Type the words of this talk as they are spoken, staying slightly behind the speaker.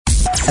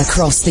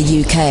Across the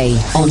UK,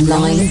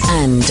 online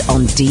and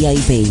on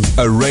DAB.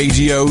 A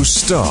radio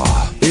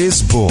star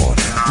is born.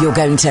 You're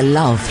going to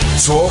love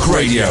Talk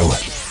Radio.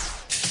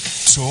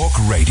 Talk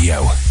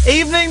Radio.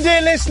 Evening,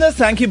 dear listener.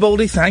 Thank you,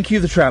 Baldy. Thank you,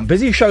 The Tramp.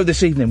 Busy show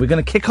this evening. We're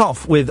going to kick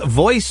off with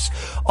Voice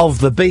of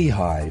the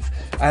Beehive.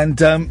 And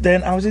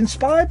then I was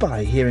inspired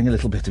by hearing a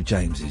little bit of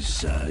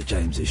James's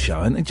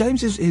show. And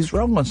James is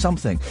wrong on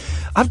something.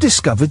 I've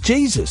discovered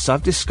Jesus.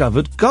 I've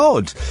discovered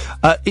God.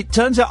 It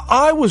turns out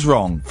I was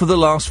wrong for the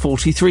last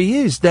 43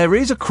 years. There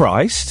is a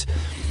Christ.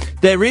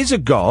 There is a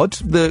God.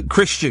 The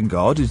Christian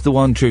God is the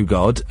one true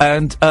God.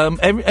 And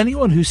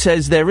anyone who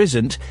says there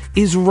isn't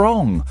is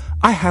wrong.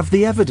 I have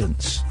the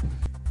evidence.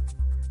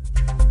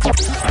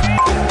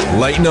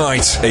 Late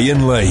night,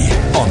 Iain Lee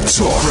on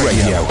Talk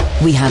Radio.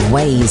 We have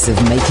ways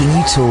of making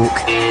you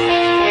talk.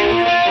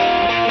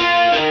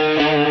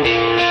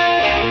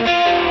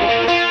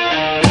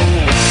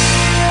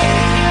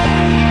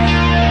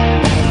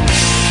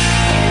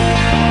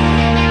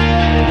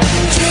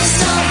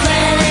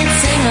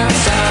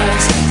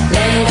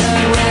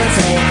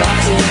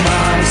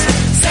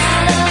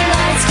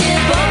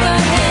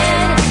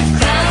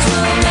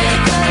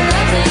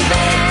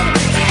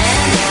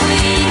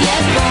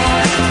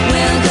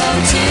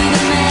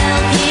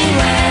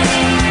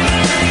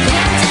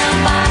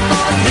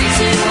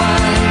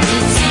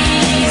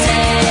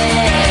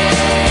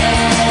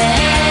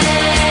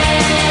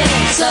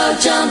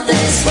 Jump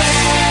this way,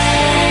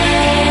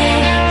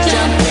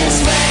 jump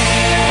this way.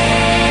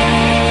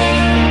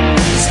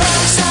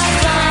 Sparks are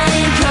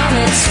flying,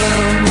 comets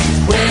swoon.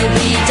 We'll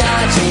be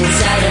dodging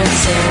Saturn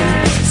soon.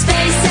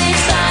 Space age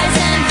flies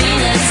and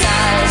Venus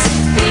eyes.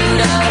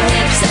 Pluto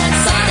hips and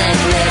sonic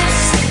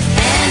lips.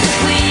 And if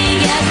we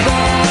get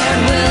bored,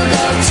 we'll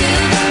go to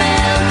the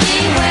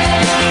Milky Way.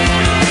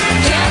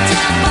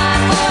 Countdown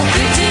 5, 4,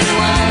 3, 2,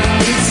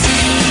 1. It's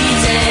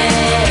easy.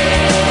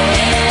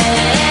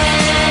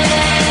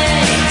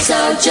 So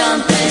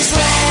jump this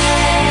way,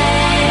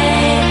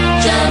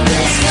 jump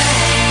this way.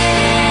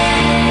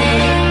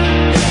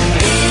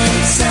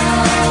 It's so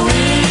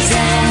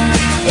easy,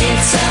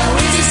 so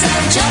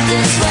jump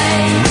this way.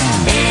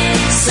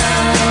 It's so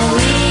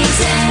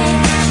easy,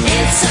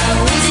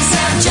 so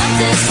jump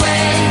this way.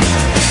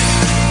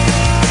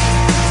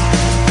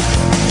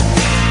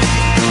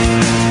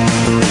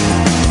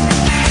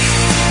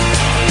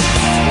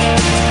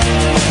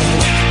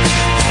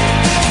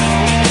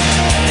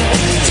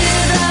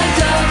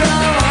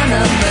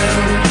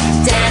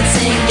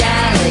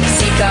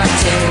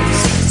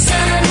 Cartoons.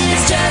 Sun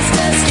is just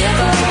a skip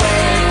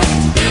away.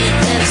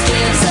 Eclipse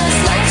gives us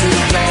light to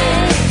play.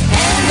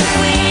 And if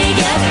we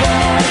get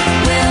bored,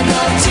 we'll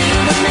go to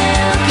the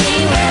Milky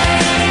Way.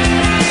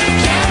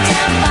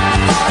 Countdown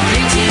 5, 4,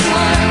 3, 2,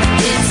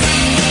 1. It's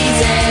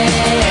easy.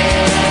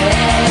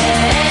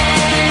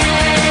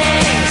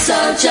 So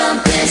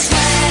jump this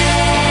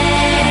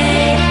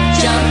way,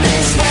 jump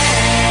this way.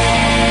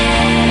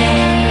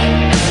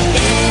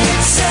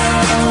 It's so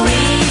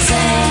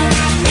easy.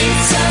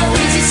 So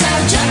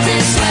jump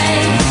this way.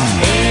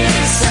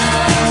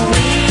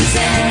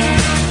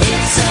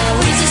 It's so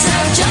easy, so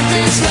jump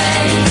this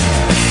way.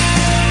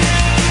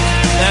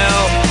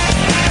 Now,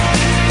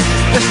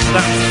 listen to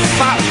that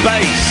fat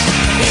bass.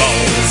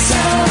 It's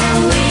so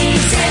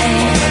easy,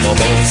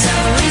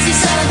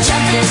 so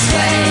jump this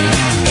way.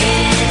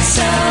 It's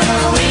so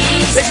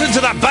easy. Listen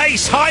to that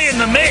bass high in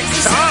the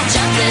mix, huh?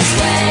 Jump this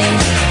way.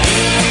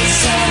 It's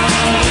so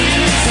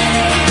easy,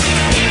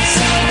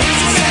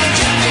 so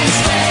jump this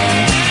way.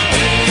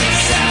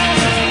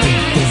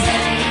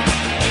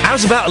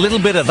 How's about a little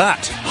bit of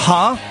that,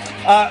 huh?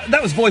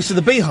 That was Voice of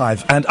the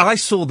Beehive, and I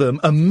saw them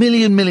a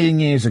million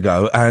years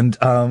ago, and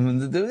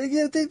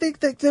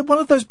they're one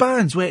of those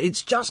bands where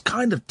it's just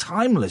kind of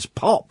timeless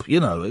pop, you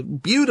know,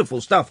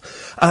 beautiful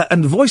stuff.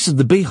 And Voice of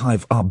the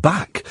Beehive are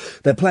back.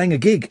 They're playing a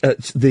gig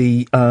at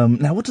the,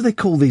 now what do they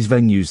call these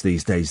venues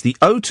these days? The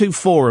O2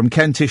 Forum,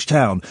 Kentish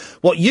Town.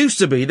 What used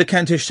to be the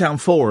Kentish Town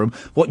Forum,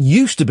 what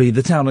used to be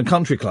the Town and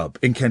Country Club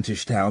in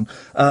Kentish Town,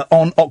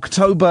 on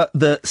October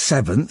the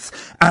 7th.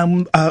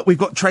 And we've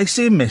got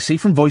Tracy and Missy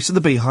from Voice of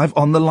the Beehive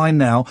on the line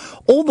now,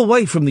 all the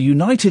way from the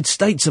United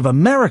States of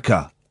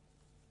America.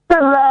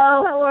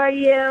 Hello, how are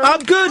you? I'm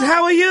good,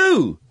 how are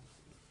you?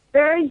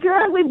 Very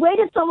good. We've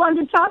waited so long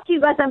to talk to you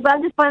guys. I'm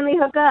glad to finally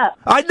hook up.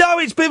 I know,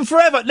 it's been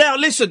forever. Now,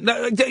 listen,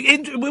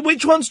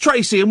 which one's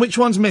Tracy and which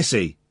one's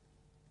Missy?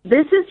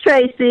 This is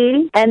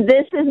Tracy, and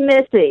this is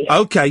Missy.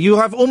 Okay, you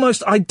have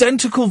almost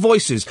identical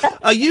voices.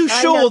 Are you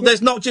sure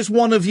there's not just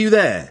one of you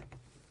there?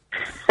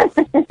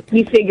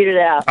 You figured it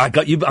out. I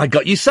got you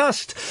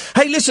sussed.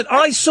 Hey, listen,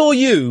 I saw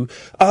you,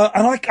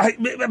 and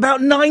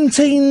about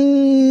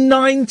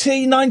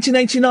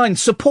 1989,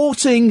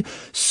 supporting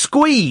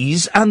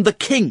Squeeze and the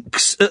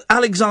Kinks at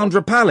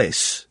Alexandra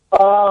Palace.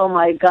 Oh,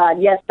 my God,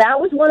 yes,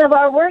 that was one of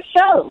our worst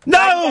shows.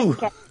 No!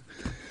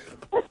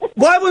 It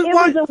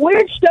was a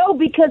weird show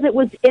because it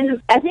was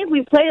I think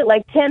we played it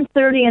like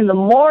 10:30 in the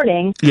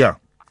morning. Yeah.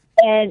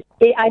 And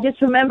I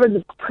just remember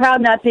the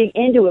crowd not being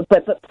into it,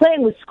 but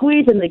playing with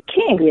Squeeze and the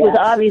Kinks was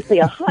obviously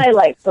a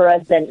highlight for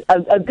us and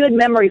a good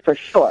memory for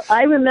sure.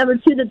 I remember,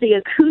 too, that the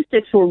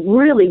acoustics were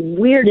really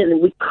weird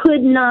and we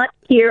could not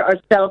hear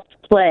ourselves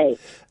play.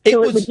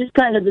 So it was just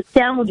kind of, the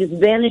sound would just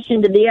vanish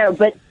into the air.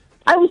 But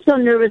I was so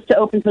nervous to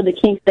open for the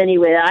Kinks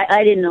anyway.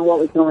 I didn't know what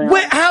was going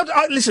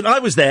on. Listen, I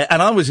was there and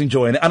I was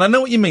enjoying it, and I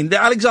know what you mean.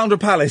 The Alexandra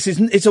Palace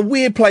it's a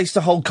weird place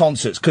to hold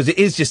concerts because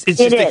it's just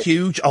a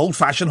huge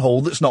old-fashioned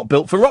hall that's not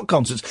built for rock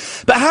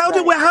concerts. But how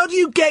do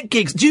you get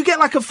gigs? Do you get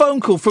like a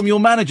phone call from your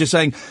manager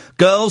saying,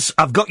 "Girls,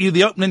 I've got you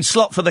the opening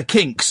slot for the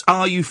Kinks.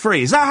 Are you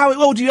free?" Is that how it?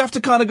 Or do you have to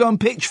kind of go and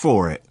pitch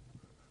for it?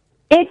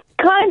 It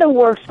kind of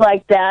works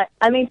like that.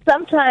 I mean,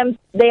 sometimes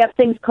they have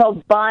things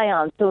called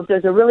buy-ons. So if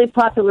there's a really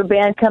popular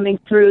band coming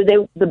through,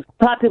 the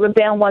popular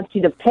band wants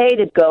you to pay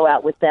to go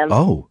out with them.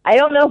 Oh. I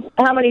don't know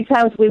how many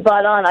times we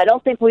bought on. I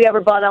don't think we ever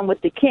bought on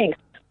with the Kinks.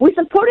 We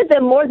supported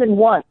them more than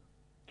once.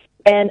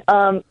 And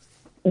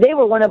they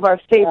were one of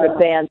our favorite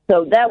bands.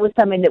 So that was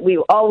something that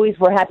we always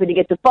were happy to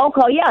get the phone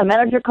call. Yeah, a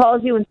manager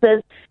calls you and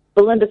says,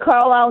 Belinda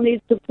Carlisle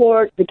needs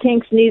support, the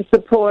Kinks need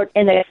support,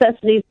 and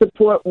NXS needs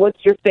support. What's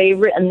your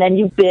favorite? And then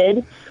you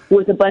bid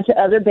with a bunch of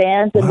other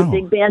bands, and the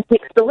big band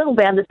picks the little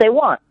band that they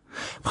want.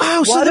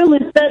 Wow! Sorry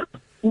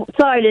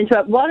to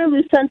interrupt.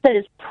 Waterloo Sunset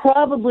is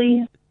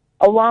probably,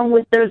 along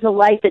with There's a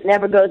Light That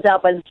Never Goes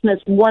Out by the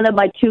Smiths, one of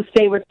my two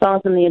favorite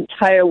songs in the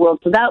entire world.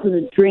 So that was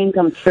a dream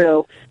come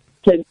true,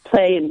 to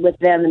play with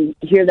them and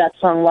hear that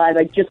song live.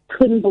 I just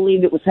couldn't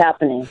believe it was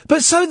happening.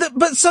 But so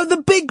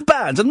the big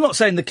bands, I'm not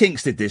saying the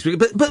Kinks did this,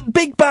 but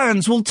big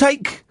bands will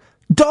take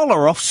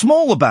dollar off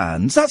smaller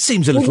bands. That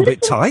seems a little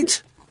bit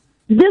tight.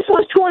 This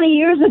was 20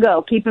 years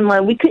ago, keep in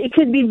mind. It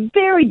could be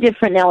very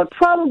different now. It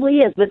probably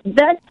is, but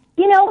that,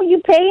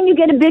 you pay and you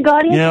get a big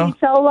audience and you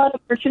sell a lot of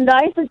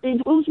merchandise.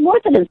 It was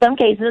worth it in some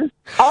cases.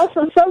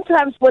 Also,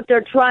 sometimes what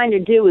they're trying to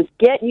do is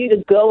get you to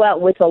go out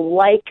with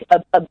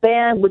a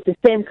band with the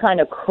same kind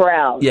of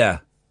crowd. Yeah.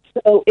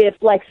 So if,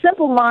 like,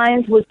 Simple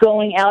Minds was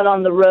going out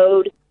on the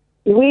road,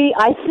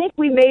 I think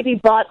we maybe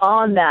bought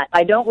on that.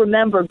 I don't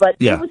remember, but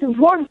it was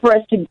important for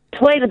us to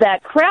play to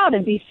that crowd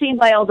and be seen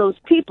by all those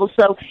people.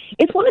 So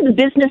it's one of the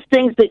business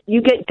things that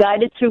you get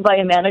guided through by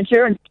a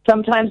manager, and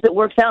sometimes it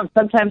works out and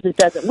sometimes it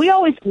doesn't. We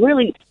always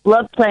really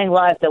loved playing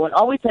live, though, and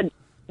always had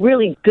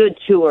really good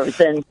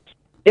tours, and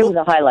it was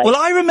a highlight. Well,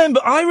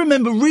 I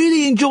remember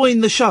really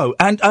enjoying the show,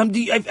 and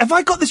have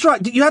I got this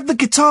right? You had the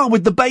guitar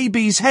with the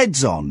babies'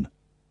 heads on.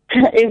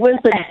 It was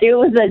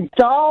a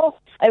doll.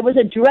 It was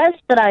a dress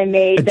that I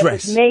made that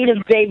was made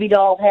of baby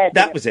doll heads.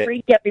 That was it.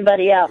 Freaked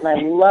everybody out, and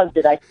I loved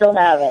it. I still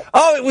have it.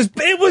 Oh, it was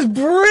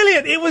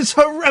brilliant. It was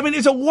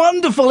it's a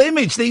wonderful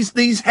image.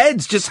 These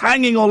heads just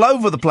hanging all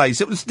over the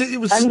place. It was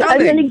stunning. I'm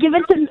going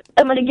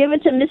to give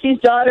it to Missy's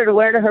daughter to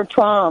wear to her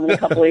prom in a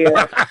couple of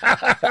years.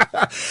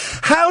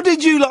 How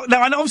did you lot?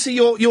 Now, and obviously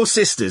your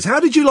sisters. How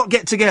did you lot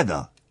get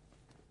together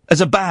as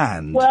a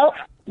band? Well,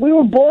 we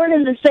were born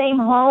in the same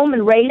home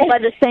and raised by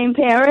the same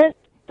parents.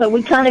 So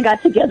we kind of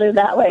got together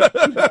that way.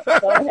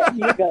 Go ahead,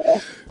 you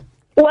go.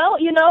 Well,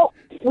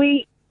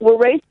 we were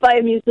raised by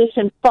a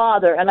musician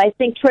father, and I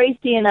think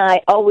Tracy and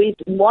I always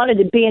wanted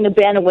to be in a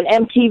band. And when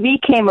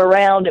MTV came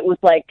around, it was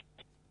like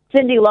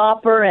Cyndi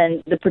Lauper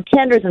and the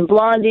Pretenders and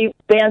Blondie,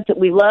 bands that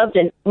we loved,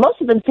 and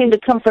most of them seemed to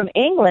come from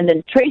England.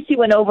 And Tracy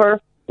went over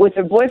with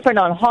her boyfriend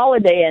on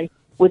holiday and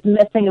was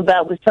messing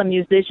about with some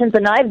musicians,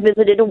 and I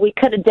visited, and we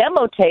cut a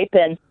demo tape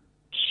and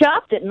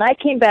shopped it, and I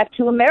came back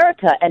to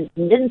America and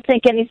didn't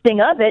think anything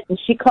of it. And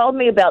she called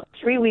me about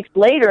 3 weeks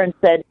later and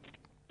said,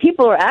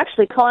 people are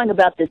actually calling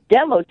about this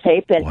demo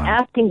tape and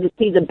asking to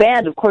see the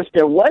band. Of course,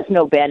 there was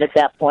no band at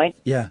that point.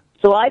 Yeah.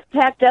 So I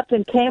packed up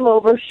and came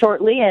over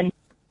shortly, and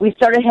we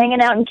started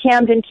hanging out in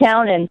Camden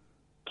Town and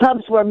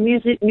pubs where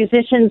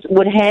musicians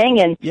would hang,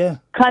 and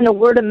kind of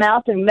word of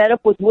mouth, and met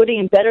up with Woody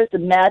and Betters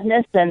of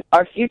Madness and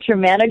our future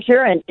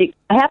manager, and it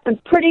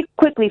happened pretty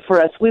quickly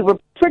for us. We were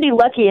pretty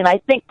lucky, and I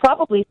think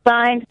probably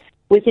signed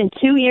within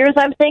 2 years,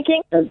 I'm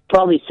thinking.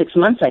 Probably 6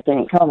 months, I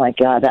think. Oh, my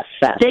God, that's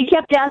fast. They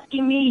kept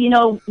asking me,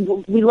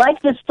 we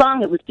like this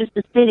song. It was just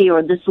a city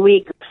or this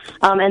week.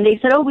 And they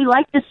said, we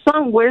like this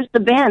song. Where's the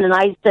band? And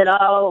I said,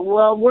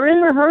 well, we're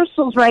in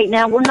rehearsals right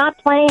now. We're not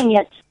playing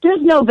yet.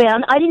 There's no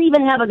band. I didn't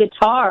even have a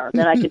guitar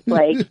that I could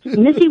play.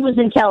 Missy was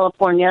in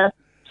California.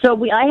 So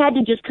I had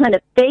to just kind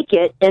of fake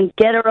it and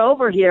get her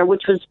over here,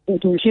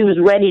 she was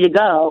ready to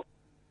go.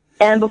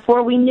 And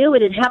before we knew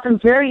it, it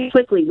happened very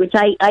quickly, which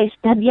I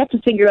have yet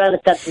to figure out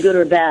if that's good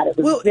or bad. It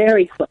was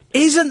very quick.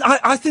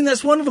 I think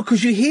that's wonderful,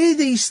 because you hear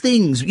these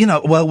things, we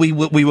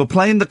were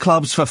playing the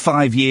clubs for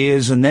 5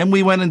 years, and then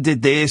we went and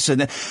did this,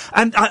 and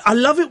I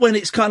love it when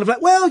it's kind of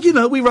like,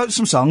 we wrote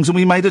some songs and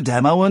we made a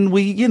demo, and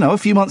a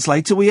few months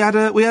later we had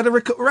a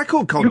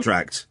record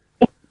contract.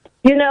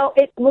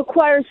 It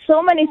requires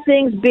so many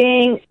things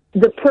being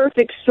the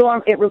perfect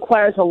storm. It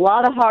requires a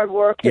lot of hard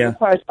work. It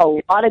requires a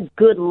lot of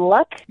good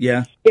luck.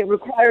 Yeah. It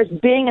requires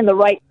being in the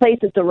right place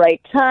at the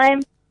right time.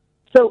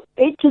 So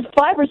it just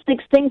 5 or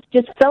 6 things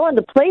just fell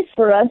into place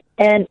for us,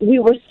 and we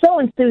were so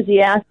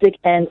enthusiastic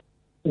and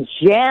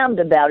jammed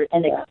about it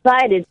and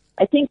excited.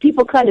 I think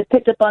people kind of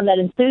picked up on that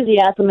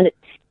enthusiasm, and it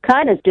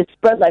kind of just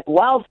spread like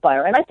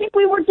wildfire. And I think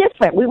we were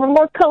different. We were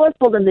more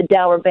colorful than the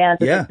dour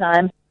bands at the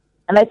time.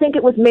 And I think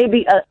it was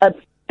maybe a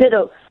bit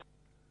of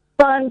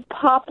fun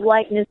pop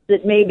likeness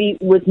that maybe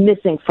was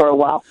missing for a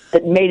while,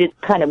 that made it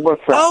kind of work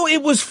for us. Oh,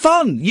 it was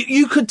fun.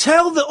 You could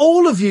tell that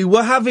all of you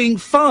were having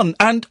fun,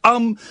 and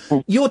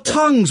your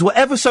tongues were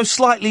ever so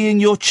slightly in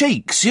your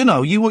cheeks. You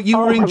know, you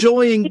were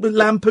enjoying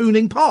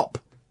lampooning pop.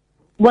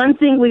 One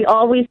thing we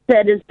always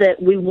said is that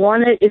we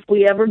want to, if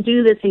we ever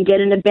do this and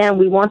get in a band,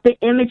 we want the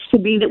image to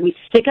be that we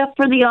stick up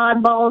for the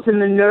oddballs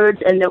and the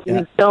nerds, and that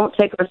we don't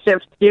take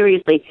ourselves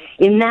seriously.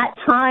 In that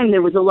time,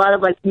 there was a lot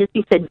of, like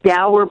Missy said,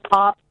 dour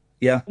pop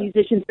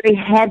musicians, very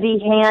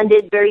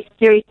heavy-handed, very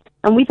serious.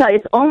 And we thought,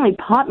 it's only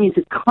pop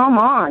music, come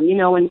on, you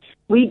know, and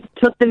we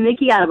took the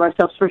mickey out of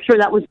ourselves for sure.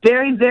 That was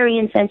very, very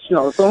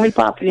intentional. It's only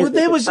pop music.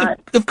 Well, there was,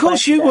 of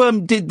course,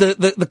 you did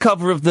the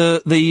cover of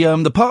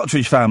the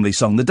Partridge Family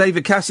song, the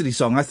David Cassidy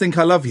song, I Think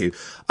I Love You.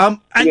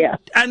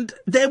 And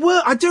there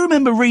were, I do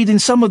remember reading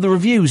some of the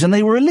reviews, and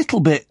they were a little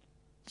bit,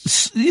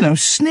 you know,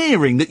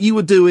 sneering that you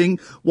were doing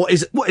what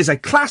is a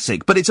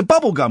classic, but it's a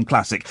bubblegum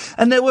classic.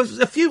 And there was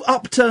a few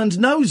upturned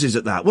noses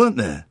at that, weren't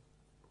there?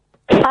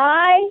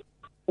 I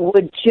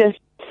would just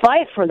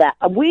fight for that.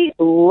 We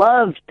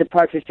loved the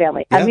Partridge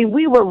Family. I mean,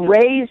 we were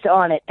raised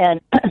on it, and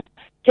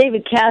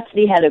David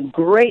Cassidy had a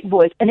great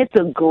voice, and it's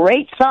a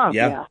great song.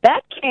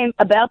 That came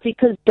about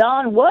because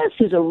Don Was,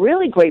 who's a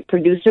really great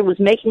producer, was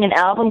making an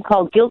album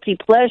called Guilty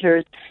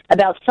Pleasures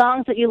about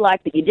songs that you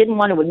like that you didn't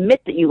want to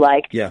admit that you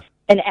like.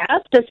 And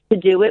asked us to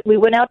do it. We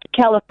went out to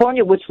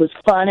California, which was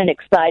fun and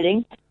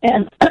exciting,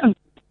 and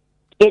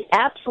it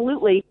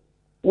absolutely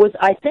was,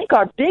 I think,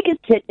 our biggest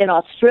hit in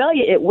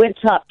Australia. It went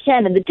top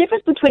 10, and the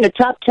difference between a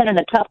top 10 and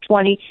a top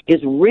 20 is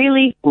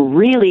really,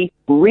 really,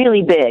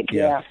 really big.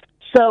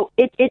 So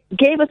it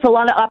gave us a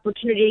lot of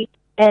opportunity,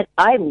 and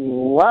I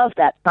love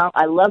that song.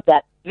 I love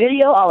that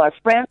video. All our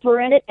friends were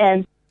in it,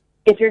 and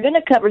if you're going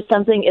to cover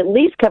something, at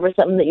least cover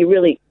something that you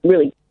really,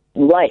 really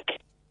like.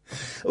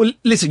 Well,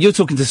 listen, you're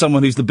talking to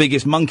someone who's the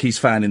biggest Monkees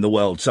fan in the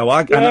world, so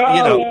I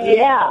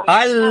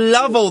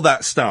love all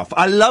that stuff.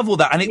 I love all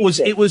that, and it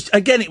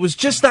was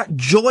just that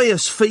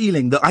joyous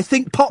feeling that I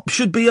think pop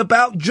should be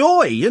about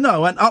joy, you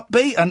know, and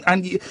upbeat,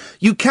 and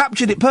you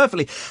captured it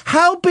perfectly.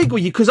 How big were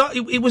you? Because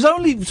it was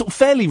only sort of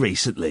fairly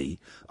recently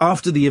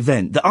after the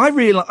event that I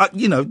realised,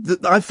 you know,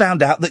 that I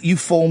found out that you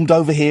formed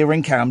over here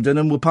in Camden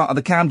and were part of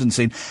the Camden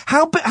scene.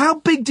 How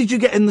big did you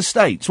get in the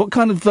States? What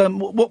kind of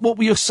what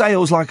were your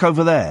sales like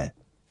over there?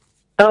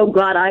 Oh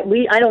God, I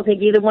don't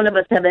think either one of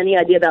us have any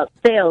idea about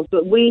sales,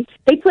 but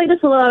they played us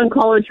a lot on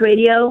college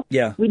radio.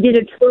 We did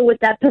a tour with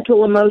that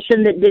Petrol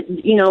Emotion that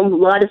did, you know, a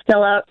lot of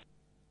sellout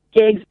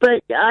gigs.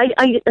 But I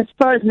as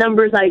far as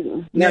numbers,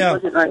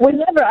 wasn't right.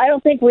 I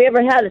don't think we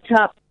ever had a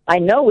top. I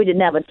know we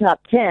didn't have a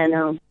top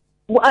 10.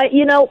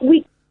 You know,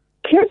 we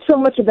cared so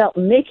much about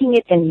making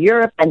it in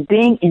Europe and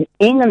being in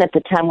England at the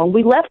time. When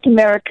we left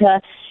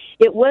America,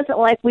 it wasn't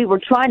like we were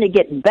trying to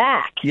get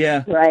back.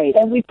 Right.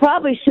 And we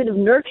probably should have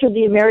nurtured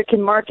the American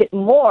market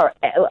more.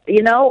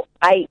 You know,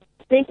 I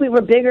think we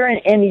were bigger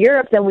in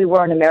Europe than we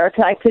were in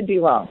America. I could be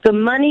wrong. The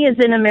money is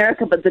in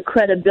America, but the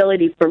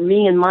credibility for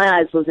me, in my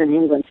eyes, was in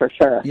England for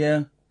sure.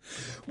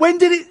 When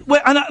did it...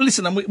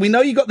 listen, we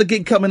know you got the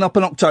gig coming up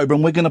in October,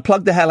 and we're going to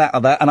plug the hell out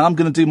of that, and I'm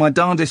going to do my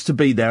darndest to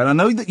be there. And I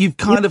know that you've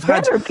kind of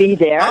had... You better be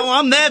there. Oh,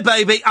 I'm there,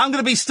 baby. I'm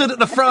going to be stood at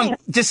the front,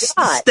 just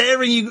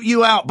staring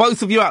you out,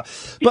 both of you out.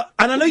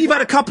 And I know you've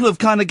had a couple of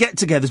kind of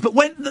get-togethers, but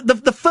when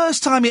the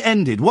first time it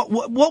ended, what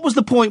was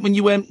the point when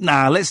you went,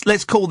 nah,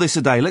 let's call this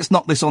a day, let's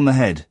knock this on the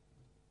head?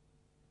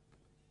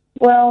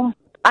 Well,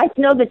 I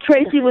know that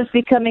Tracy was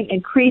becoming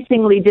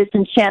increasingly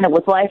disenchanted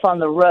with life on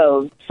the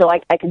road, so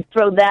I can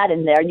throw that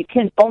in there. You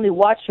can only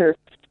watch her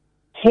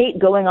hate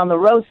going on the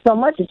road so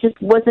much. It just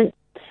wasn't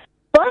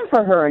fun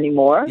for her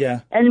anymore.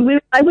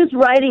 And I was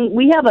writing,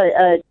 we have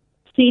a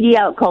CD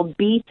out called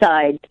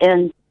B-Sides,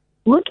 and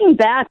looking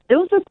back,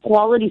 those are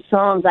quality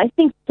songs. I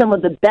think some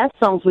of the best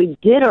songs we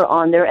did are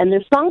on there, and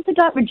they're songs that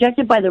got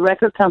rejected by the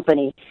record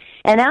company.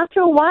 And after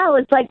a while,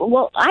 it's like,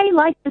 well, I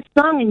like this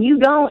song and you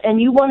don't,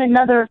 and you want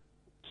another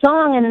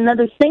song and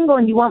another single,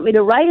 and you want me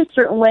to write a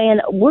certain way,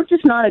 and we're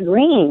just not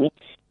agreeing.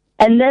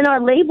 And then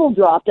our label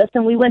dropped us,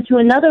 and we went to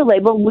another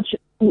label which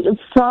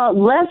saw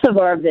less of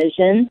our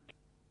vision.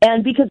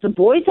 And because the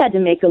boys had to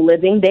make a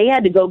living, they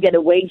had to go get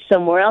a wage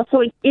somewhere else.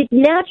 So it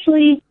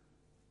naturally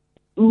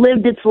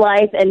lived its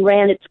life and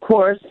ran its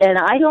course. And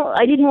I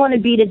didn't want to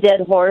beat a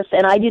dead horse,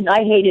 and I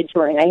hated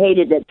touring. I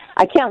hated it.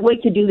 I can't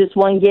wait to do this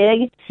one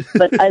gig.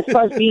 But as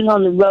far as being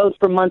on the road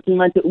for months and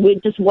months,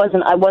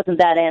 I wasn't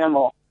that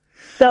animal.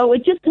 So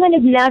it just kind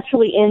of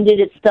naturally ended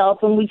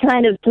itself, and we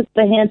kind of took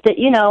the hint that,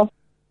 you know,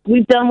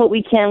 we've done what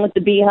we can with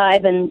the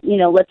Beehive, and, you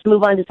know, let's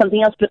move on to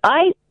something else. But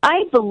I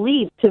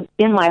believe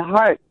in my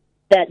heart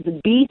that the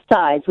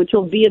B-Sides, which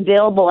will be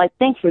available, I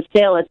think, for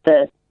sale at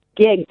the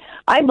gig,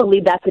 I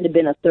believe that could have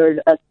been a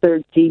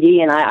third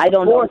CD, and I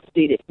don't know. Fourth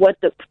CD.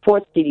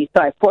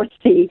 Fourth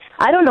CD.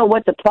 I don't know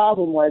what the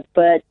problem was,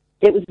 but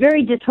it was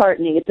very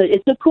disheartening.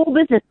 It's a cool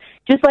business,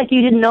 just like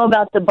you didn't know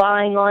about the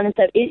buying on and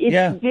stuff.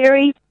 It's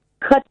very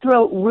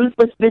cutthroat,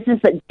 ruthless business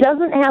that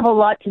doesn't have a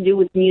lot to do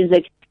with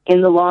music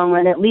in the long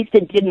run. At least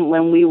it didn't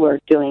when we were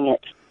doing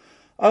it.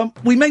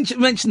 We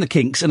mentioned the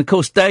Kinks, and of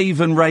course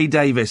Dave and Ray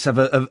Davis have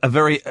a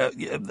very,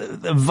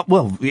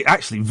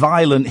 actually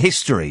violent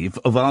history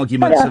of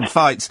arguments and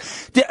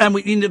fights. And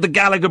the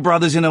Gallagher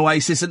brothers in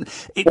Oasis, and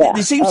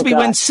it seems to be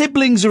when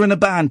siblings are in a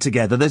band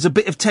together, there's a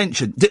bit of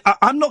tension.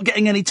 I'm not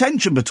getting any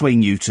tension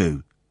between you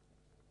two.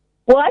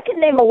 Well, I can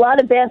name a lot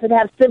of bands that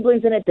have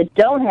siblings in it that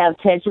don't have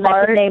tension.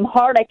 I can name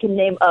Heart. I can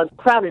name a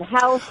Crowded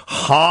House.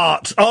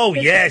 Heart. Oh,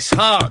 yes,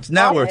 Heart.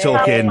 Now we're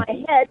talking. In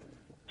my head.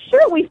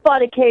 Sure, we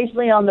fought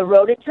occasionally on the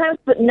road at times,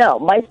 but no,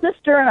 my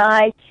sister and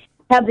I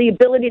have the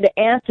ability to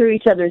answer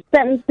each other's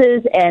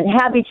sentences and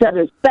have each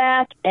other's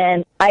back,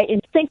 and I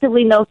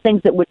instinctively know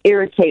things that would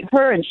irritate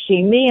her and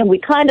she me, and we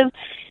kind of,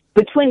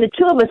 between the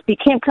two of us,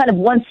 became kind of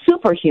one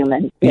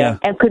superhuman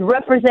and could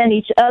represent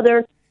each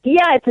other.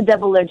 Yeah, it's a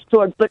double-edged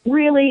sword, but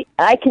really,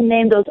 I can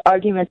name those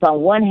arguments on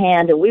one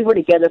hand, and we were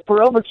together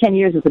for over 10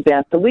 years as a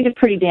band, so we did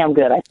pretty damn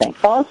good, I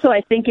think. Also,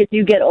 I think as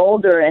you get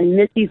older, and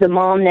Missy's a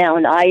mom now,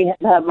 and I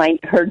have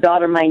her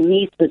daughter, my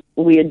niece, that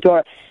we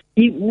adore,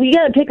 we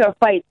got to pick our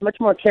fights much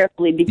more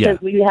carefully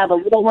because we have a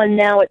little one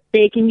now at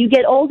stake, and you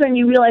get older and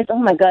you realize, oh,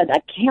 my God,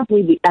 I can't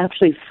believe we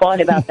actually fought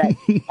about that.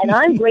 And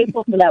I'm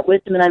grateful for that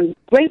wisdom, and I'm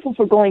grateful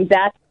for going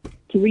back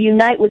to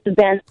reunite with the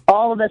band,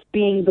 all of us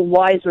being the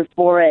wiser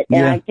for it.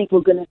 And I think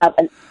we're going to have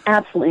an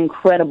absolutely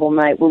incredible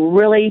night. We're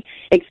really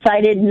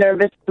excited,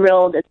 nervous,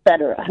 thrilled,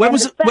 etc. When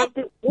was Go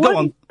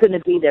on. Going to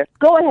be there.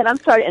 Go ahead. I'm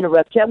sorry to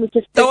interrupt you. I was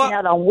just thinking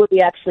out on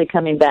Woody actually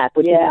coming back.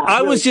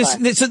 I was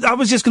just going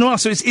to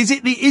ask. So is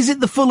it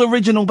the full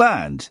original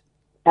band?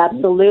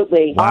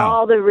 Absolutely. Wow.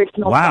 All the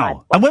original.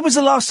 Wow. And when was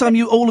the last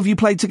time all of you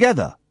played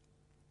together?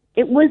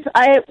 It was,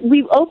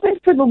 we opened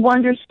for the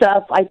Wonder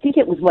Stuff, I think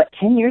it was,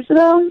 10 years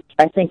ago?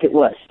 I think it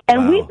was.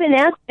 And we've been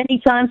asked many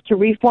times to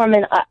reform,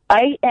 and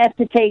I have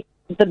to take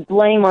the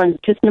blame on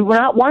just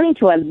not wanting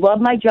to. I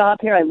love my job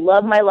here. I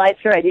love my life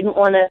here. I didn't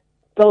want to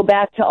go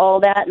back to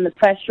all that and the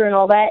pressure and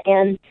all that.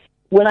 And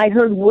when I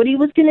heard Woody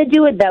was going to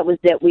do it, that was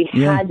it. We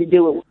had to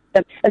do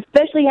it,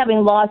 especially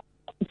having lost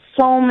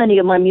so many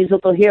of my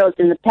musical heroes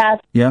in the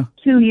past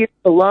 2 years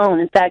alone.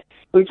 In fact,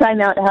 we were talking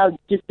about how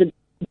just the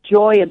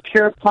joy of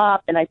pure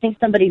pop, and I think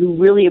somebody who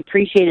really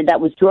appreciated that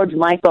was George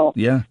Michael.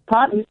 Yeah.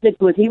 Pop music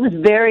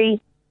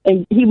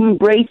he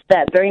embraced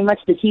that very much,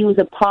 that he was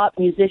a pop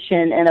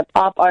musician and a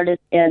pop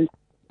artist, and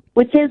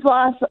with his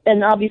loss,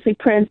 and obviously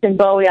Prince and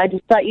Bowie, I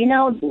just thought,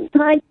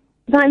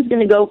 time's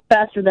going to go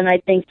faster than I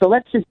think, so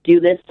let's just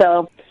do this.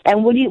 So,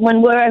 and Woody,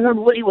 where I heard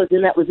Woody was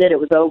in, that was it. It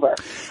was over.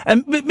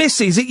 And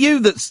Missy, is it you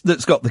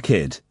that's got the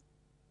kid?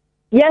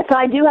 Yes,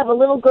 I do have a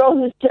little girl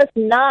who's just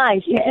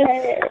 9. She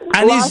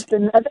just lost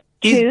another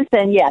tooth,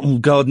 and yes. Oh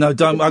God, no!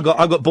 Don't. I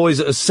got boys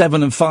that are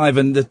 7 and 5,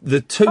 and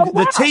the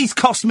teeth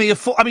cost me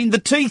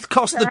the teeth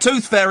cost the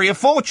tooth fairy a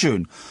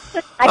fortune.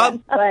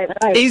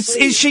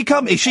 Is she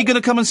coming? Is she going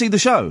to come and see the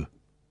show?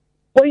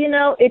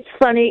 Well, it's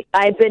funny.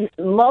 I've been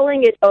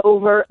mulling it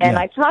over, and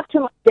I talked to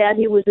my dad,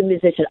 who was a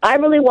musician. I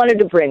really wanted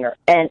to bring her,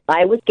 and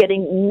I was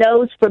getting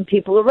no's from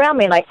people around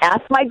me, and I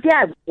asked my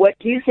dad, what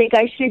do you think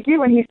I should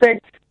do? And he said,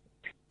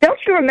 don't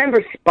you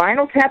remember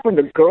Spinal Tap when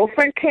the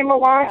girlfriend came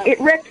along? It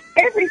wrecked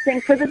everything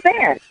for the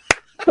band.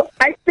 So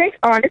I think,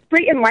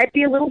 honestly, it might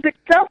be a little bit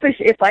selfish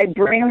if I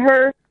bring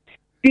her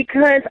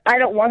because I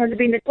don't want her to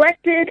be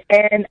neglected,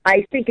 and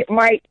I think it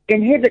might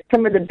inhibit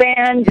some of the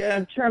band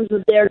in terms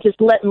of their just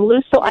letting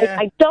loose. So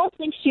I don't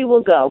think she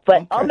will go,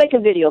 but I'll make a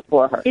video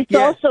for her. It's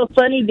also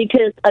funny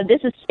because this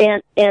is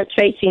Aunt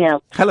Tracy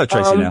now. Hello,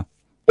 Tracy now.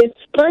 It's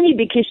funny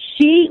because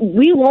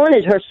we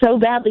wanted her so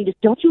badly to,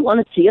 don't you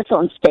want to see us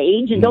on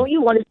stage? And don't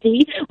you want to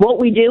see what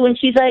we do? And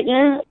she's like,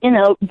 am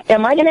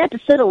I going to have to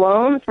sit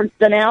alone for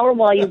an hour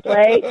while you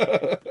play?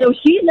 So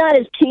she's not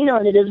as keen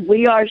on it as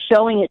we are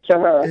showing it to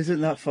her.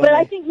 Isn't that funny? But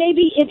I think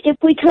maybe if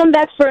we come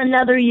back for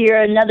another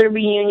year, another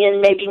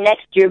reunion, maybe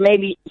next year,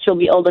 maybe she'll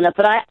be old enough.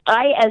 But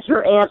I as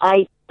her aunt,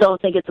 I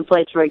don't think it's a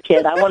place for a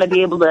kid. I want to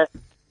be able to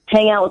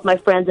hang out with my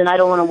friends, and I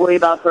don't want to worry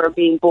about her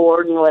being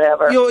bored and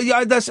whatever.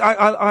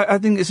 I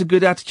think it's a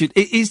good attitude.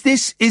 Is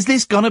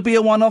this going to be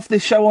a one-off,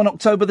 this show on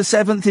October the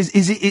 7th?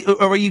 Is it,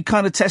 or are you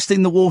kind of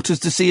testing the waters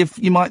to see if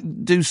you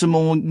might do some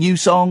more new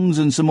songs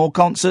and some more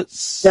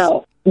concerts?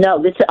 No.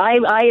 I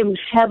am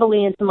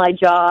heavily into my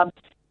job.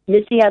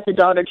 Missy has a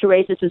daughter to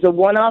raise. This is a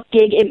one-off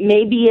gig. It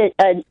may be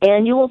an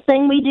annual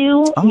thing we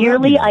do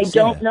yearly. I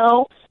don't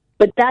know.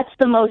 But that's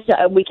the most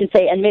we can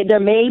say. And there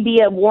may be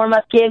a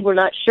warm-up gig. We're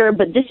not sure.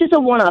 But this is a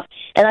one-off.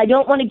 And I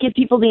don't want to give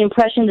people the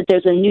impression that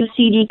there's a new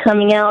CD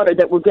coming out or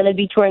that we're going to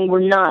be touring.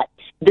 We're not.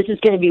 This is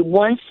going to be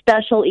one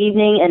special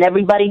evening, and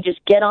everybody just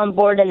get on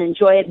board and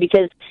enjoy it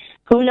because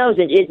who knows,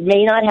 it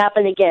may not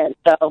happen again.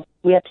 So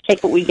we have to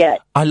take what we get.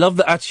 I love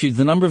the attitude.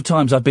 The number of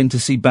times I've been to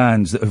see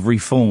bands that have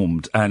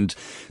reformed and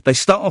they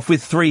start off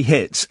with 3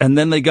 hits and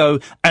then they go,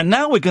 and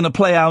now we're going to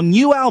play our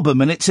new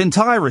album in its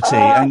entirety.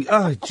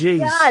 Oh, jeez.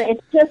 God,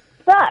 it's just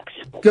sucks.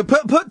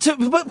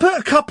 Put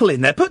a couple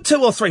in there. Put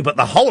 2 or 3, but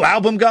the whole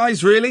album,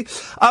 guys, really.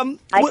 I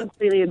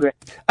completely agree.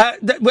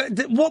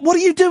 What are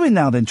you doing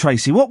now, then,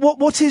 Tracy?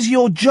 What is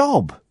your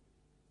job?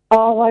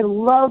 Oh, I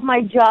love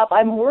my job.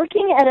 I'm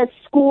working at a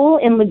school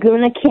in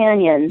Laguna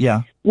Canyon.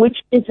 Yeah. Which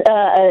is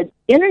an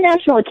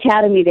international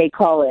academy, they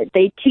call it.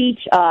 They teach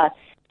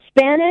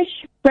Spanish,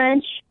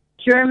 French,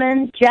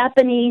 German,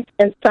 Japanese,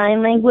 and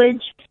sign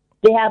language.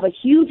 They have a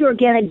huge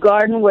organic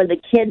garden where the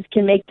kids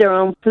can make their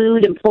own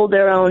food and pull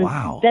their own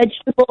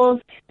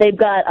vegetables. We've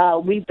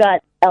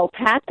got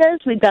alpacas.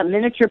 We've got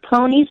miniature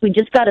ponies. We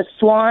just got a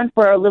swan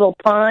for our little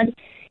pond.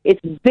 It's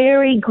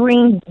very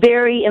green,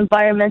 very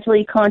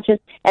environmentally conscious.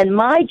 And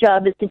my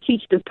job is to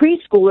teach the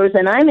preschoolers,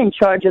 and I'm in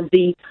charge of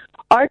the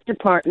art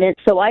department.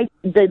 So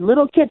the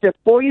little kids are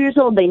 4 years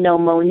old. They know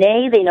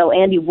Monet. They know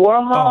Andy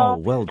Warhol. Oh,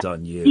 well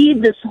done, you. See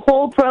this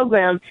whole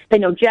program. They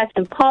know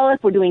Jackson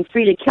Pollock. We're doing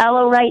Frida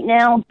Kahlo right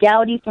now.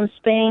 Gaudi from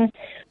Spain.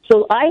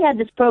 So I had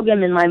this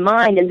program in my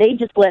mind, and they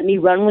just let me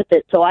run with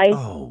it. So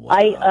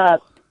I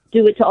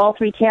do it to all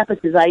 3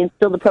 campuses. I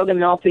instill the program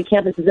in all 3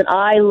 campuses, and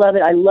I love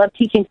it. I love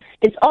teaching.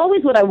 It's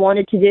always what I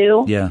wanted to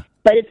do. Yeah.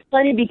 But it's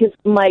funny because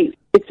my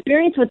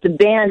experience with the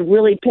band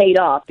really paid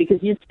off, because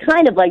it's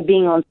kind of like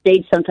being on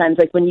stage sometimes,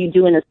 like when you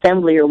do an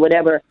assembly or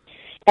whatever.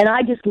 And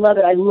I just love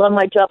it. I love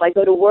my job. I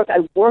go to work.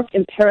 I work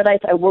in paradise.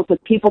 I work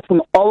with people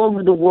from all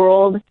over the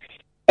world.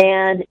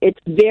 And it's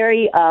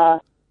very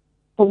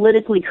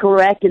politically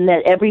correct in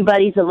that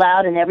everybody's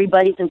allowed and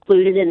everybody's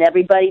included and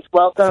everybody's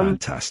welcome.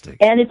 Fantastic.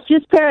 And it's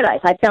just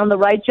paradise. I found the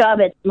right job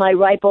at my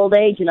ripe old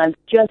age, and I'm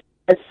just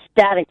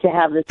ecstatic to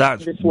have this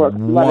work.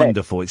 Love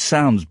wonderful. It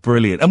sounds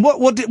brilliant. And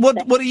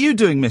what are you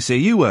doing, Missy? Are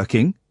you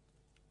working?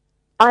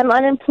 I'm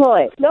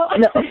unemployed. No,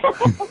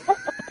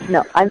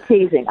 no, I'm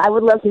teasing. I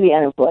would love to be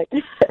unemployed.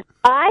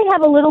 I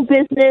have a little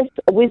business.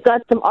 We've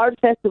got some art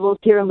festivals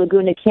here in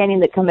Laguna Canyon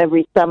that come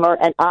every summer,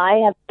 and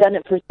I have done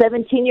it for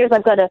 17 years.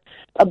 I've got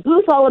a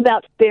booth all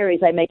about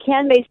fairies. I make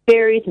handmade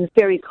fairies and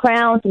fairy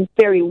crowns and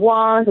fairy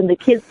wands, and the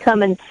kids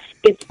come and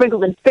get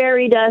sprinkled in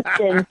fairy dust.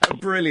 And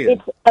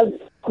brilliant. It's a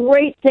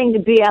great thing to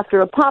be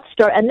after a pop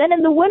star. And then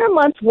in the winter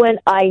months when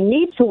I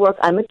need to work,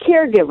 I'm a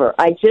caregiver.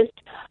 I just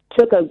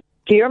took a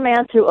dear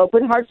man through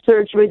open heart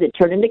surgery that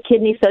turned into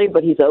kidney failure,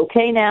 but he's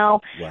okay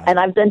now. Wow. And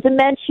I've done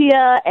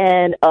dementia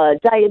and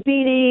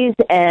diabetes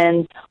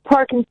and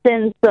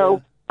Parkinson's.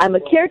 So I'm a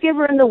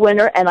caregiver in the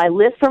winter, and I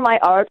live for my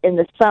art in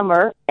the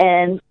summer,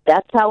 and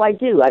that's how I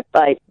do.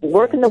 I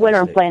work in the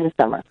winter and play in the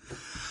summer.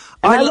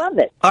 And I love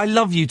it. I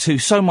love you two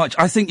so much.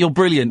 I think you're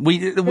brilliant. We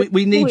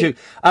need you.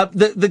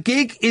 The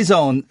gig is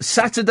on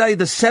Saturday,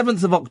 the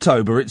 7th of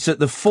October. It's at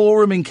the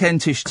Forum in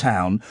Kentish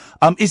Town.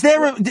 Is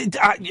there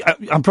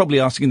I'm probably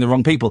asking the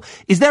wrong people.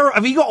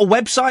 Have you got a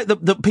website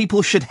that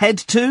people should head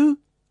to?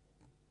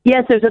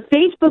 Yes, there's a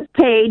Facebook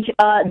page,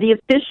 the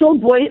official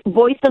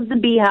Voice of the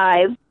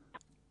Beehive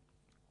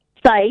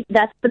site.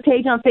 That's the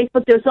page on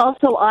Facebook. There's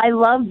also I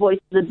Love Voice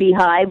of the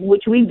Beehive,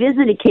 which we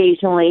visit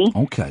occasionally.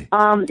 Okay.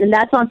 And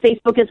that's on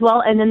Facebook as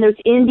well. And then there's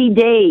Indie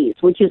Days,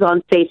 which is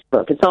on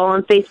Facebook. It's all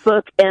on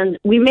Facebook. And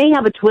we may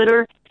have a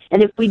Twitter.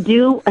 And if we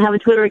do have a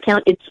Twitter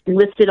account, it's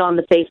listed on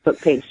the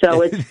Facebook page.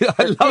 So it's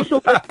I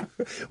love that.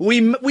 We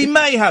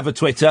may have a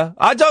Twitter.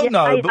 I don't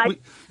know, but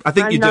I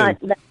think you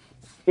do.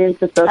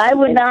 I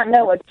would not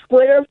know a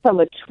Twitter from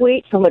a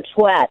tweet from a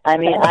twat. I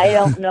mean, I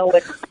don't know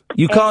what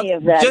you can't. Any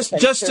of that.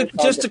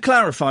 Just to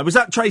clarify, was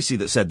that Tracy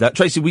that said that?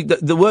 Tracy,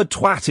 the word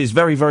twat is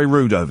very, very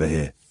rude over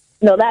here.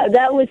 No,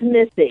 that was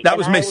Missy. That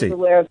was Missy. I was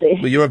aware of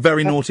Well, you're a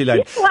very naughty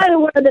lady. I'm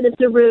aware that it's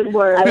a rude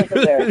word. I was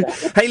aware of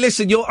that. Hey,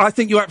 listen, I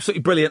think you're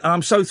absolutely brilliant.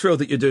 I'm so thrilled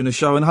that you're doing a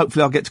show, and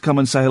hopefully I'll get to come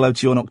and say hello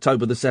to you on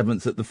October the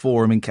 7th at the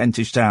Forum in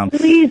Kentish Town.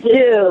 Please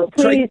do.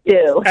 Please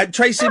do.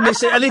 Tracy,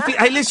 Missy,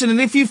 and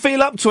if you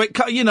feel up to it,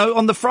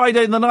 on the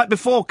Friday and the night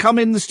before, come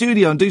in the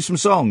studio and do some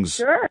songs.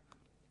 Sure.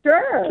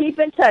 Keep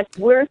in touch.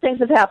 Where things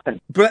have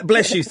happened.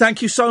 Bless you.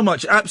 Thank you so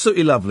much.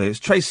 Absolutely lovely. It's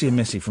Tracy and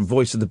Missy from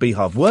Voice of the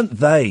Beehive. Weren't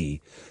they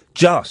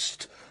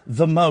just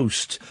the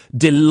most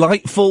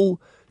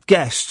delightful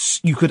guests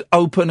you could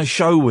open a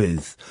show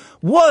with?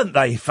 Weren't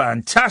they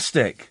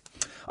fantastic?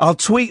 I'll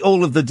tweet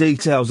all of the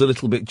details a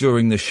little bit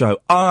during the show.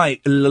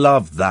 I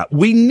love that.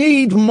 We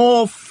need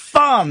more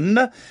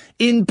fun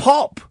in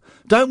pop,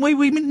 don't we?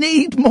 We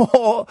need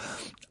more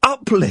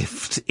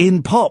uplift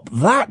in pop.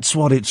 That's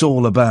what it's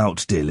all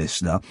about, dear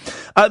listener.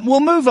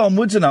 We'll move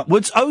onwards and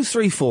upwards.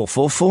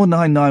 0344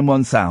 499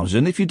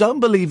 1000. If you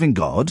don't believe in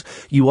God,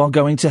 you are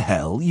going to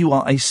hell. You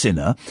are a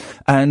sinner,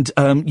 and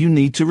you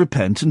need to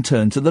repent and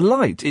turn to the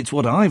light. It's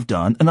what I've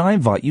done, and I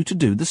invite you to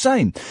do the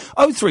same.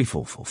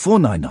 0344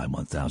 499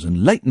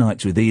 1000. Late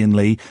Nights with Iain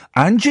Lee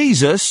and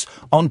Jesus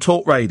on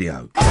Talk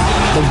Radio.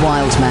 The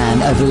wild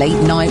man of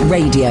late night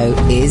radio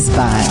is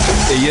back.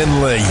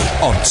 Iain Lee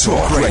on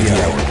Talk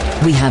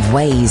Radio. We have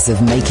ways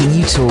of making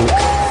you talk.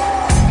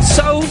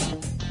 So,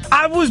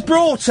 I was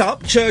brought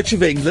up Church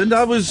of England.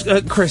 I was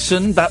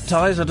christened,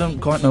 baptised. I don't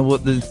quite know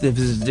what if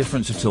there's a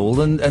difference at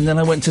all. And then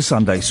I went to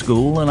Sunday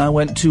school, and I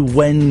went to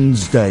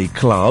Wednesday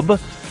club,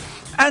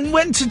 and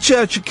went to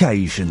church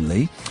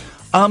occasionally.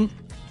 But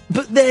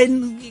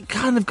then you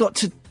kind of got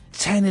to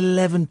 10,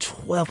 11,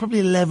 12, probably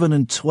 11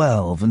 and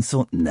 12 and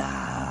thought,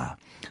 nah,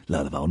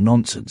 load of old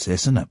nonsense,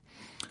 isn't it?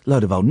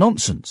 Load of old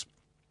nonsense.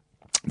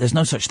 There's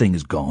no such thing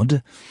as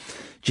God.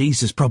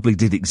 Jesus probably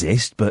did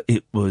exist, but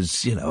it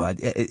was,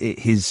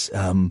 his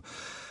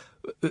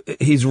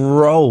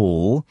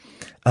role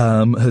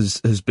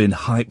has been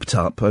hyped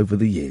up over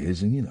the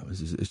years, and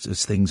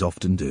as things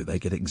often do, they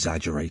get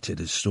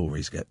exaggerated as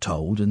stories get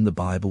told. And the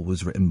Bible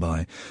was written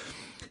by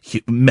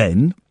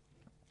men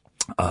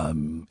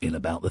in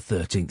about the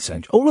 13th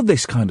century. All of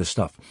this kind of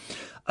stuff.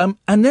 And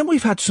then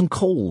we've had some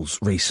calls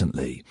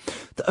recently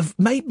that have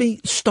made me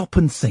stop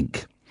and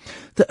think.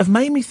 That have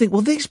made me think,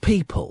 well, these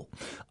people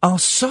are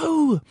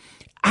so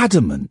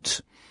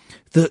adamant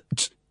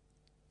that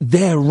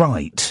they're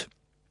right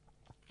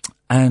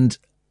and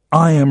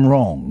I am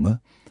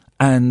wrong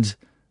and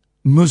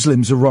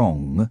Muslims are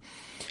wrong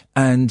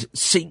and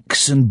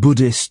Sikhs and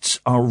Buddhists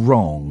are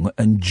wrong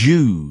and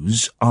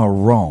Jews are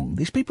wrong.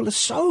 These people are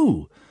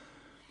so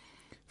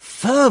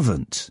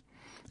fervent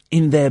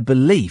in their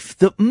belief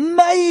that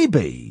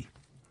maybe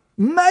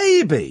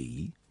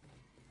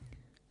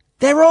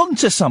they're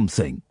onto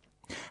something.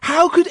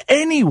 How could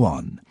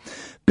anyone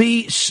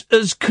be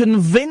as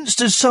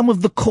convinced as some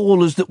of the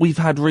callers that we've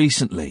had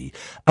recently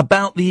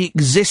about the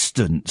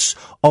existence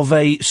of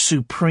a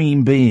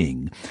supreme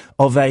being,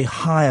 of a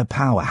higher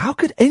power? How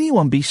could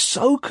anyone be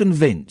so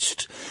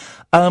convinced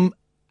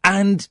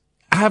and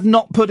have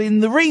not put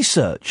in the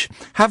research,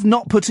 have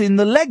not put in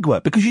the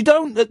legwork? Because you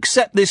don't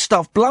accept this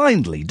stuff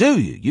blindly, do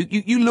you?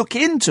 You look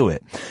into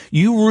it.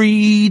 You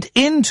read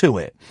into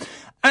it.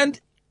 And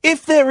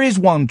if there is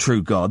one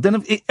true God,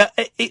 then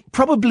it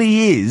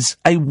probably is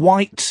a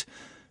white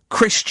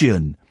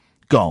Christian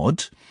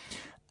God,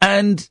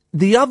 and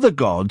the other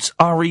gods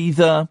are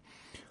either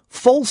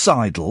false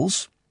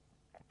idols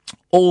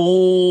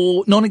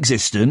or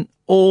non-existent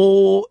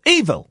or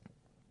evil.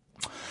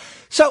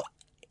 So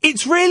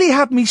it's really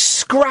had me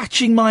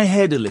scratching my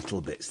head a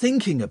little bit,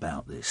 thinking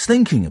about this.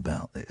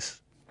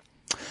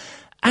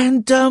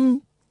 And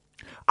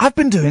I've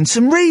been doing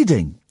some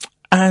reading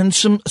and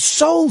some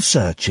soul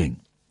searching.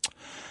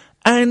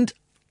 And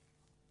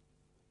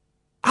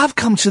I've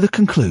come to the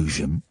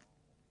conclusion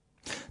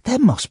there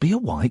must be a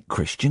white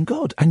Christian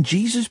God. And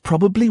Jesus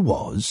probably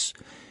was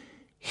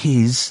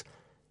his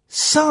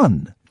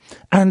son.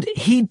 And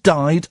he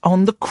died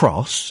on the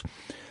cross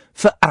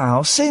for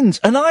our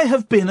sins. And I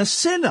have been a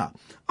sinner.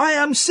 I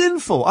am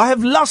sinful. I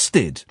have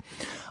lusted.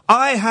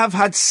 I have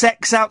had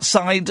sex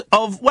outside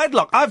of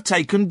wedlock. I've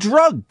taken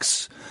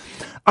drugs.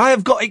 I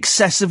have got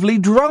excessively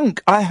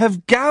drunk. I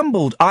have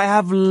gambled. I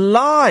have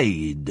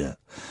lied.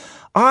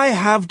 I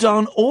have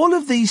done all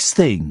of these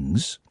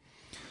things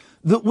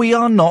that we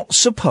are not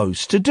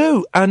supposed to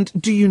do. And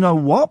do you know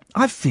what?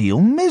 I feel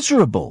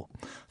miserable.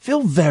 I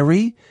feel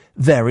very,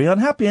 very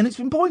unhappy. And it's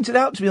been pointed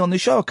out to me on the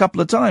show a couple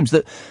of times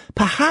that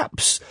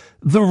perhaps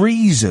the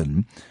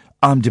reason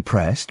I'm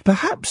depressed,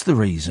 perhaps the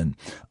reason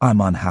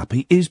I'm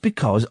unhappy is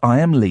because I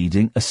am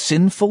leading a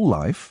sinful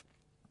life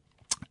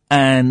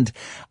and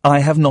I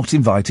have not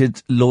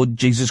invited Lord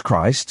Jesus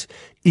Christ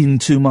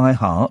into my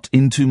heart,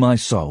 into my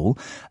soul,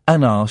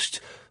 and asked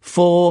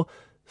for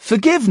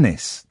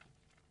forgiveness.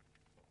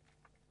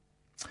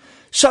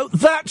 So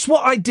that's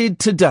what I did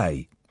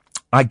today.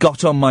 I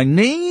got on my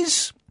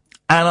knees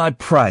and I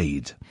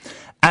prayed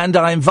and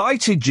I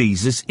invited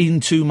Jesus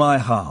into my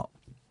heart.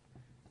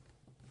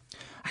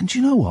 And do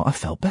you know what? I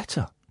felt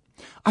better.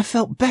 I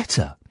felt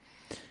better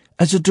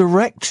as a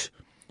direct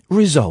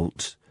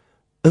result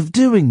of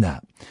doing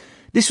that.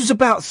 This was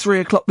about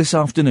 3:00 this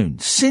afternoon.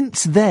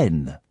 Since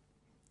then,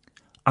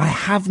 I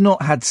have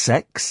not had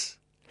sex.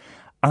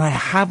 I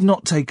have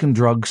not taken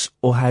drugs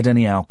or had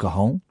any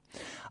alcohol.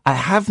 I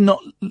have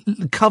not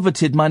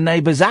coveted my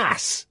neighbour's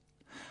ass.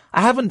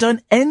 I haven't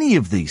done any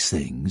of these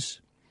things.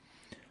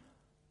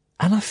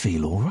 And I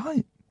feel all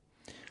right.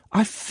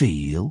 I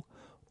feel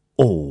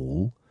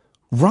all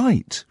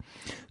right.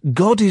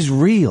 God is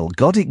real.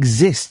 God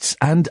exists,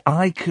 and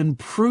I can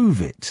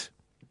prove it.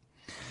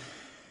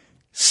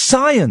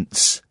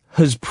 Science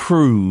has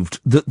proved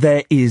that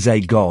there is a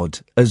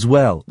God as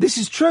well. This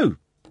is true.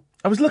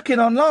 I was looking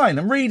online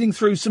and reading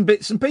through some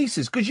bits and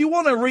pieces because you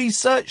want to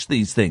research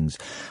these things.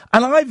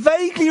 And I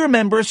vaguely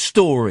remember a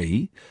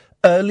story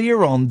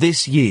earlier on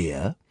this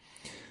year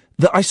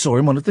that I saw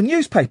in one of the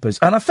newspapers,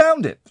 and I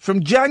found it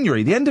from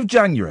January, the end of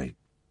January.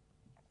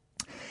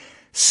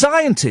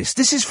 Scientists,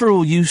 this is for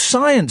all you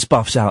science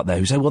buffs out there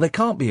who say, well, there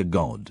can't be a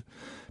God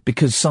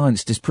because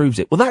science disproves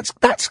it. Well,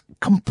 that's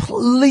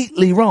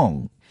completely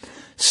wrong.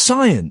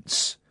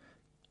 Scientists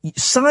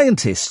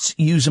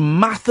use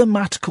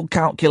mathematical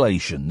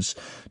calculations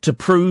to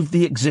prove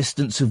the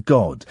existence of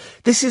God.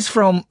 This is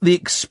from The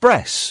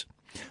Express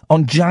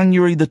on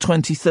January the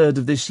 23rd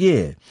of this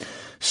year.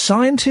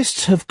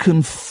 Scientists have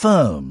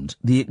confirmed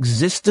the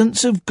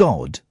existence of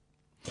God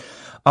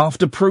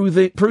after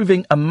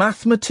proving a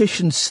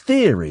mathematician's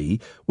theory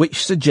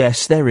which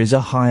suggests there is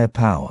a higher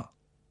power.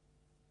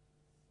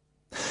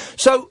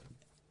 So,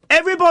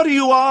 everybody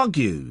who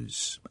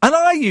argues, and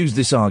I used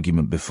this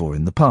argument before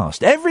in the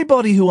past,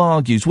 everybody who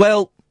argues,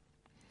 well,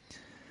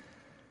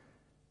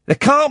 there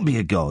can't be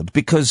a God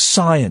because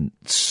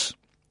science.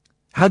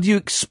 How do you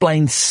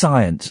explain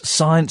science?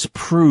 Science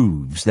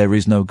proves there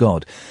is no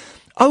God.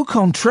 Au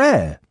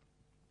contraire.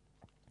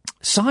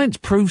 Science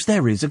proves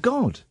there is a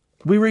God.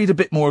 We read a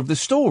bit more of the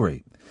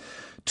story.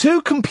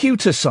 2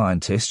 computer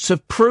scientists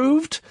have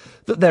proved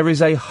that there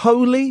is a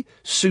holy,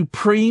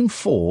 supreme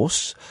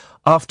force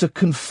after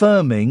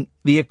confirming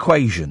the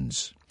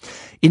equations.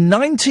 In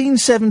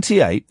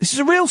 1978, this is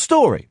a real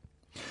story,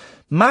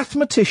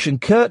 mathematician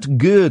Kurt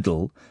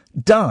Gödel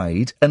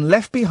died and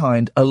left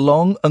behind a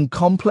long and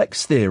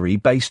complex theory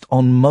based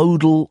on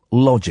modal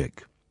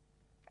logic.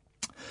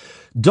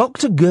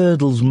 Dr.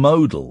 Gödel's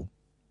model,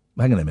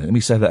 hang on a minute, let me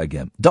say that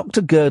again.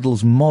 Dr.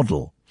 Gödel's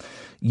model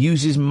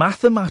uses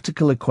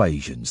mathematical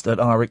equations that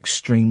are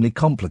extremely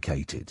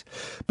complicated.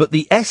 But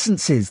the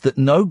essence is that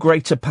no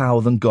greater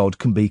power than God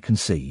can be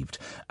conceived,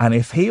 and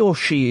if he or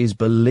she is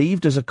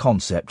believed as a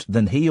concept,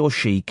 then he or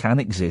she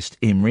can exist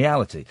in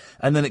reality.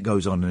 And then it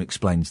goes on and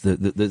explains the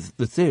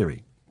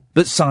theory.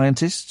 That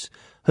scientists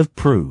have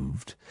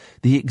proved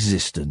the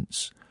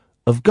existence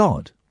of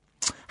God.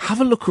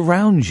 Have a look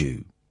around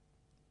you.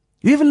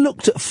 Have you ever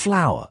looked at a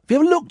flower? Have you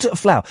ever looked at a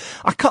flower?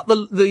 I cut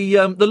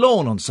the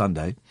lawn on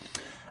Sunday,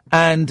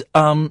 and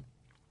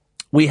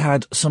we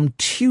had some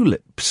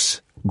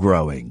tulips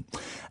growing,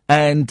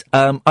 and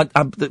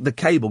the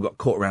cable got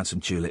caught around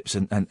some tulips,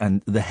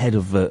 and the head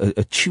of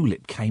a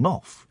tulip came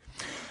off,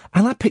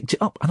 and I picked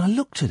it up and I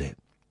looked at it.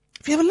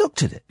 Have you ever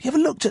looked at it? Have you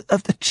ever looked at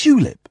a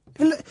tulip?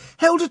 Have you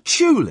held a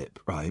tulip,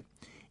 right,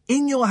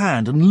 in your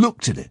hand and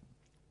looked at it?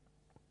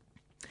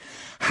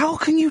 How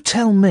can you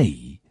tell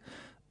me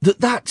that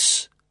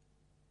that's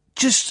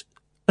just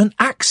an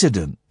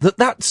accident, that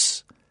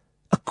that's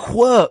a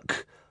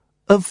quirk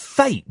of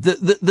fate,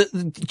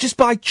 that just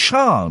by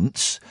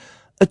chance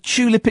a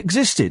tulip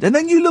existed? And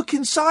then you look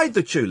inside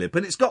the tulip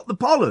and it's got the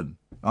pollen,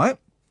 right?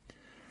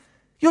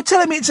 You're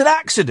telling me it's an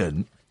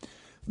accident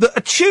that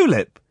a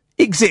tulip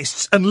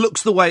exists and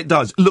looks the way it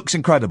does, looks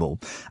incredible,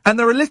 and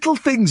there are little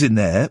things in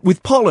there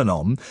with pollen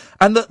on,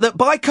 and that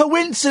by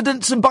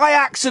coincidence and by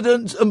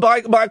accident and by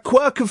a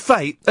quirk of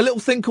fate, a little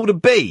thing called a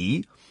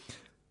bee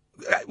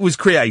was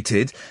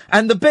created,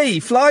 and the bee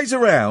flies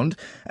around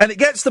and it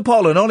gets the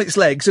pollen on its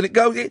legs and it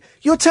goes.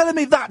 You're telling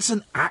me that's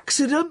an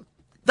accident?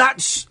 That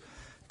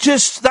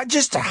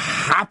just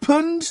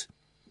happened?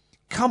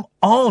 Come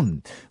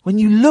on. When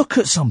you look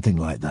at something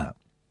like that,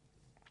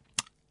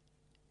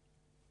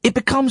 it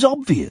becomes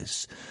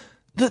obvious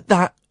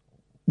that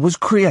was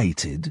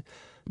created,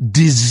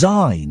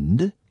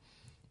 designed,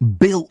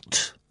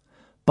 built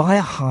by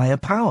a higher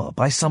power,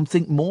 by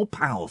something more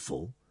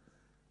powerful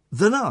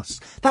than us.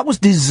 That was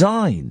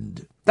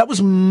designed. That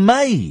was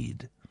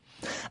made.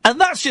 And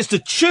that's just a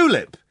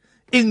tulip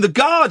in the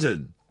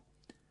garden.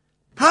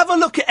 Have a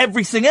look at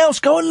everything else.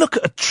 Go and look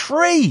at a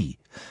tree.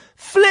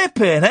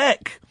 Flipping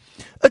heck.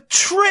 A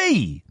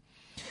tree.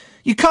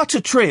 You cut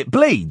a tree, it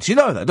bleeds. You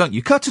know that, don't you?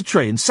 You cut a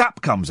tree and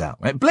sap comes out.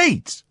 Right? It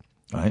bleeds.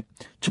 Right?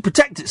 To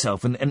protect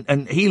itself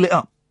and heal it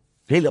up.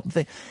 Heal up and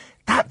thing.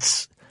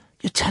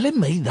 You're telling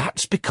me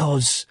that's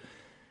because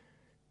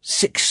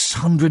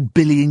 600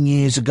 billion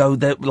years ago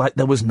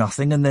there was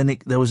nothing and then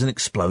there was an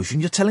explosion.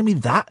 You're telling me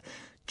that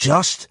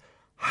just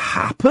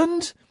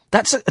happened?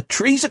 That's a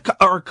trees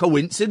are a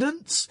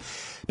coincidence?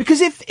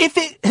 Because if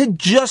it had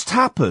just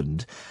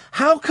happened,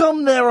 how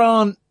come there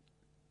aren't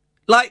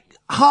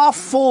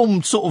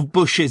half-formed sort of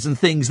bushes and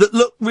things that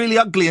look really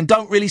ugly and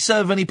don't really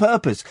serve any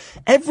purpose?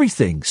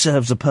 Everything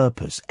serves a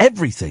purpose.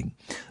 Everything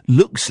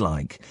looks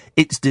like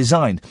it's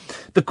designed.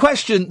 The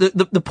question,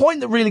 the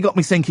point that really got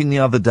me thinking the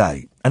other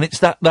day, and it's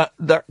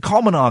that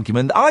common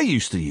argument that I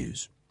used to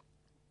use.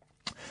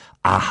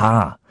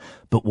 Aha.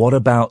 But what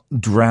about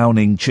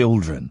drowning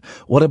children?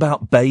 What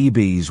about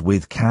babies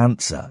with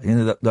cancer? You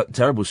know, that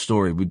terrible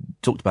story, we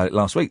talked about it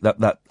last week,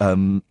 that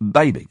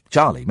baby,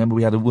 Charlie. Remember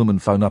we had a woman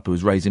phone up who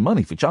was raising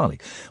money for Charlie.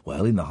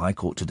 Well, in the High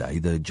Court today,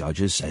 the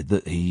judges said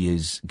that he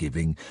is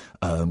giving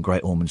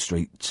Great Ormond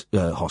Street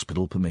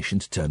Hospital permission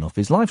to turn off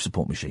his life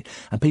support machine.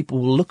 And people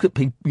will look at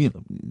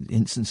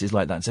instances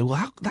like that and say,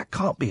 well, that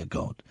can't be a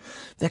God.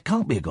 There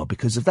can't be a God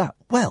because of that.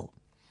 Well,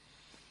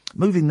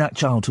 moving that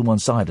child to one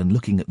side and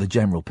looking at the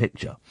general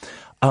picture,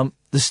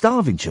 the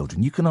starving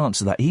children, you can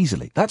answer that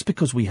easily. That's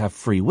because we have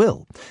free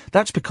will.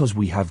 That's because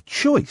we have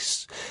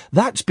choice.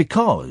 That's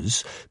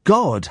because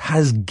God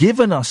has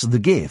given us the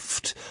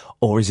gift,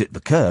 or is it the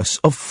curse,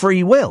 of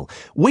free will.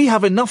 We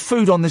have enough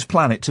food on this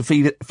planet to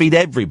feed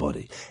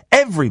everybody.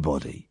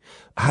 Everybody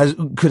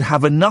could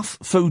have enough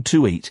food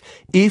to eat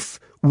if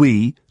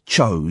we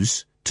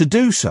chose to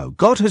do so.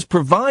 God has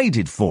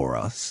provided for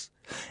us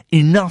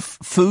enough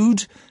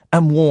food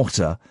and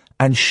water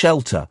and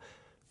shelter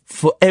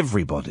for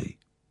everybody.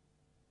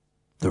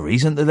 The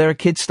reason that there are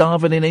kids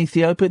starving in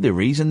Ethiopia, the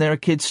reason there are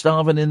kids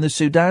starving in the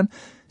Sudan,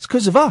 it's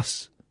because of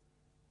us.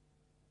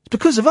 It's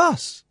because of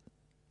us.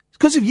 It's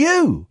because of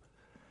you.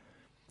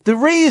 The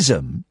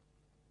reason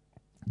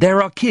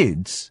there are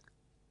kids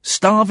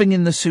starving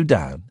in the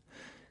Sudan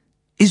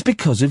is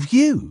because of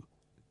you.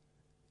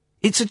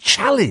 It's a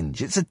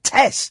challenge. It's a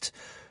test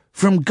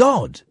from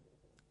God.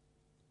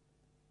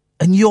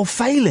 And you're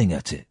failing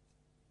at it.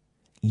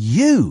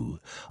 You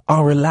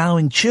are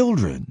allowing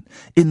children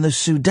in the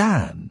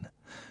Sudan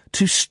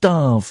to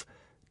starve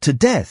to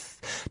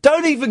death.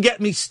 Don't even get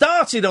me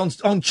started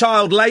on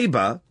child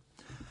labour.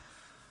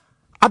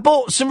 I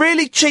bought some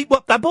really cheap...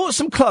 I bought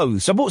some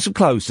clothes. I bought some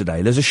clothes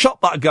today. There's a shop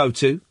that I go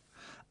to,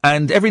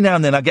 and every now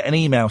and then I get an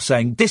email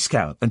saying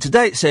discount. And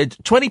today it said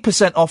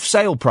 20% off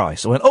sale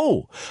price. I went,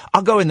 I'll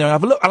go in there and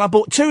have a look. And I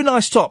bought 2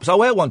 nice tops. I'll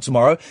wear one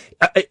tomorrow.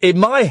 In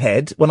my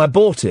head, when I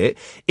bought it,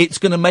 it's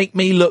going to make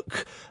me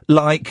look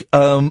like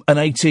an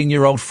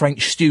 18-year-old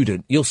French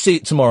student. You'll see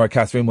it tomorrow,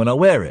 Catherine, when I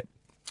wear it.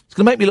 It's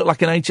going to make me look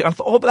like an 18... I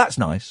thought, but that's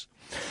nice.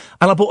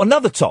 And I bought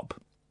another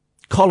top,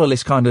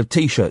 collarless kind of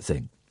T-shirt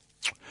thing.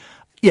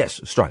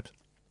 Yes, stripes.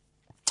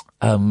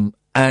 And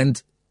I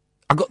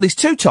got these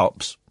 2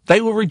 tops.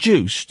 They were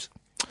reduced.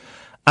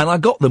 And I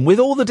got them with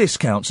all the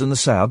discounts and the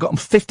sale. I got them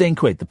for 15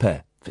 quid the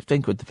pair.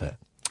 15 quid the pair.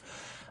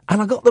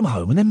 And I got them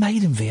home and they're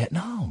made in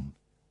Vietnam.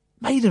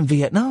 Made in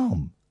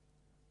Vietnam.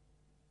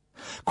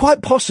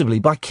 Quite possibly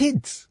by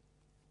kids.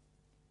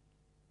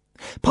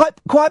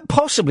 Quite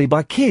possibly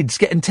by kids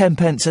getting 10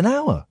 pence an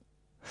hour.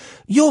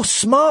 Your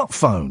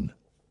smartphone.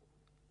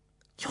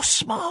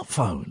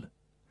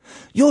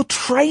 Your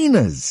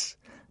trainers.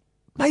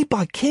 Made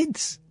by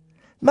kids.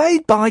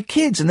 Made by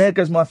kids. And there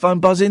goes my phone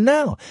buzzing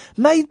now.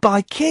 Made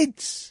by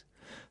kids.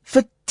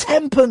 For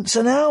 10 pence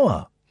an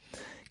hour.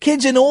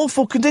 Kids in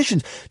awful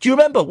conditions. Do you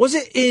remember, was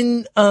it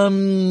in,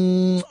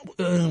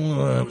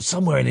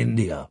 somewhere in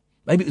India?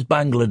 Maybe it was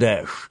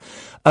Bangladesh.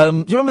 Do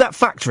you remember that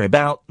factory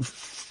about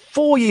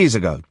 4 years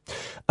ago?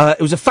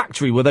 It was a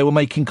factory where they were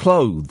making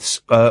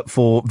clothes,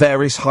 for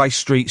various high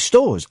street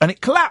stores. And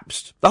it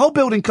collapsed. The whole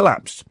building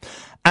collapsed.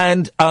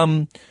 And,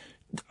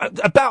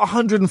 about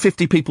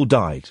 150 people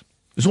died.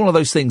 It was one of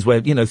those things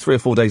where, 3 or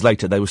 4 days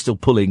later, they were still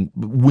pulling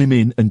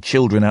women and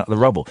children out of the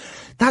rubble.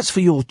 That's for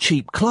your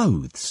cheap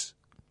clothes.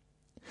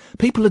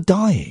 People are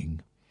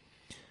dying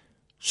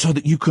so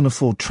that you can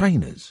afford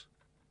trainers.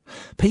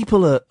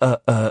 People are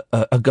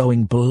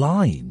going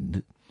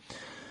blind.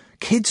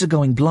 Kids are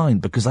going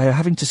blind because they are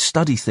having to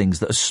study things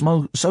that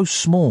are so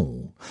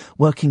small,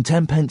 working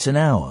 10 pence an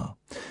hour,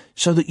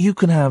 so that you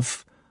can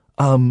have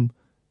the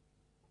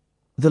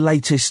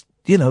latest,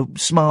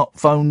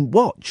 smartphone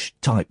watch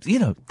type.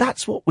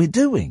 That's what we're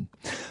doing.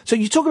 So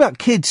you talk about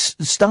kids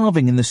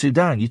starving in the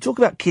Sudan. You talk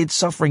about kids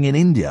suffering in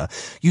India.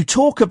 You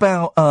talk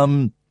about,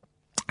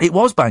 it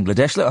was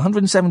Bangladesh,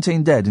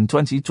 117 dead in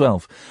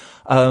 2012.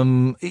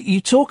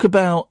 You talk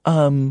about,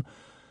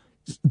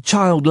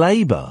 child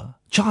labour,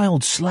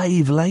 child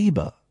slave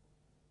labour.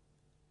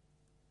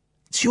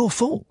 It's your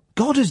fault.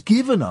 God has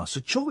given us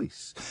a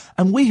choice.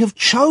 And we have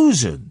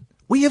chosen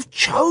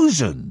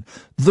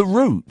the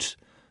route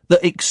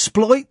that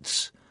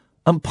exploits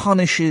and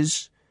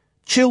punishes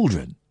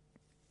children.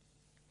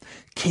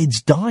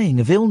 Kids dying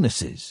of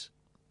illnesses.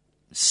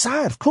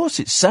 Sad, of course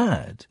it's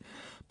sad.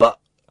 But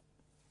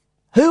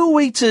who are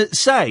we to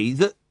say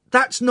that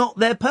that's not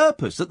their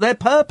purpose? That their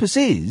purpose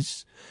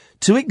is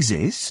to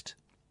exist,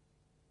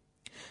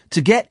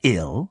 to get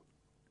ill,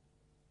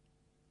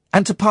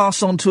 and to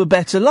pass on to a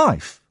better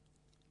life.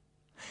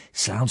 It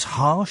sounds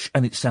harsh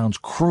and it sounds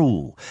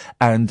cruel.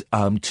 And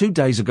 2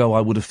 days ago I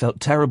would have felt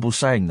terrible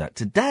saying that.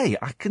 Today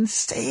I can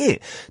see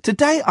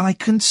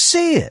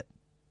it.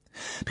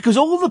 Because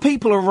all the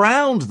people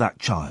around that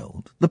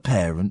child, the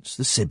parents,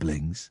 the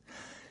siblings,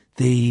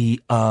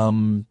 the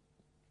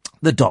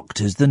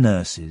doctors, the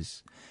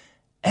nurses,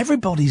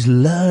 everybody's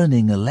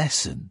learning a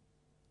lesson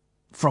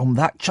from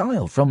that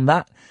child, from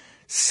that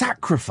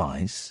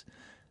sacrifice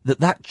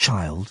that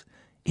child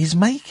is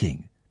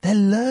making. They're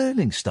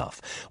learning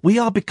stuff. We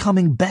are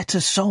becoming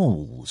better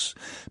souls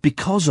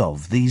because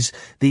of these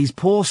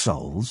poor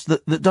souls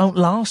that don't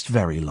last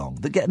very long,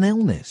 that get an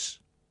illness.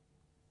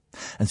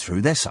 And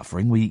through their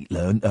suffering, we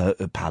learn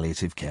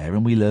palliative care,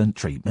 and we learn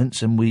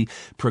treatments, and we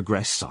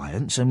progress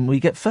science, and we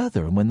get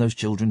further. And when those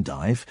children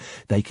die,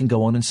 they can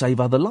go on and save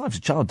other lives.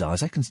 A child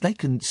dies, they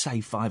can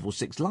save 5 or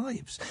 6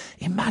 lives.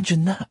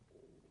 Imagine that.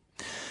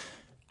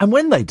 And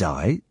when they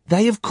die,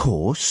 they, of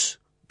course,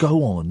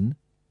 go on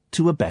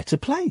to a better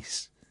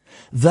place.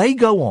 They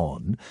go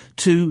on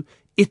to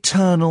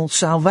eternal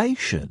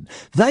salvation.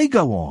 They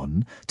go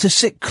on to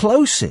sit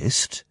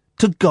closest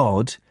to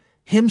God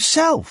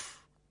himself.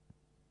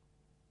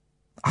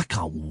 I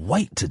can't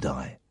wait to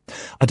die.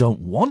 I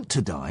don't want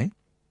to die,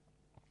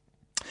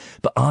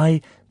 but I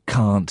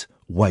can't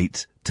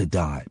wait to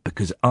die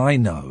because I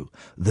know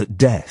that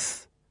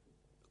death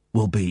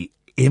will be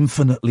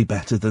infinitely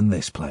better than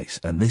this place,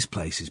 and this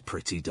place is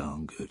pretty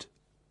darn good.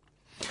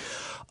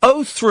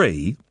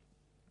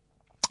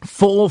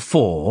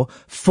 0344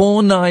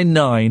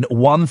 499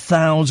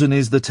 1000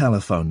 is the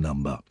telephone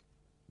number.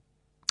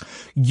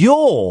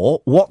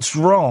 You're what's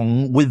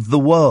wrong with the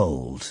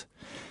world.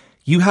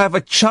 You have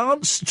a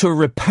chance to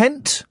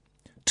repent,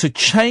 to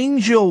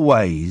change your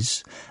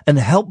ways and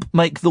help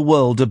make the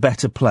world a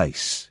better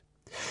place.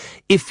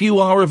 If you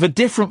are of a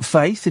different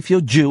faith, if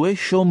you're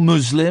Jewish or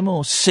Muslim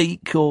or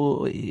Sikh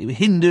or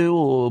Hindu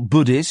or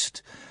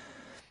Buddhist,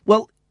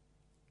 well,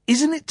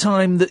 isn't it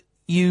time that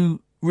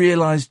you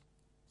realise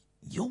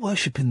you're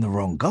worshipping the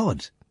wrong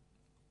God?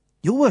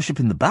 You're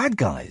worshipping the bad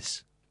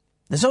guys.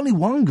 There's only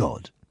one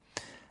God,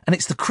 and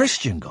it's the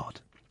Christian God.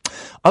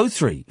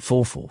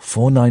 0344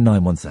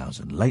 499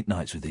 1000. Late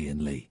Nights with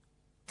Iain Lee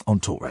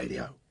on Talk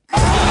Radio.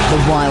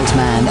 The wild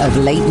man of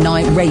late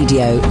night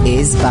radio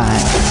is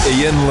back.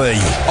 Iain Lee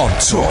on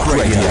Talk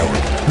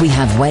Radio. We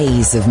have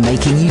ways of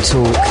making you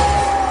talk.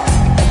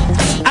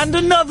 And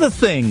another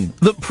thing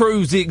that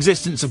proves the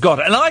existence of God,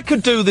 and I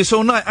could do this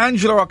all night.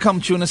 Angela, I'll come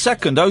to you in a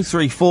second.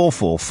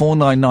 0344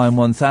 499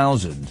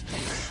 1000.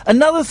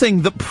 Another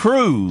thing that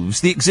proves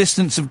the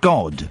existence of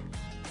God.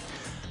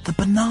 The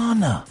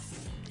banana.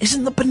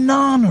 Isn't the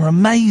banana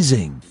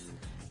amazing?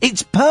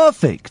 It's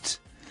perfect.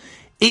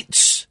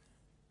 It's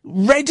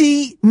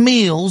ready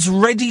meals,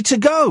 ready to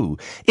go.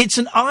 It's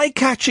an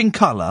eye-catching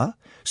colour,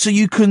 so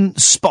you can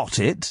spot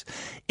it.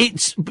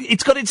 It's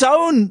got its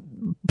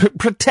own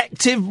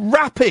protective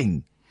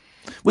wrapping,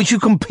 which you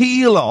can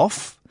peel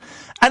off,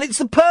 and it's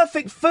the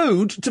perfect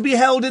food to be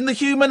held in the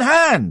human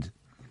hand.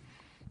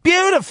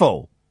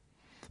 Beautiful.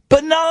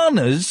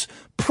 Bananas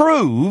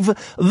prove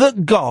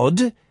that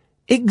God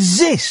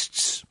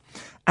exists,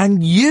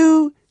 and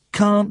you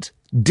can't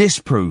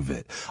disprove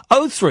it.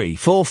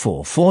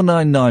 0344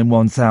 499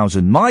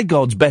 1000. My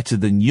God's better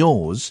than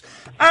yours.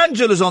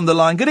 Angela's on the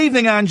line. Good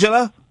evening,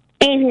 Angela.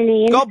 Evening,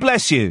 Ian. God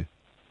bless you.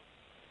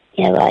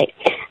 Yeah, right.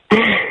 Do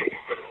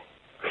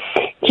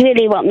you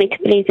really want me to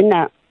believe in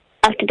that?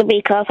 After the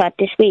week I've had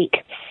this week.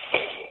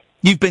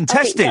 You've been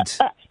tested.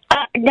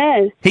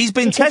 No. He's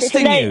been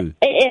testing you.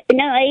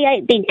 No, he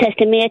ain't been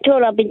testing me at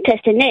all. I've been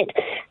testing it.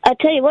 I'll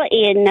tell you what,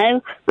 Ian,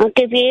 no. I'll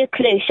give you a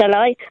clue, shall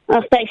I?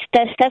 I've faced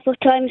death several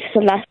times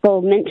for the last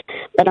 4 months,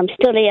 but I'm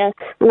still here.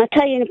 And I'll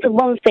tell you for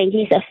one thing,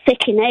 he's a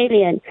freaking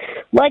alien.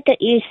 Why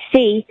don't you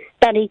see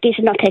that he does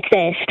not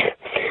exist?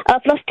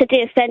 I've lost a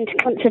dear friend to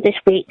cancer this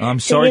week. I'm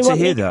sorry to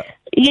hear that.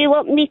 You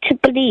want me to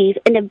believe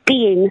in a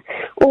being?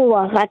 Oh,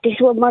 I've had this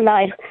all my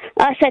life.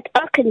 I said,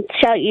 I can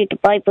shout you the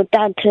Bible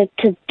down to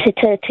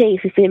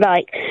teeth if you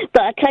like.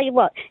 But I tell you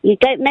what, you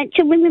don't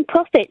mention women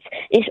prophets.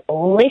 It's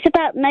always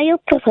about male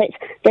prophets.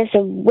 There's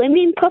a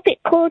women prophet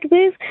called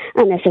Ruth,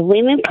 and there's a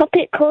women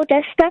prophet called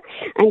Esther,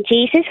 and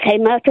Jesus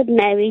came out of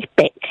Mary's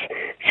bits.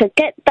 So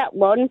get that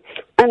one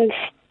and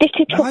stick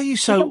it. Why are you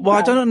so... Well,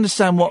 I don't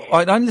understand what...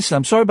 I don't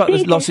understand. I'm sorry about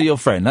the loss of your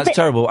friend. That's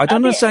terrible. I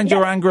don't understand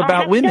your anger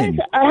about women.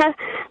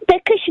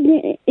 Because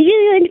you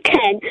and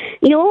Ken,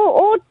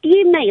 all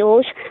you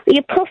males,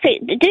 you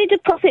prophet, do the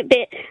prophet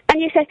bit,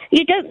 and you say,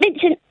 you don't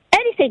mention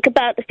anything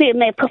about the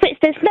female prophets.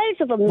 There's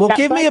loads of them. Well,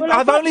 give me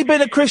I've only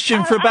been a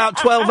Christian for about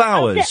 12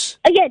 hours.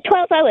 Yeah,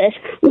 12 hours.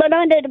 But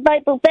I know the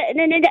Bible better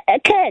than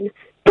Ken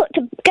put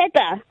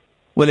together.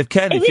 Well, if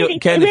Ken, if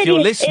you're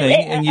listening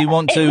and you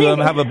want to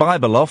have a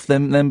Bible off,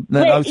 then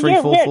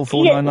 0344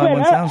 499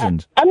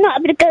 1000. I'm not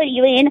going to go at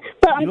you, Ian.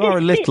 But you are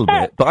a little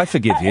bit, but I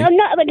forgive you. I'm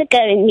not going to go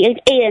at you,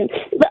 Ian.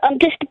 But I'm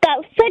just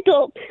about fed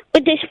up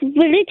with this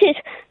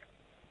religious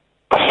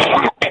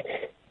crap.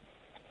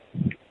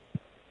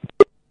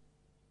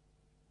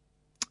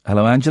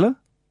 Hello, Angela?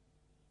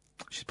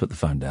 She's put the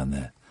phone down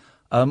there.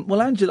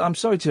 Well, Angela, I'm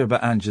sorry to hear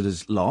about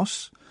Angela's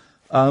loss.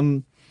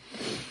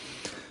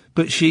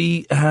 But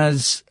she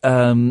has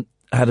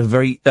had a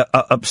very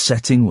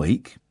upsetting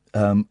week.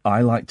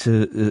 I like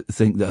to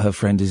think that her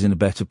friend is in a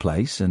better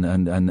place,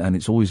 and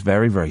it's always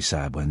very, very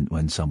sad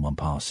when someone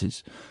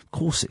passes. Of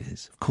course it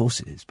is.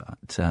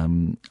 But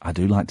I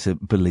do like to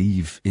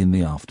believe in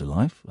the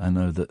afterlife. I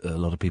know that a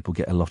lot of people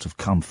get a lot of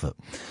comfort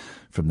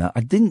from that.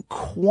 I didn't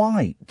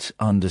quite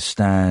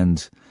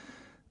understand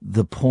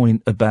the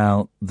point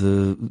about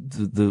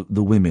the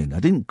women. I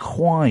didn't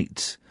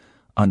quite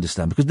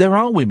understand, because there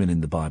are women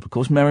in the Bible. Of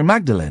course, Mary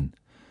Magdalene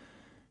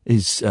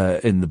is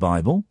in the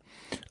Bible,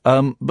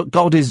 but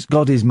God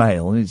is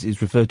male.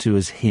 Is referred to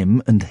as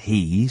him and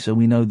he, so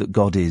we know that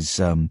God is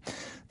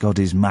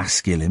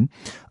masculine.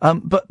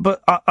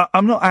 But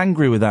I'm not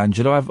angry with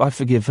Angela. I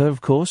forgive her,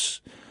 of course,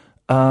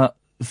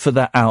 for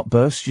that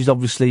outburst. She's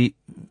obviously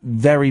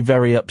very,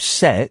 very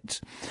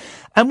upset,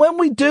 and when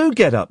we do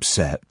get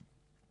upset,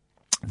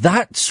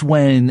 that's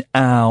when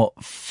our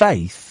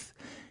faith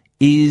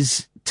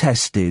is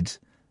tested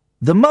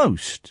the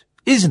most,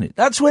 isn't it?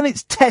 That's when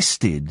it's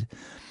tested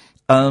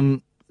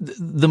the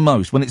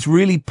most, when it's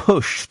really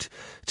pushed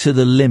to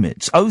the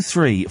limits.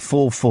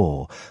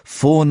 0344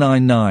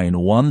 499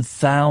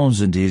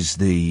 1000 is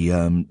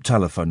the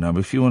telephone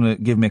number if you want to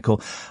give me a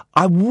call.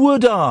 I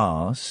would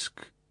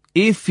ask,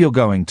 if you're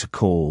going to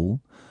call,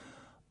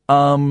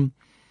 do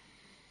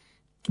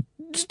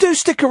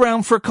stick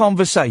around for a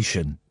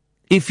conversation.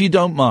 If you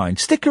don't mind,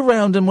 stick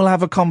around and we'll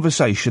have a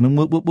conversation, and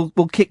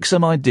we'll kick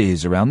some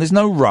ideas around. There's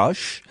no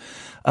rush,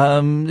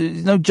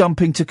 there's no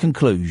jumping to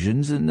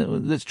conclusions,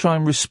 and let's try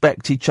and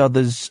respect each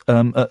other's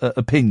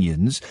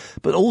opinions.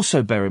 But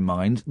also bear in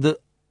mind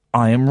that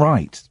I am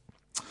right.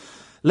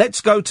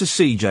 Let's go to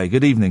CJ.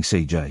 Good evening,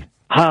 CJ.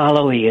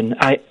 Hello, Ian.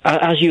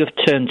 As you have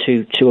turned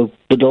to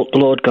the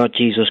Lord God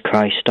Jesus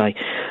Christ, I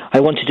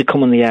wanted to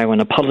come on the air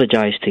and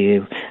apologise to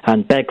you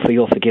and beg for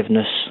your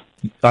forgiveness.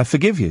 I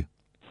forgive you.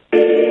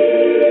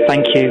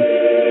 Thank you.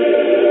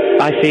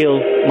 I feel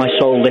my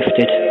soul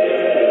lifted.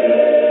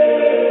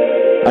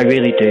 I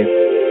really do.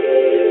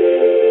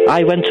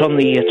 I went on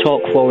the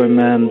Talk Forum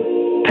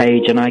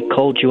page and I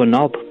called you a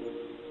knob.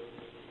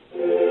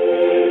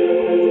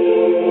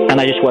 And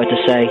I just wanted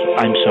to say,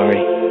 I'm sorry.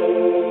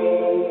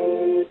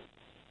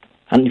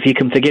 And if you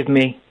can forgive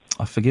me...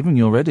 I've forgiven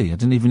you already. I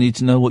didn't even need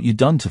to know what you'd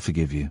done to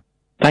forgive you.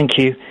 Thank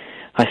you.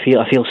 I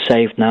feel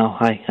saved now.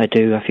 I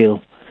do. I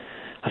feel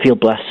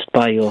blessed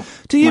by your...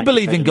 Do you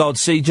believe in God,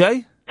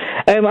 CJ?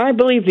 I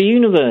believe the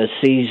universe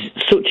is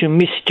such a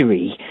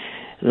mystery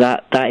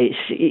that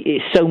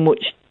it's so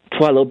much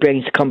for our little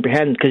brains to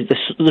comprehend, because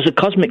there's a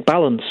cosmic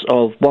balance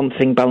of one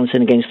thing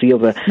balancing against the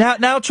other.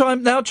 Now try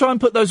and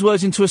put those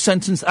words into a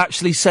sentence that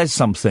actually says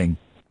something.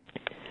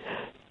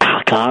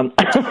 I can't.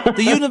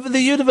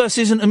 The universe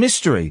isn't a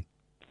mystery.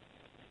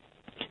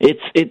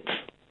 It's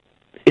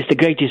the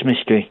greatest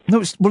mystery.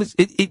 No,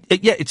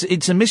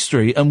 it's a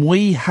mystery, and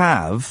we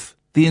have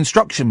the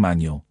instruction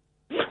manual.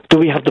 Do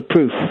we have the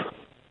proof?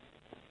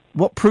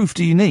 What proof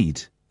do you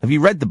need? Have you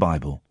read the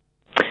Bible?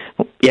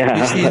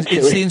 Yeah,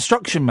 it's the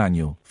instruction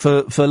manual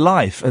for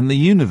life and the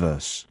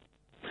universe.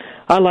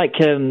 I like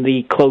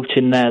the quote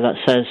in there that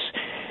says,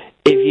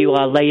 "If you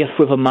are layeth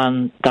with a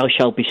man, thou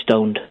shalt be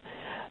stoned."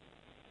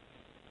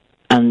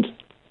 And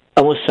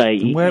I will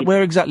say,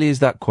 where exactly is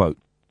that quote?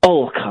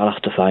 Oh, I'll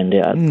have to find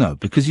it. No,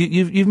 because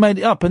you've made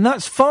it up, and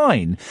that's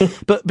fine.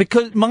 But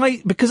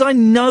because I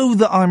know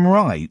that I'm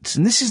right,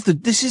 and this is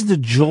the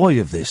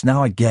joy of this.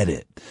 Now I get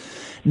it.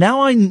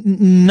 Now I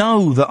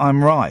know that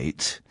I'm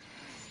right.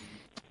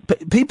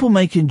 But people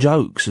making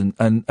jokes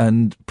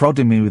and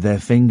prodding me with their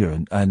finger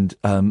and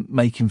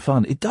making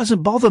fun, it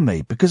doesn't bother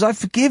me, because I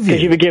forgive you.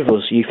 Because you forgive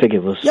us. You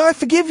forgive us. Yeah, I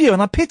forgive you,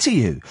 and I pity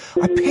you.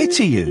 I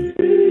pity you.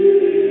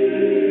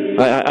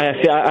 I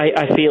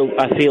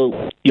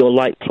feel your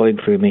light flowing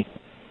through me.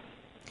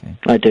 Okay.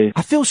 I do.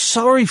 I feel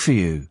sorry for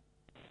you.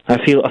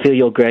 I feel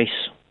your grace.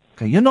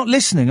 Okay, you're not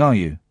listening, are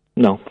you?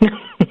 No.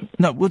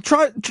 No. Well,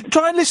 try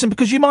and listen,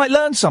 because you might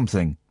learn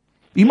something.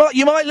 You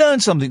might learn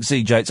something,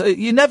 CJ.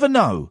 You never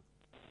know.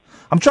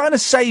 I'm trying to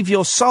save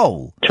your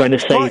soul. Trying to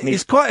save me.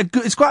 It's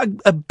quite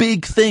a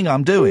big thing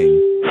I'm doing.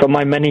 From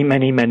my many,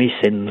 many, many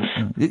sins.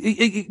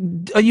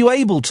 Are you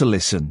able to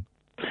listen?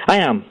 I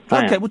am.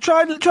 Okay. Well,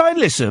 try and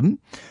listen.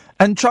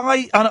 And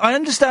try, and I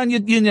understand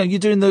you're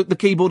doing the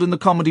keyboard and the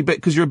comedy bit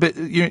because you're a bit,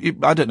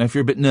 I don't know if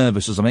you're a bit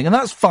nervous or something, and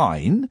that's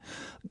fine.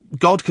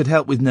 God could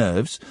help with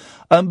nerves.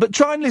 But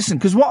try and listen,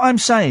 because what I'm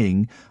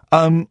saying,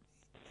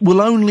 will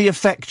only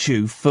affect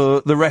you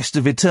for the rest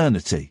of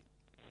eternity.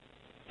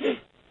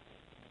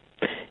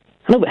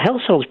 I know, but hell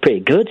sounds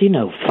pretty good,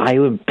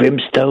 fire and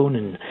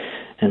brimstone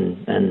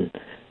and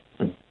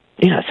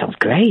it sounds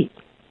great.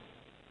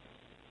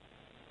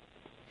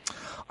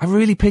 I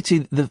really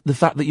pity the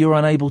fact that you're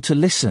unable to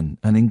listen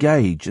and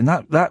engage, and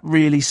that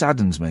really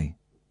saddens me.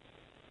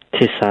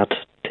 'Tis sad,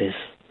 'tis.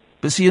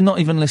 But see, you're not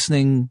even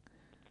listening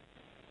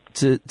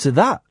to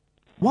that.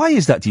 Why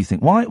is that, do you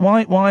think?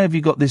 Why have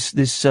you got this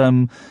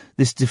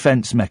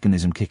defence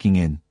mechanism kicking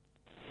in?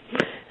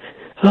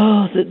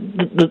 Oh,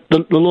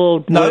 the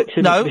Lord works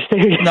in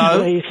mysterious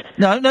ways.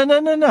 No.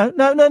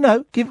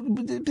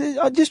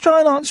 Just try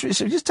and answer it.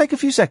 Just take a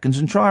few seconds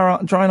and try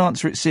and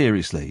answer it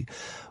seriously.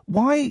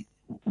 Why?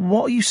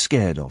 What are you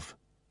scared of?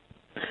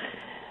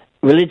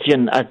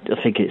 Religion, I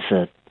think it's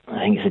a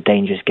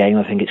dangerous game.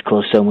 I think it's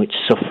caused so much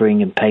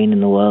suffering and pain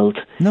in the world.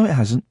 No, it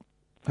hasn't.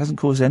 It hasn't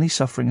caused any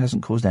suffering,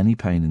 hasn't caused any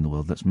pain in the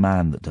world. That's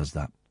man that does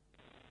that.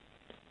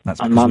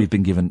 That's because we've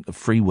been given a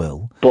free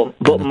will. But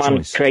man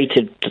choice.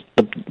 Created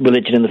the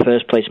religion in the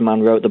first place.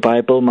 Man wrote the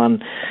Bible.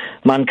 Man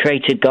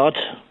created God.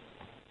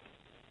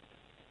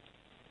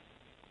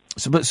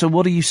 So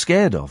what are you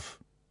scared of?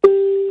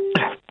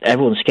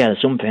 Everyone's scared of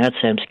something. I'd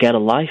say I'm scared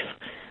of life.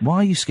 Why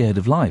are you scared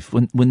of life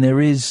when there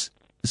is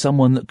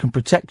someone that can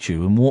protect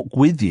you and walk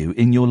with you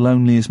in your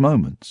loneliest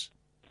moments?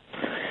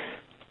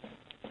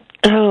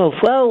 Oh,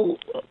 well,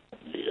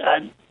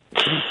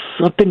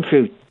 I've been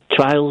through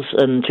trials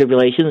and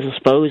tribulations, I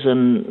suppose,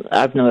 and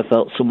I've never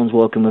felt someone's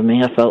walking with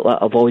me. I felt that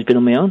I've always been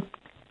on my own,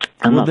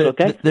 and that's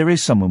okay. There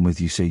is someone with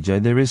you,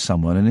 CJ. There is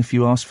someone, and if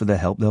you ask for their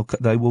help,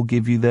 they will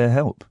give you their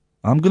help.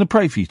 I'm going to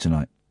pray for you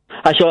tonight.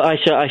 I shall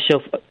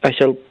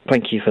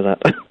thank you for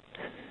that.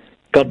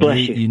 God bless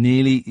you.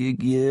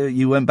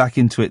 You went back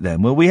into it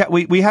then. Well, we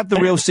had the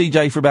real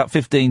CJ for about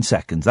 15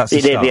 seconds. That's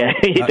a start.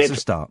 That's a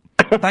start.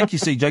 Thank you,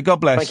 CJ. God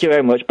bless. Thank you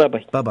very much.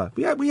 Bye-bye. Bye-bye.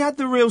 Yeah, we had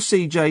the real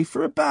CJ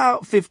for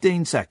about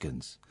 15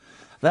 seconds.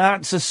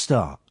 That's a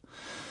start.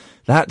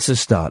 That's a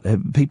start.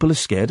 People are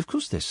scared. Of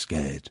course they're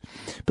scared.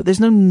 But there's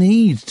no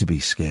need to be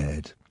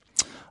scared.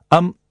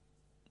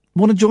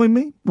 Want to join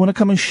me? Want to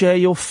come and share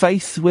your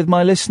faith with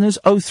my listeners?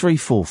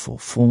 0344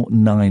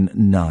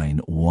 499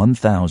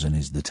 1000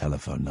 is the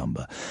telephone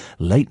number.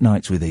 Late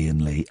Nights with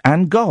Iain Lee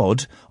and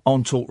God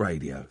on Talk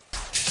Radio.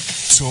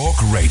 Talk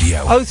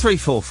Radio.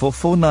 0344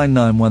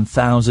 499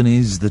 1000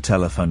 is the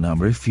telephone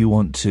number if you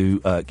want to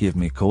give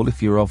me a call.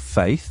 If you're of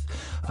faith,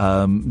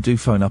 do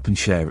phone up and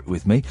share it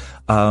with me.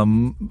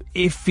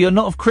 If you're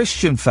not of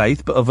Christian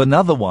faith, but of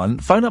another one,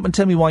 phone up and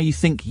tell me why you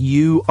think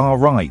you are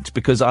right,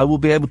 because I will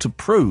be able to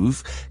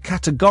prove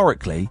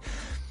categorically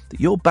that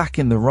you're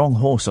backing the wrong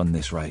horse on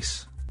this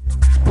race.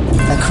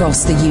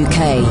 Across the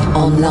UK,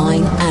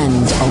 online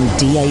and on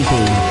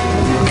DAB.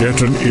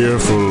 Get an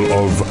earful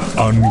of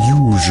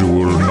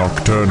unusual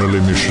nocturnal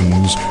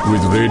emissions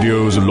with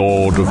radio's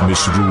Lord of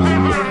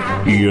Misrule,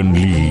 Iain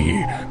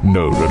Lee.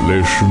 No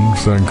relation,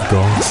 thank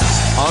God.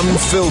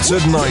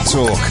 Unfiltered Night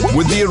Talk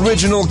with the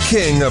original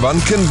king of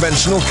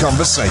unconventional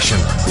conversation.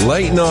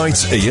 Late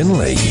Night Iain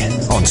Lee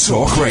on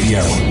Talk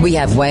Radio. We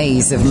have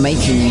ways of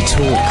making you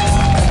talk.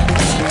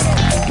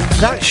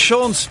 That's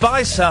Sean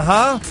Spicer,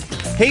 huh?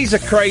 He's a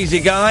crazy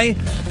guy.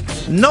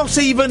 Not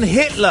even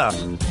Hitler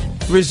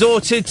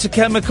resorted to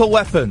chemical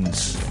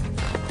weapons.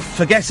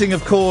 Forgetting,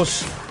 of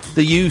course,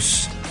 the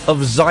use of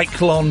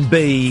Zyklon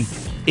B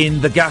in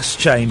the gas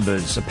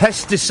chambers. A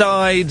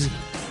pesticide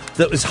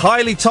that was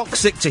highly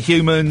toxic to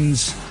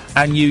humans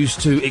and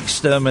used to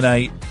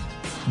exterminate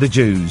the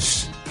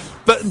Jews.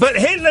 But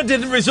Hitler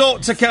didn't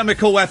resort to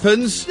chemical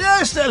weapons.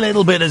 Just a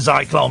little bit of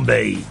Zyklon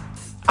B.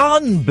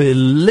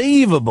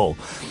 Unbelievable.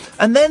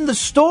 And then the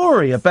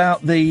story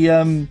about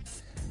the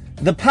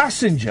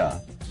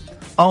passenger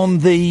on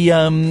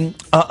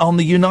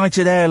the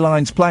United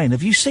Airlines plane.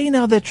 Have you seen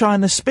how they're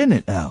trying to spin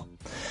it now?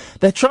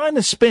 They're trying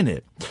to spin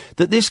it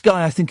that this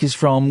guy, I think, is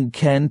from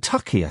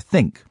Kentucky, I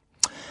think,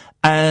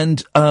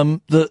 and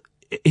that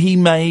he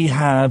may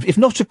have, if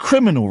not a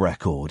criminal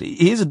record,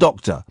 he is a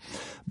doctor,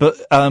 but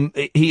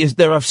he is.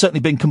 There have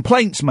certainly been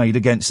complaints made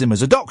against him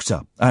as a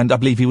doctor, and I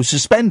believe he was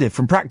suspended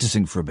from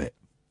practicing for a bit.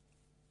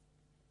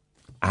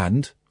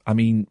 And I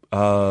mean,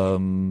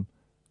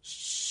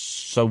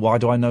 so why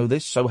do I know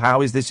this? So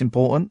how is this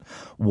important?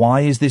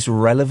 Why is this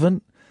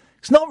relevant?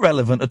 It's not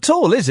relevant at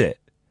all, is it?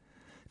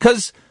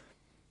 Because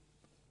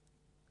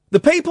the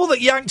people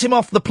that yanked him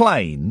off the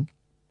plane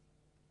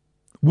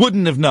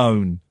wouldn't have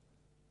known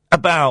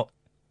about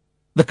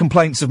the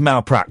complaints of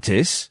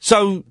malpractice.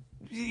 So,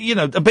 you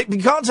know,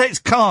 you can't say it's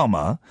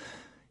karma.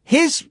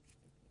 His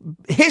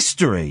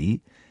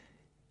history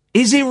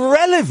is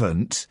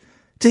irrelevant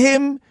to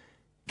him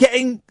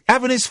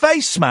having his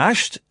face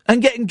smashed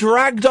and getting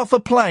dragged off a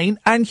plane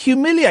and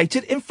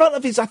humiliated in front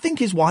of his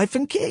wife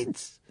and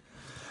kids.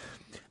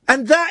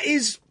 And that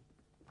is,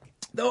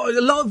 a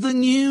lot of the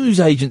news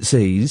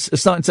agencies are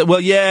starting to say,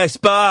 well, yes,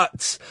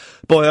 but,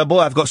 boy, oh boy,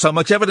 I've got so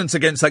much evidence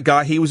against that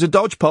guy. He was a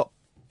dodgepot.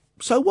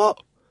 So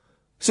what?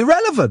 It's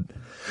irrelevant.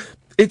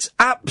 It's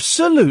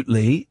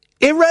absolutely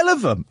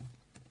irrelevant.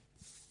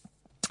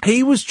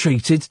 He was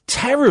treated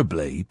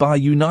terribly by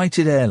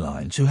United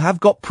Airlines, who have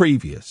got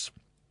previous.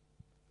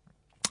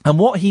 And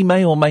what he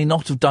may or may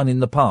not have done in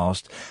the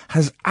past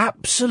has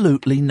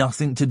absolutely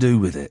nothing to do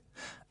with it.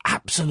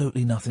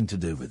 Absolutely nothing to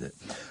do with it.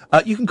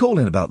 You can call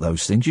in about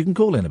those things. You can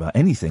call in about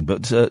anything.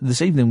 But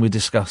this evening we're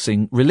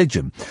discussing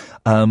religion.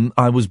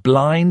 I was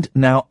blind,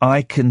 now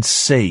I can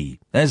see.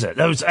 There's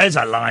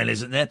a line,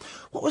 isn't there?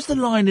 What was the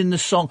line in the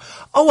song?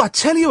 Oh, I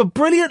tell you, a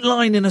brilliant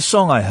line in a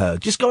song I heard.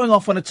 Just going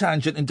off on a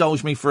tangent,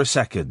 indulge me for a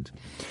second.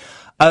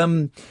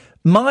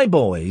 My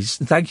boys,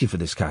 thank you for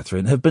this,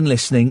 Catherine, have been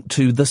listening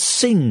to the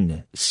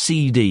Sing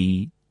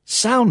CD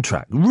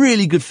soundtrack.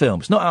 Really good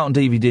film. It's not out on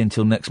DVD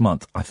until next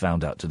month, I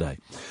found out today.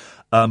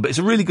 But it's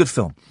a really good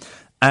film.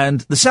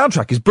 And the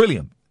soundtrack is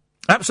brilliant.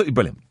 Absolutely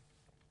brilliant.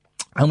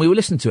 And we were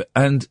listening to it,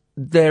 and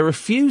there are a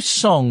few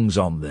songs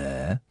on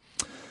there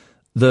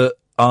that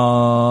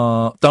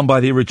are done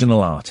by the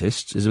original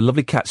artists. There's a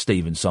lovely Cat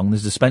Stevens song.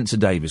 There's the Spencer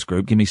Davis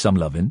Group, Give Me Some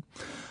Lovin'.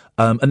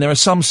 And there are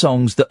some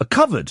songs that are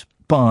covered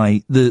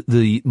by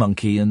the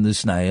monkey and the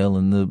snail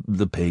and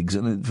the pigs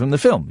from the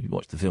film. You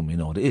watch the film, you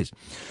know what it is.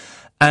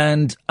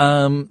 And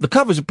the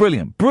covers are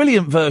brilliant.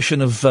 Brilliant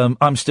version of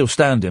I'm Still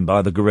Standing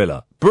by the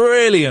Gorilla.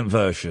 Brilliant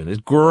version. It's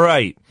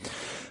great.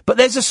 But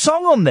there's a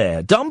song on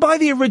there done by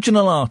the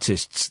original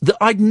artists that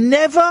I'd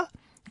never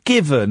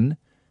given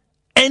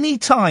any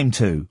time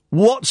to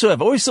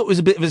whatsoever. I always thought it was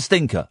a bit of a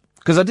stinker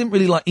because I didn't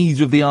really like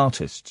either of the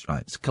artists.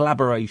 Right, it's a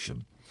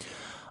collaboration.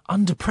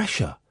 Under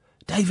Pressure,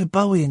 David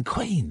Bowie and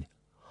Queen.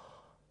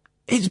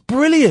 It's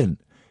brilliant.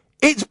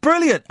 It's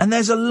brilliant. And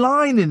there's a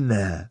line in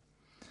there.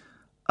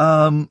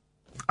 I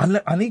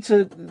need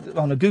to...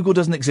 Oh, no, Google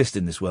doesn't exist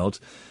in this world.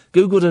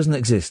 Google doesn't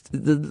exist.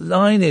 The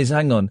line is,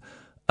 hang on.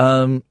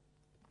 I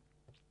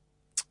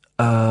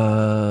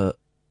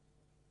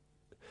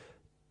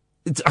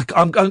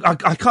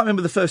can't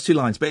remember the first two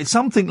lines, but it's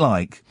something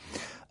like,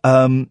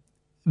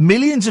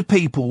 millions of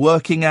people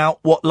working out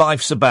what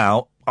life's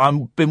about.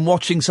 I've been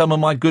watching some of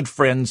my good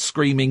friends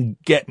screaming,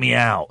 get me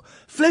out.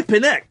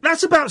 Flipping heck.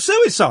 That's about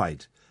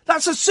suicide.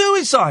 That's a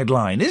suicide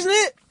line, isn't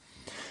it?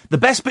 The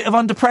best bit of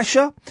Under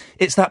Pressure,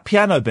 it's that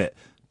piano bit.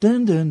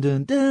 Dun, dun,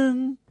 dun,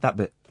 dun. That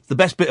bit. The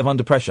best bit of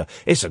Under Pressure.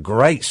 It's a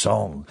great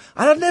song.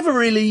 And I've never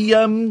really,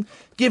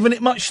 given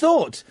it much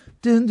thought.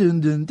 Dun,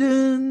 dun, dun,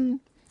 dun.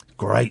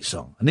 Great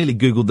song. I nearly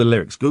Googled the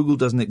lyrics. Google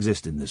doesn't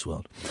exist in this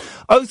world.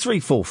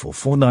 0344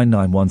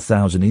 499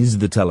 1000 is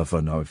the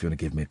telephone number if you want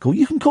to give me a call.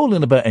 You can call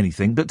in about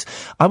anything, but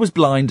I was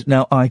blind,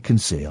 now I can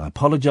see. I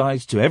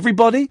apologise to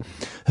everybody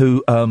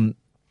who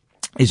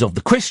is of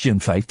the Christian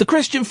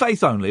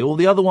faith only. All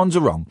the other ones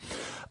are wrong.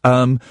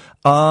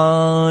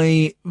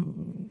 I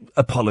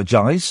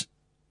apologise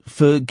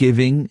for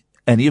giving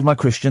any of my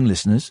Christian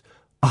listeners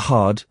a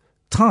hard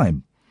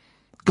time.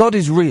 God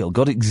is real.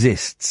 God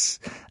exists.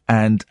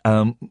 And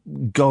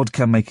God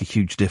can make a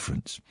huge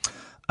difference.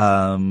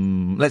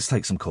 Let's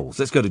take some calls.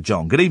 Let's go to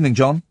John. Good evening,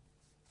 John.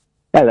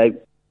 Hello.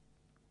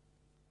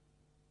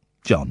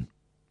 John.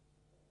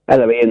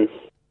 Hello, Ian.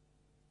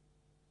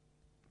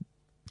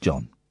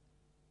 John.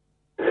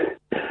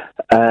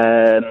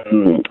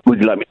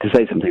 Would you like me to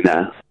say something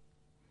now?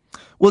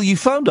 Well, you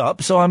phoned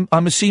up, so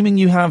I'm assuming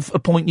you have a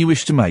point you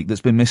wish to make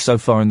that's been missed so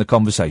far in the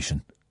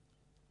conversation.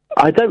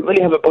 I don't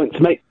really have a point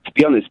to make, to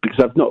be honest, because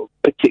I've not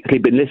particularly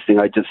been listening.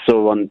 I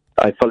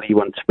follow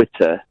you on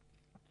Twitter,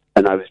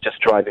 and I was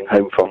just driving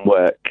home from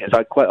work, as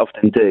I quite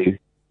often do.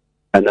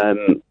 And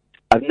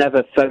I've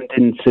never phoned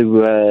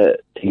into to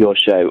your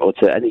show or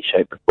to any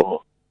show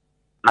before.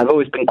 I've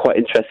always been quite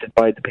interested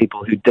by the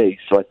people who do,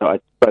 so I thought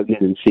I'd phone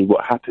in and see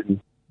what happened.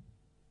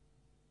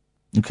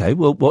 Okay,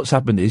 well, what's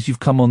happened is you've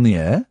come on the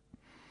air.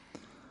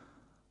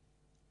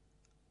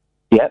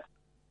 Yep.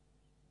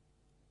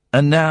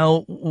 And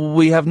now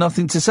we have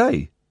nothing to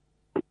say.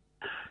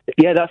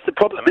 Yeah, that's the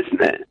problem, isn't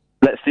it?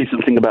 Let's do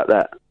something about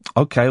that.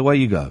 Okay, away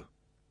you go.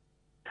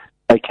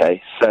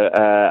 Okay, so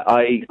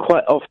I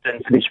quite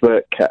often finish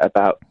work at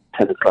about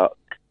 10 o'clock,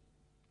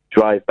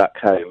 drive back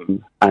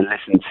home and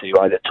listen to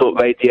either talk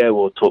radio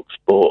or talk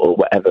sport or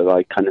whatever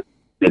I kind of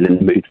feel in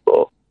the mood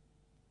for.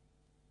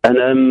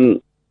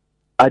 And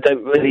I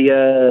don't really,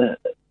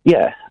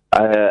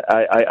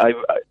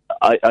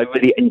 I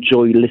really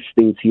enjoy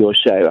listening to your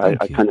show. I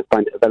kind of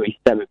find it a very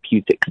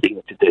therapeutic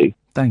thing to do.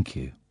 Thank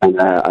you. And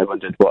I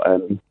wondered what, I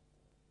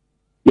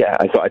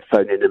thought I'd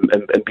phone in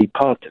and be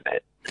part of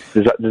it.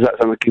 Does that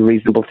sound like a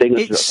reasonable thing?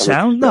 It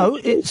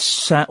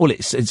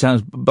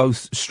sounds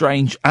both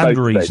strange and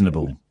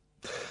reasonable.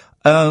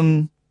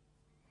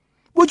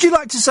 Would you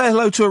like to say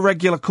hello to a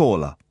regular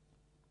caller?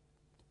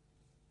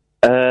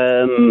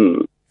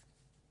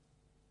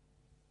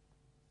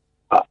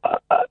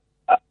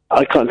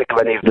 I can't think of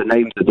any of the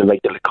names of the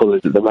regular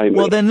callers at the moment.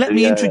 Well, then let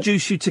me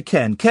introduce you to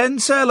Ken. Ken,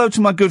 say hello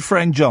to my good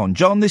friend John.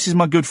 John, this is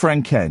my good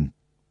friend Ken.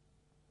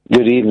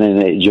 Good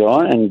evening,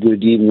 John, and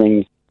good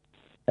evening,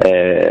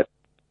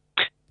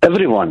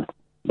 everyone.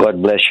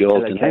 God bless you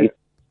all tonight.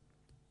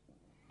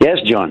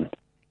 Yes, John.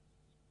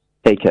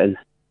 Hey, Ken.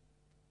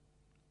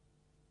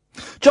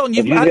 John,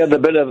 have you heard a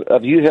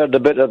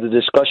bit of the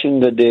discussion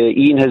that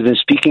Iain has been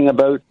speaking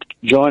about,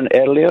 John,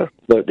 earlier,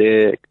 about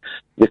the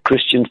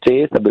Christian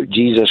faith, about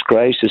Jesus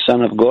Christ, the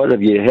Son of God?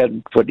 Have you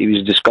heard what he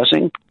was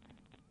discussing?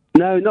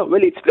 No, not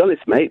really, to be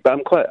honest, mate. But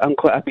I'm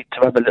quite happy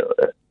to have a little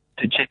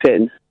to chip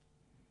in.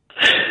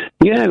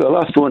 Yeah, well,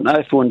 I phoned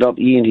up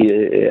Iain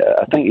here.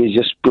 I think he's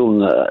just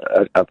pulling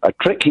a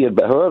trick here.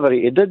 But however,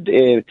 he did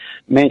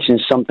mention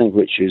something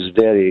which is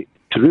very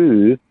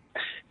true.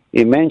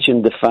 He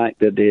mentioned the fact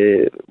that,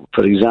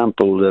 for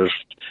example, there's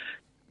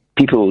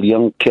people,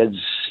 young kids,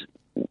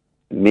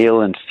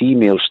 male and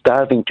female,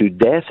 starving to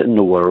death in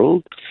the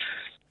world,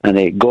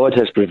 and God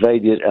has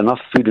provided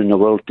enough food in the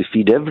world to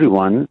feed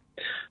everyone,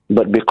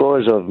 but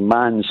because of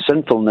man's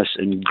sinfulness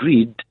and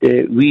greed,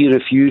 we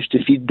refuse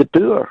to feed the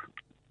poor.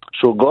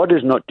 So God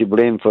is not to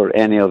blame for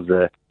any of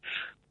the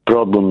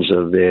problems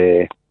of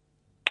the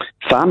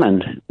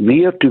famine.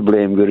 We are to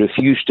blame. We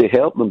refuse to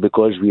help them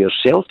because we are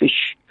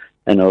selfish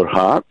in our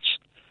hearts.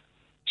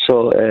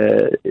 So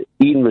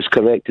Iain was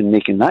correct in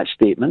making that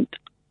statement,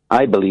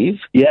 I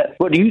believe. Yeah.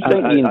 What do you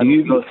think, Iain? Do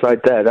you go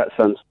right there? That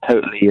sounds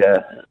totally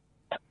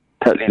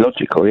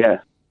logical.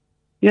 Yeah.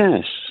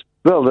 Yes.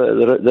 Well,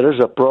 there is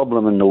a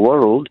problem in the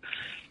world,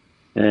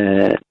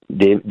 David,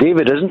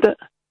 isn't it?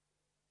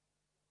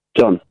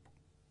 John.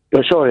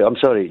 Oh, I'm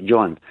sorry,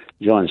 John.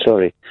 John,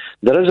 sorry.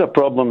 There is a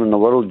problem in the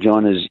world,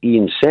 John, as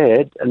Iain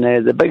said, and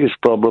the biggest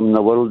problem in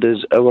the world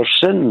is our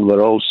sin.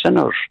 We're all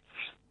sinners.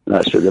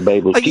 That's what the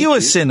Bible teaches. Are you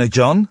a sinner,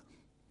 John?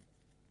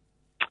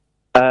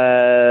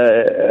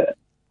 Well,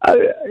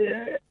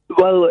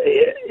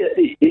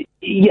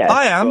 yes.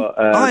 I am.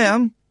 But, I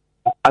am.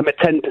 I'm a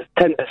 10%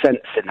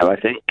 sinner, I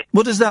think.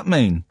 What does that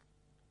mean?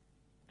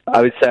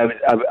 I would say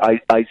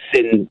I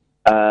sin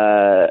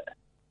 10%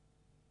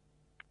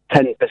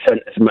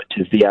 as much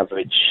as the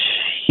average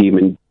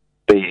human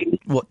being.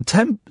 What,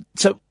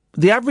 so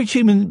the average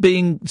human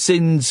being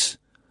sins...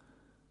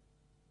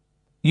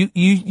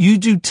 You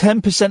do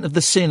 10% of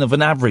the sin of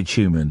an average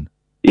human.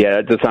 Yeah,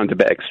 it does sound a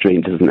bit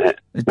extreme, doesn't it?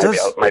 It does.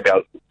 Maybe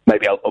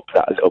I'll up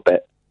that a little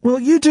bit. Well,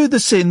 you do the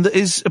sin that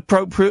is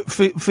appropriate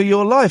for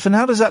your life, and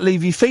how does that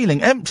leave you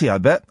feeling? Empty, I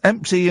bet.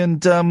 Empty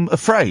and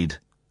afraid.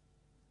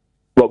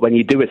 What, when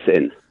you do a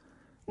sin?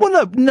 Well,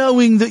 no,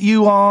 knowing that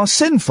you are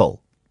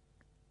sinful.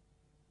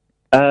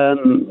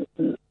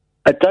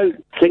 I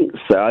don't think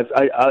so.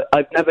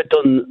 I've never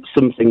done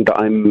something that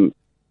I'm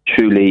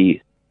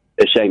truly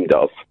ashamed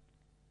of.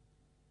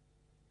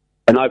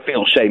 And I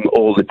feel shame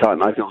all the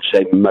time. I feel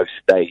shame most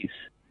days.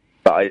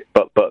 But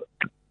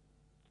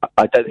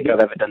I don't think I've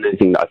ever done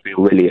anything that I feel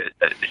really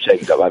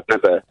ashamed of. I've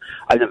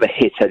never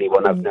hit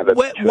anyone. I've never.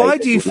 Why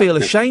do you feel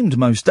ashamed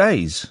most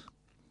days?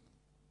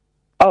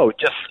 Oh,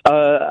 just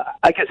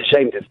I guess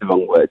ashamed is the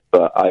wrong word,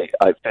 but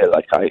I feel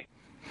like I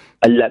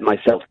let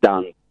myself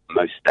down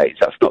most days.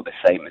 That's not the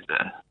same as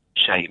a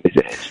shame, is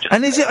it? It's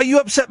just, are you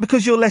upset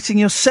because you're letting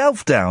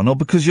yourself down, or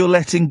because you're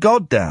letting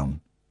God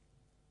down?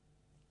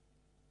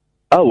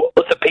 Oh,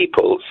 other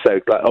people. So,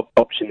 like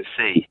option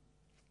C,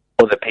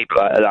 other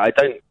people. I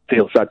don't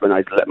feel sad when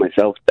I let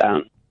myself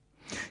down.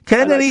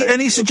 Ken,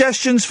 any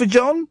suggestions for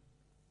John?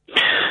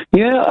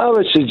 Yeah, I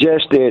would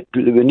suggest that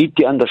we need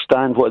to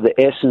understand what the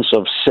essence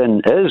of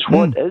sin is.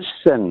 What is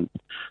sin?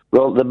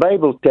 Well, the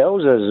Bible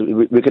tells us,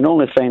 we can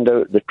only find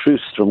out the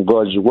truth from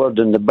God's Word,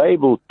 and the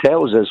Bible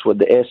tells us what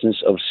the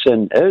essence of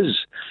sin is.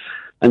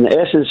 And the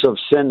essence of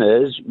sin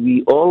is,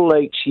 we all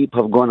like sheep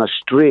have gone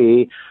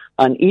astray,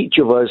 and each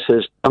of us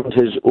has turned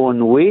his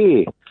own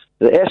way.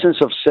 The essence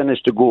of sin is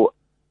to go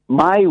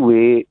my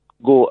way,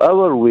 go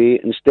our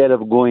way, instead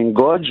of going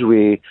God's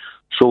way.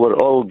 So we're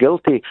all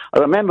guilty. I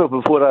remember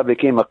before I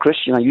became a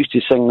Christian, I used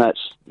to sing that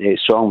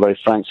song by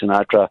Frank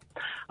Sinatra,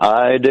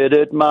 I did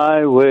it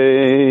my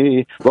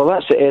way. Well,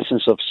 that's the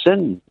essence of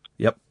sin.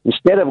 Yep.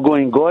 Instead of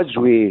going God's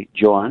way,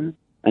 John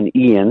and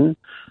Iain,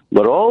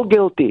 we're all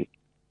guilty.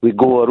 We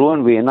go our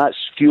own way, and that's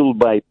fueled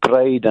by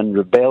pride and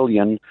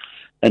rebellion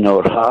in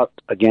our heart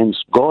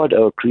against God,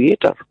 our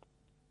Creator.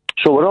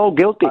 So we're all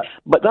guilty.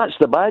 But that's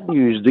the bad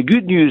news. The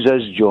good news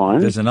is, John...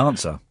 There's an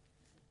answer.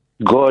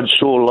 God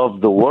so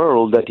loved the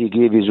world that he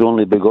gave his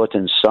only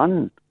begotten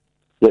Son,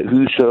 that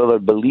whosoever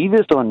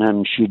believeth on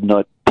him should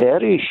not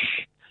perish,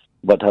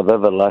 but have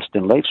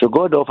everlasting life. So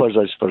God offers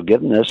us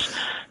forgiveness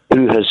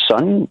through his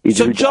Son.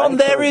 So, John,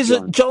 there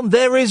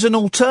is an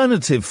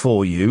alternative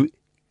for you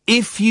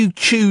if you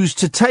choose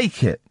to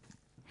take it.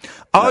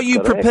 Are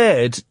you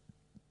prepared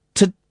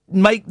to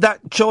make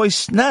that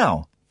choice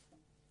now?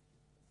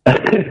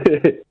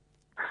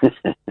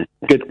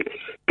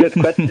 Good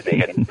question,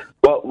 Ian.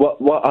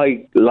 What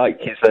I like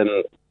is,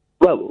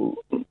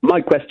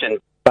 my question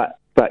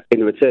back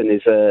in return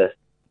is there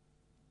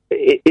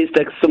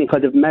some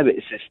kind of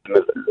merit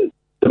system?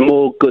 The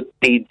more good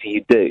deeds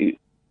you do,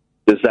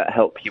 does that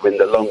help you in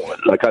the long run?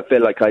 Like, I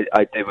feel like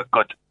I do a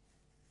good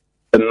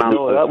amount.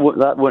 No,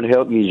 that won't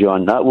help you,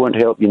 John. That won't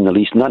help you in the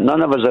least. None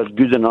of us are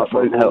good enough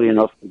or holy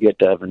enough to get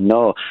to heaven.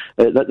 No,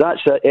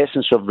 that's the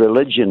essence of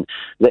religion.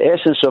 The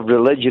essence of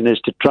religion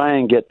is to try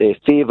and get a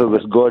favour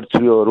with God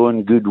through our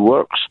own good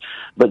works.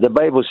 But the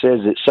Bible says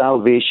that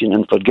salvation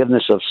and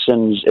forgiveness of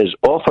sins is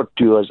offered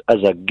to us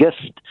as a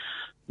gift.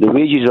 The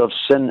wages of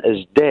sin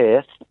is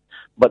death,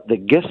 but the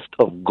gift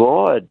of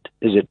God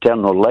is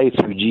eternal life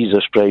through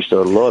Jesus Christ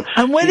our Lord.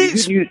 And when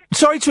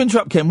sorry to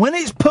interrupt, Ken, when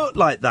it's put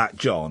like that,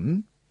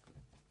 John...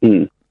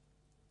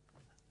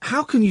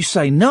 How can you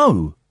say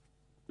no?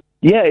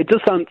 Yeah, it does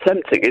sound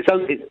tempting. It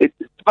sounds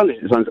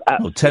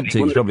absolutely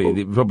tempting is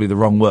probably the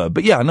wrong word,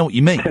 but yeah, I know what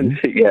you mean.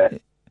 Yeah,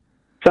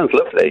 sounds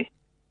lovely.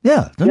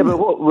 Yeah, but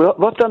we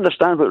have to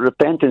understand what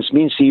repentance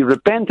means. See,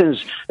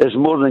 repentance is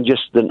more than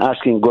just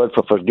asking God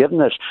for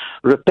forgiveness.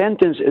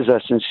 Repentance is a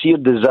sincere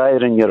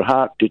desire in your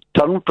heart to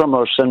turn from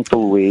our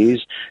sinful ways,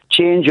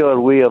 change our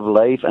way of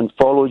life, and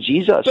follow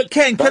Jesus. But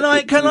Ken, can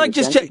I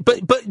just check?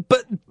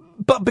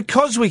 But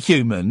because we're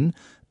human,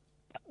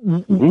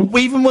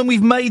 even when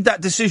we've made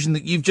that decision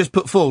that you've just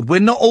put forward,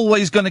 we're not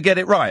always going to get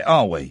it right,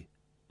 are we?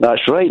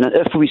 That's right. And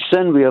if we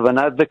sin, we have an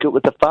advocate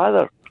with the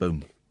Father.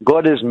 Boom.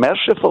 God is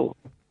merciful.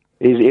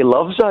 He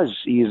loves us.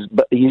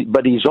 But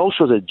he's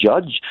also the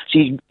judge.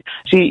 See,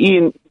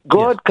 Ian,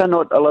 God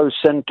cannot allow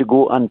sin to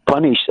go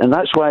unpunished, and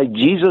that's why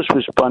Jesus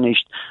was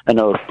punished in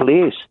our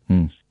place.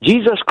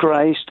 Jesus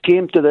Christ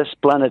came to this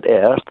planet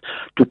Earth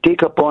to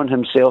take upon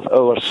himself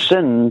our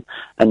sin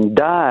and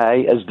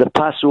die as the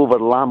Passover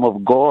Lamb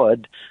of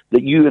God,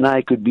 that you and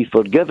I could be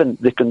forgiven.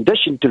 The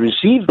condition to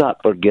receive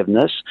that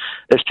forgiveness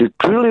is to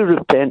truly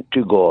repent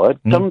to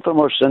God, turn from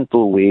our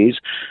sinful ways,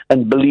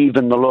 and believe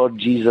in the Lord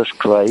Jesus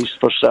Christ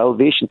for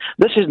salvation.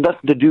 This has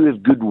nothing to do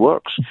with good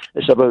works.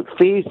 It's about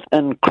faith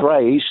in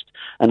Christ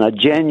and a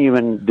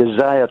genuine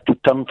desire to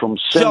turn from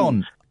sin.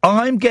 John,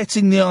 I'm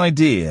getting the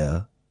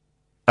idea...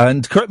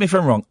 And correct me if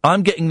I'm wrong,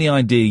 I'm getting the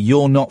idea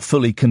you're not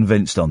fully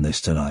convinced on this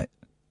tonight.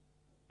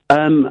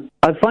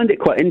 I find it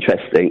quite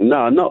interesting.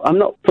 No, I'm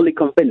not fully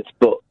convinced,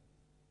 but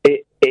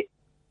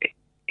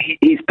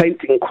he's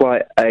painting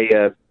quite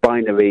a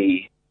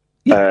binary...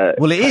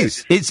 well, it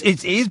is.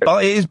 It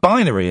is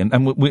binary, and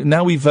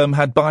now we've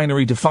had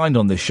binary defined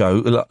on this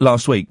show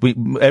last week.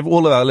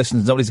 All of our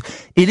listeners know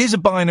it is a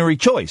binary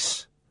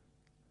choice.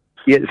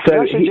 Yeah, so could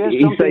I suggest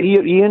something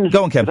here, Ian?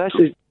 Go on, Ken.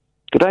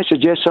 Could I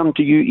suggest something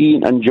to you,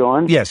 Ian and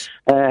John? Yes.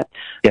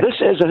 This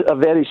is a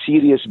very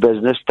serious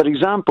business. For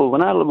example,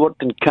 when I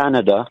worked in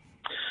Canada,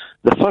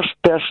 the first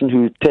person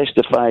who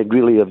testified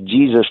really of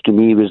Jesus to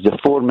me was the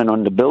foreman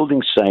on the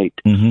building site.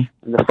 Mm-hmm.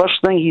 And the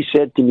first thing he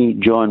said to me,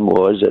 John,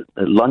 was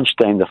at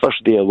lunchtime, the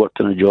first day I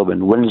worked on a job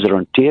in Windsor,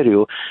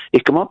 Ontario, he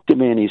came up to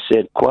me and he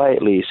said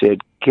quietly, he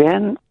said,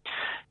 Ken,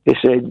 he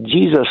said,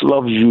 Jesus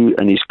loves you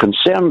and he's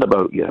concerned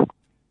about you.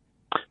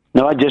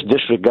 Now, I just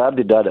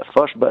disregarded that at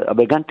first, but I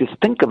began to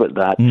think about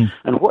that.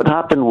 And what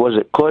happened was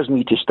it caused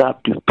me to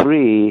start to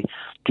pray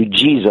to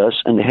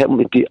Jesus and help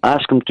me to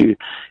ask him to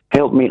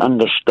help me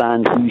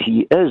understand who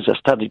he is. I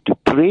started to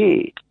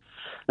pray.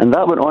 And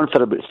that went on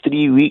for about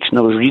 3 weeks, and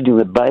I was reading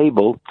the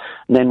Bible.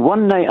 And then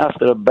one night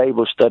after a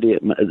Bible study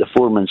at the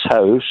foreman's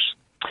house,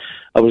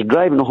 I was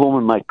driving home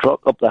in my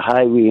truck up the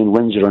highway in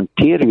Windsor,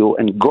 Ontario,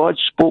 and God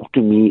spoke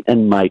to me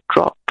in my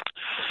truck.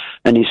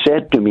 And he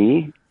said to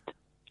me,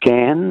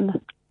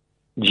 Ken,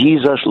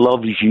 Jesus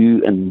loves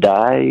you and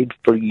died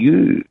for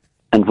you.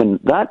 And when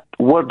that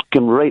word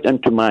came right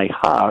into my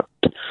heart,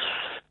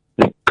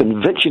 the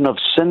conviction of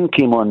sin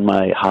came on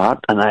my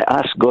heart, and I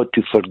asked God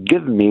to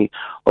forgive me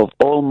of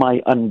all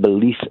my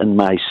unbelief and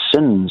my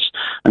sins.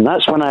 And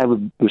that's when I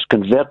was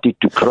converted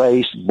to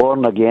Christ,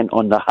 born again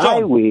on the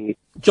highway.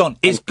 John,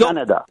 it's got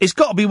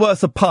to be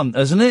worth a punt,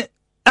 hasn't it?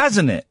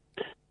 Hasn't it?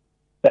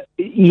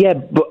 Yeah,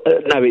 but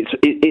no,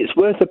 it's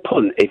worth a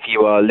punt if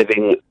you are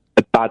living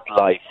a bad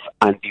life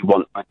and you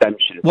want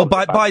redemption. Well,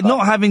 by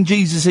not having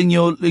Jesus in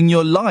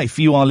your life,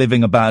 you are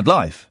living a bad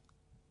life.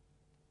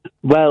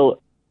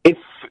 Well, if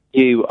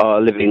you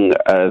are living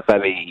a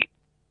very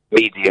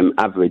medium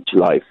average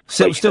life,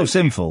 Still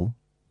sinful.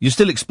 You're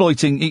still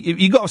exploiting.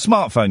 You got a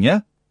smartphone,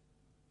 yeah?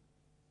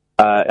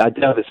 I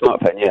do have a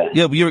smartphone, yeah.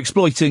 Yeah, but you're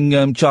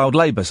exploiting child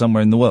labour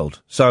somewhere in the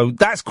world, so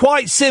that's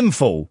quite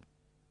sinful.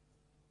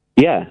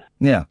 Yeah.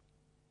 Yeah.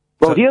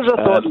 Well, here's a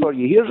thought for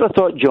you. Here's a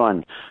thought,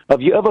 John.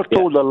 Have you ever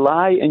told a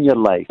lie in your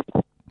life?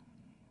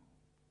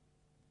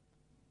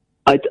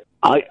 If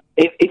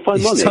I'm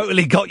He's honest,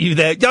 totally got you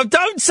there. No,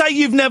 don't say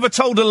you've never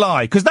told a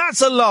lie, because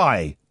that's a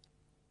lie.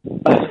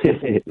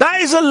 That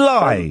is a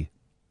lie.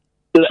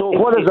 So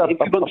what is if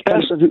you want to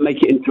kind of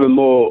make it into a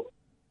more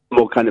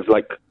kind of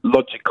like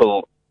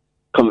logical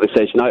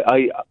conversation,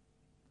 I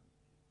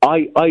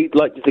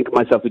like to think of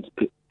myself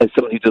as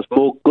someone who does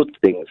more good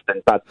things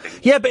than bad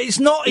things. Yeah, but it's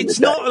not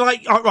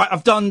like, all right,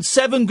 I've done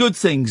 7 good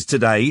things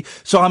today,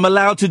 so I'm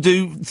allowed to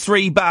do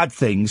 3 bad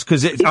things,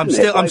 because I'm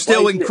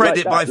still in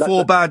credit by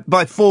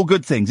 4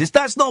 good things.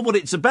 That's not what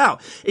it's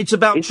about. It's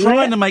about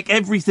trying to make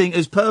everything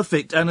as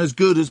perfect and as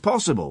good as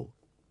possible.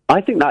 I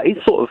think that is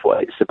sort of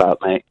what it's about,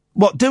 mate.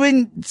 What,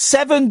 doing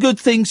 7 good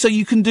things so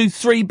you can do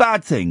 3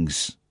 bad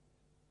things?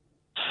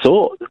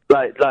 Wow.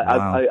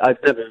 I've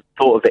never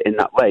thought of it in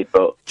that way,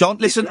 but... John,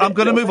 listen, I'm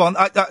going to move on.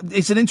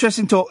 It's an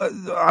interesting talk.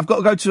 I've got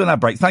to go to an ad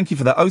break. Thank you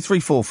for that.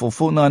 0344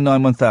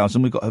 499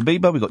 1000. We've got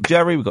Habiba, we've got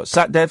Gerry, we've got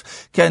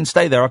Satdev. Ken,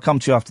 stay there. I'll come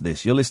to you after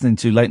this. You're listening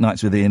to Late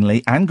Nights with Iain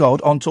Lee and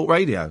God on Talk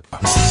Radio.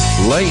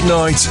 Late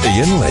Night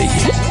Iain Lee.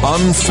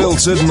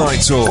 Unfiltered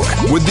night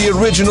talk with the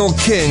original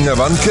king of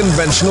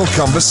unconventional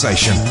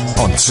conversation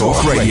on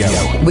Talk Radio.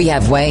 We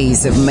have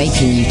ways of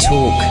making you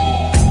talk.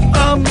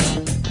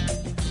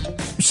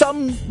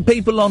 Some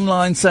people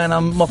online saying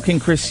I'm mocking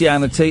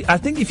Christianity. I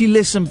think if you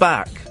listen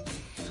back,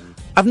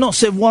 I've not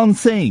said one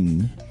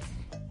thing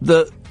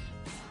that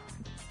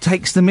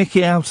takes the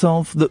mickey out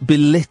of, that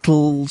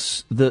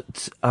belittles,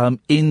 that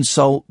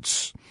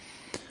insults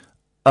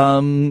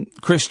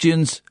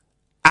Christians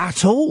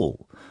at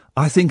all.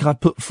 I think I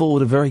put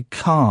forward a very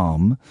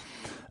calm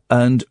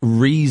and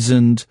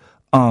reasoned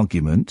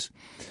argument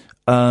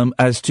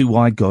as to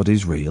why God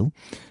is real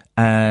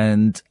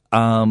and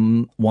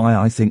why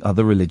I think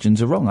other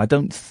religions are wrong. I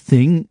don't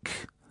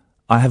think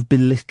I have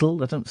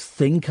belittled. I don't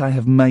think I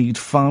have made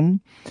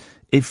fun.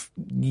 If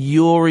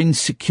you're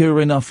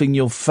insecure enough in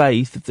your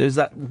faith, if there's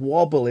that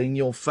wobble in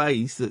your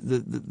faith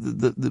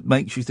that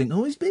makes you think,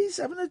 oh, he's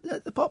having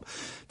a pop,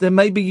 then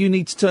maybe you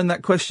need to turn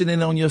that question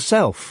in on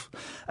yourself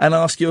and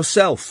ask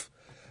yourself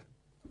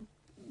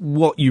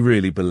what you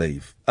really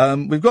believe.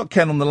 We've got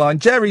Ken on the line.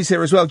 Gerry's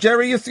here as well.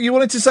 Gerry, you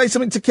wanted to say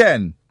something to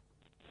Ken?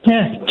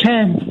 Yeah,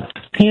 Ken.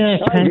 Yeah,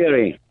 Ken. Hi,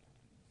 Gerry.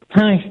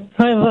 Hi.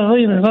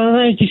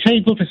 I'm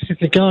disabled,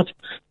 assisted God.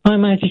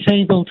 I'm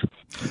disabled.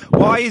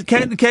 Why,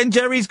 Ken,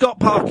 Gerry's got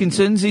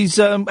Parkinson's. He's,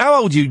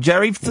 how old are you,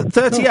 Gerry?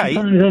 38?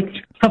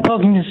 I've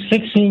Parkinson's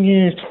 16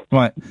 years.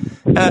 Right.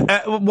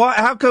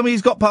 How come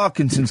he's got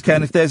Parkinson's,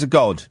 Ken, if there's a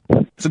God?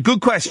 It's a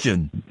good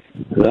question.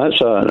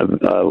 That's a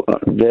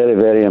very,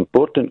 very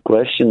important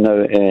question.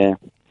 Now,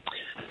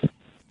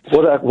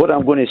 what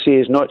I'm going to say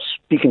is not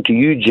speaking to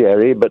you,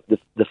 Gerry, but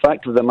the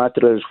fact of the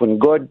matter is when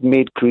God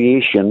made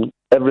creation,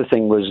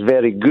 everything was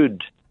very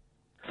good.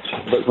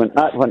 But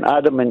when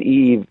Adam and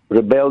Eve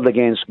rebelled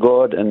against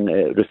God and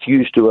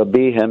refused to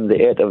obey him,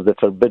 they ate of the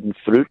forbidden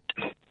fruit,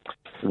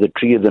 the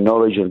tree of the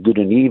knowledge of good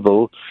and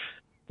evil,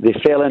 they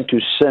fell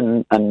into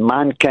sin and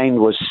mankind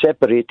was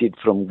separated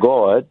from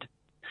God.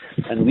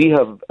 and we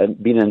have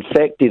been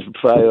infected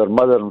by our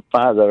mother and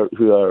father,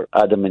 who are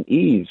Adam and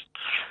Eve.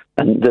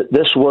 And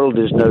this world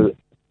is now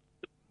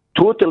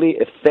totally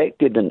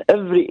affected in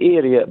every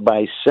area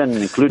by sin,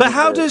 including... But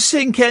how does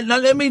sin, Ken... Now,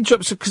 let me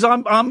interrupt, because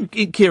I'm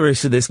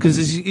curious of this, because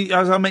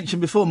as I mentioned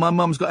before, my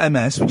mum's got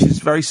MS, which is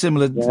very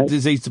similar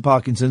disease to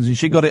Parkinson's, and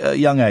she got it at a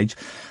young age.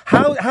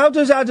 How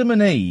does Adam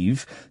and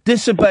Eve,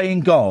 disobeying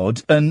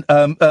God and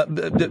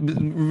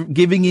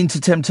giving in to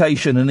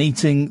temptation and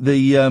eating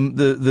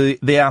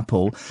the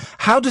apple,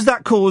 how does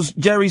that cause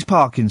Gerry's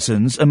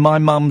Parkinson's and my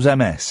mum's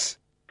MS?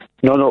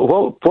 No.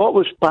 What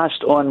was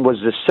passed on was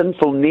the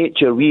sinful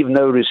nature we've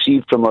now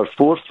received from our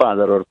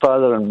forefather, our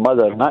father and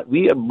mother. And that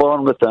we are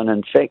born with an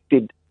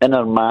infected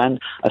inner man,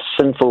 a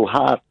sinful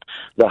heart.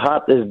 The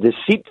heart is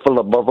deceitful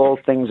above all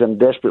things and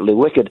desperately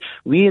wicked.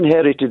 We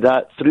inherited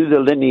that through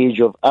the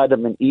lineage of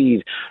Adam and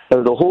Eve.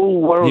 Now, the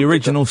whole world... The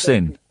original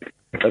sin.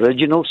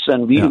 Original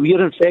sin. We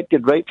are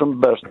infected right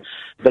from birth.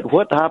 But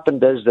what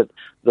happened is that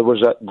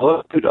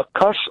God put a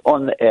curse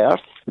on the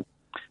earth,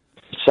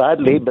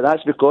 sadly, but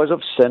that's because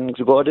of sin.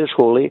 God is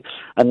holy,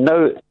 and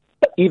now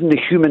even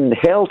the human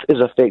health is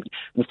affected.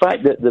 In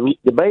fact,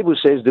 the Bible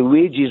says the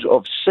wages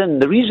of sin,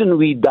 the reason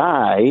we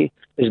die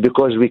is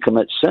because we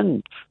commit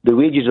sin. The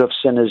wages of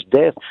sin is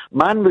death.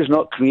 Man was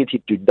not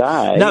created to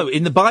die. No,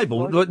 in the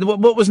Bible,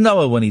 what was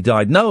Noah when he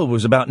died? Noah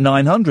was about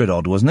 900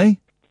 odd, wasn't he?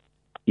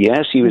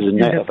 Yes, he was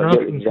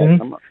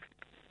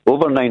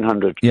over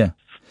 900. Yeah.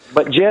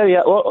 But, Gerry,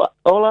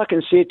 all I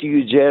can say to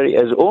you, Gerry,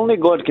 is only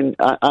God can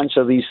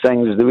answer these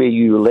things the way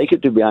you like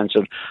it to be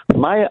answered.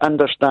 My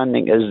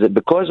understanding is that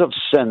because of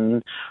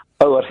sin,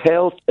 our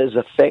health is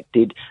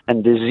affected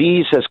and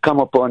disease has come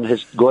upon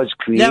God's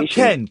creation. Now,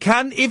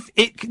 Ken,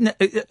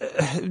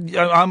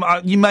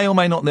 you may or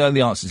may not know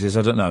the answer to this,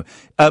 I don't know.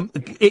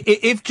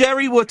 If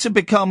Gerry were to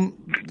become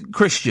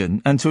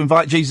Christian and to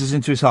invite Jesus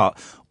into his heart,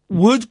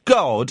 would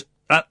God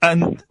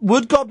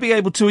be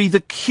able to either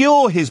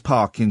cure his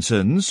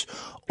Parkinson's,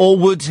 or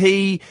would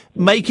he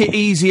make it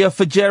easier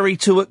for Gerry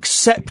to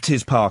accept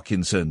his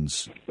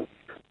Parkinson's?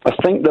 I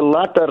think the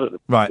latter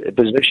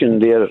position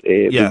there would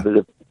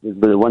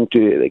be the one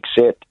to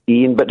accept,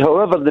 Ian. But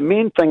however, the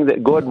main thing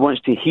that God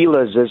wants to heal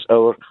us is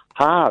our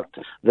heart,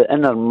 the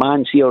inner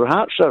man. See, our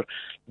hearts are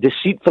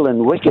deceitful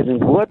and wicked, and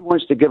God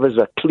wants to give us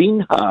a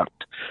clean heart.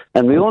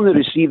 And we only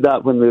receive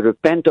that when we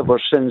repent of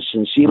our sins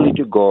sincerely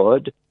to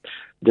God,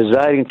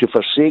 desiring to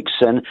forsake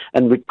sin,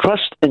 and we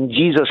trust in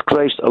Jesus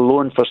Christ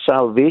alone for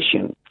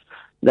salvation.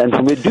 Then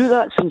when we do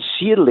that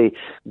sincerely,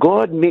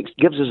 God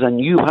gives us a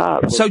new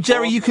heart. So,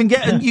 Gerry, you can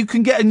get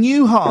a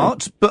new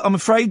heart, but I'm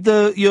afraid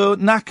your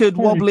knackered,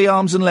 wobbly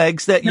arms and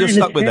legs, that you're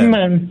stuck with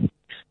them.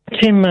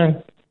 Tin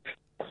Man.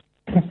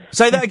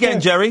 Say that again,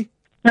 Gerry.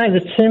 No,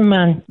 the Tin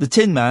Man. The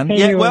Tin Man?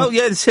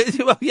 Yes,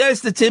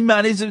 the Tin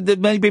Man is.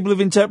 Many people have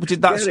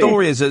interpreted that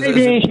story as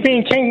Maybe he's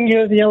been taken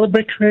to the yellow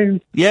brick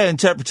road. Yeah,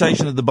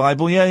 interpretation of the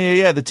Bible.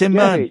 Yeah, the Tin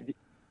Man.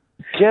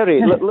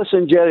 Gerry,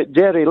 listen,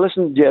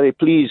 Gerry,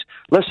 please.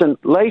 Listen,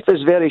 life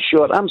is very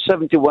short. I'm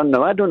 71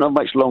 now. I don't have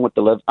much longer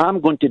to live. I'm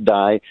going to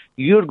die.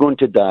 You're going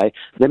to die.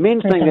 The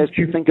main thing is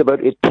to think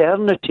about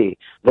eternity.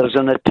 There's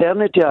an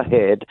eternity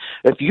ahead.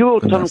 If you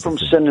will turn from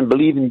sin and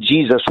believe in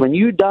Jesus, when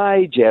you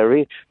die,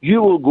 Gerry,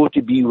 you will go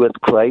to be with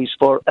Christ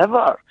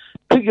forever.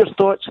 Put your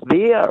thoughts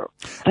there.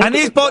 And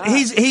he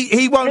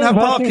won't have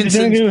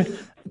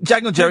Parkinson's.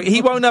 Hang on, Gerry.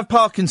 He won't have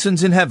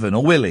Parkinson's in heaven,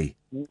 or will he?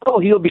 No,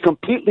 he'll be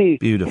completely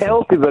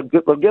healthy.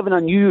 We're given a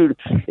new,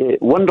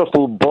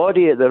 wonderful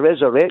body at the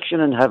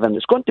resurrection in heaven.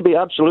 It's going to be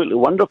absolutely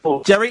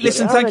wonderful. Gerry,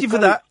 listen, thank you for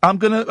that. I'm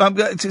going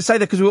to say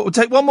that because we'll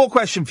take one more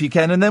question for you,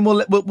 Ken, and then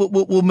we'll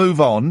move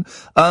on.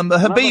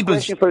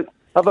 Habiba's. I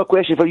have a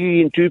question for you,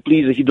 Ian, too,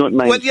 please, if you don't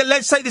mind. Well, yeah,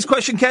 let's take this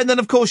question, Ken. Then,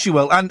 of course, you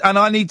will. And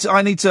I need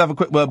to have a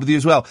quick word with you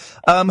as well.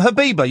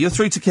 Habiba, you're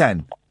through to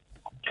Ken.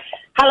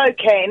 Hello,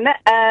 Ken.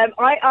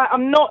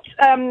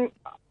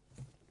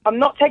 I'm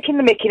not taking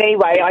the mick in any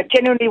way. I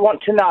genuinely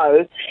want to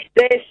know.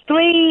 There's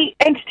three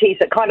entities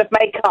that kind of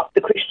make up the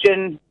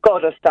Christian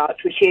God as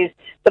such, which is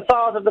the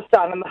Father, the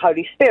Son, and the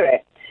Holy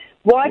Spirit.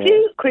 Why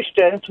do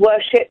Christians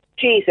worship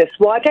Jesus?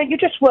 Why don't you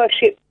just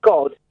worship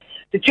God?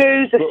 The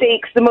Jews, the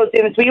Sikhs, the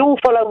Muslims, we all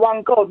follow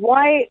one God.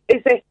 Why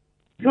is there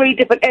three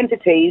different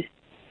entities,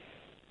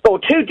 or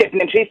two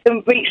different entities,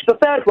 to reach the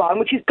third one,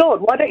 which is God?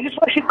 Why don't you just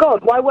worship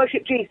God? Why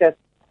worship Jesus?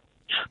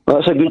 Well,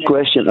 that's a good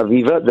question,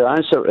 Aviva. The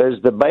answer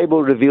is the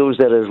Bible reveals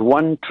there is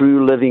one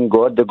true living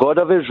God. The God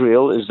of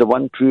Israel is the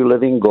one true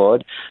living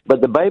God.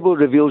 But the Bible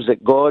reveals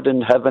that God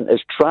in heaven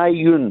is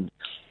triune.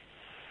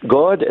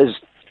 God is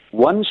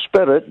one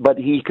spirit, but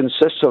he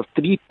consists of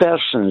three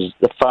persons,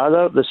 the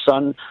Father, the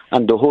Son,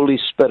 and the Holy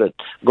Spirit.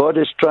 God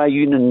is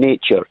triune in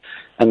nature.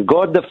 And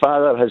God the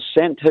Father has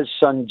sent his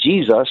Son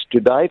Jesus to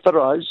die for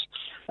us,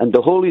 and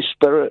the Holy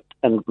Spirit,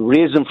 and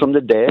raise him from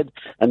the dead,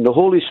 and the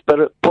Holy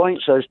Spirit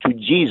points us to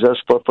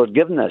Jesus for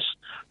forgiveness.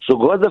 So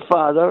God the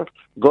Father,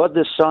 God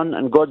the Son,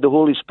 and God the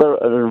Holy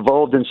Spirit are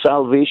involved in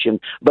salvation,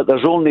 but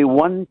there's only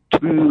one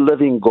true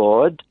living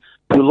God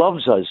who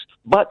loves us.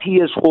 But he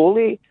is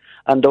holy,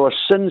 and our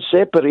sin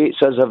separates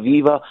us,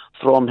 Aviva,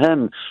 from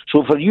him.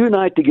 So for you and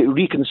I to get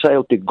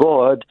reconciled to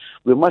God,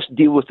 we must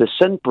deal with the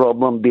sin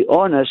problem, be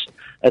honest,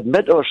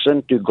 admit our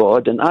sin to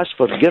God, and ask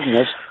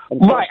forgiveness.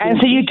 Right, and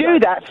so you do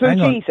that through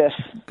Jesus.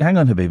 Hang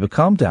on, Habiba,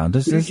 calm down.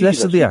 There's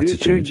less of the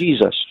attitude. Through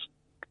Jesus.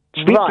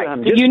 Speak Right, to him.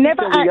 so Just you speak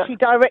never to him. actually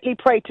directly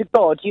pray to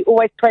God. You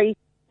always pray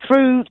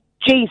through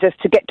Jesus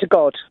to get to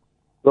God.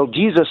 Well,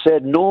 Jesus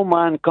said, no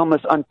man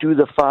cometh unto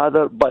the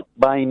Father but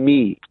by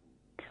me.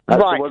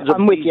 That's Right, the words of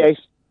I'm with you.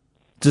 Jesus.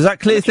 Does that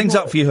clear things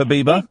up for you,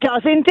 Habiba? It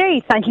does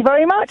indeed. Thank you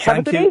very much. Have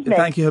a good evening.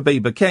 Thank you,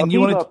 Habiba. Ken, you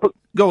want to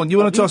go on? You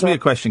want to ask me a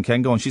question,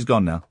 Ken? Go on. She's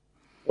gone now.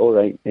 All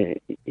right,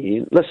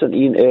 Ian. Listen,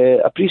 Ian,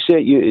 I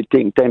appreciate you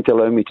taking time to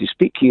allow me to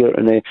speak here.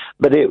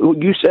 But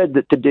you said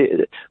that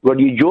today, were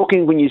you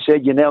joking when you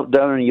said you knelt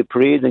down and you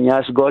prayed and you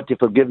asked God to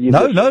forgive you?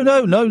 No.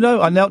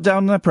 I knelt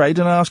down and I prayed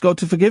and I asked God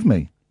to forgive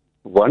me.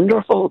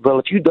 Wonderful. Well,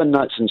 if you've done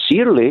that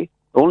sincerely,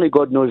 only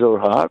God knows our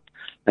heart,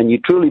 and you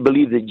truly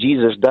believe that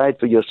Jesus died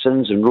for your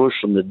sins and rose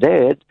from the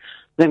dead,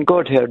 then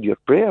God heard your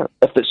prayer.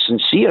 If it's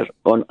sincere,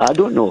 I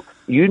don't know.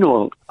 You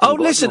know. Oh,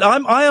 listen,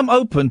 I am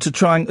open to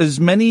trying as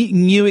many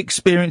new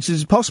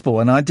experiences as possible,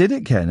 and I did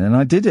it, Ken, and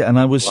I did it, and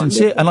I was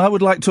sincere, and I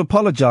would like to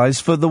apologise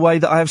for the way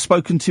that I have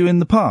spoken to you in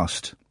the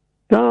past.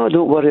 No,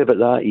 don't worry about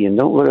that, Ian.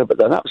 Don't worry about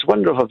that. That was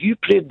wonderful. Have you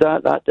prayed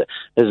that?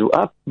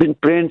 I've been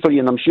praying for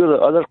you, and I'm sure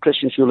that other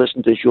Christians who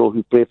listen to the show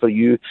who pray for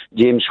you,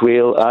 James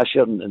Whale,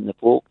 Asher, and the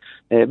folk.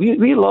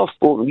 We love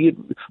folk.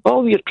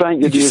 All we're trying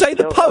to do is... Did you say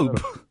the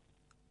Pope?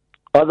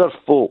 Other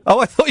folk. Oh,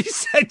 I thought you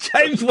said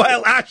James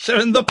Whale, Asher,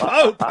 and the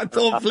Pope. I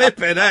thought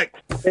flipping heck.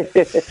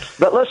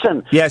 But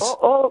listen, yes.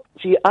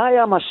 See, I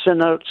am a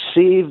sinner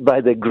saved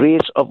by the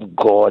grace of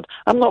God.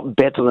 I'm not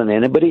better than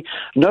anybody.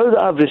 Now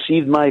that I've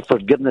received my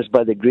forgiveness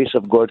by the grace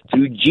of God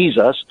through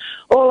Jesus,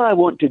 all I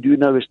want to do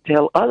now is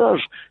tell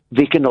others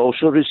they can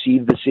also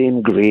receive the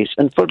same grace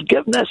and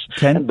forgiveness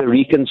and be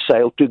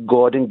reconciled to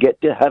God and get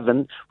to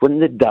heaven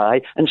when they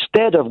die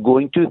instead of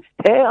going to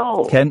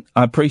hell. Ken,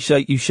 I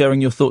appreciate you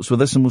sharing your thoughts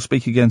with us, and we'll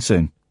speak again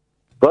soon.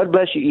 God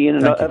bless you, Ian,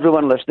 and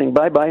everyone listening.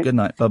 Bye-bye. Good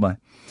night. Bye-bye.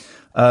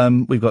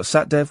 We've got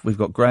Satdev, we've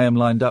got Graham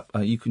lined up.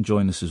 You can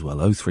join us as well.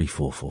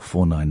 0344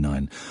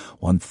 499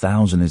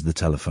 1000 is the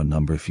telephone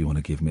number if you want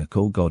to give me a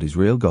call. God is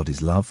real, God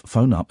is love.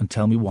 Phone up and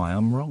tell me why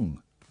I'm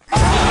wrong.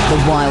 The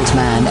wild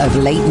man of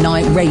late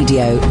night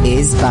radio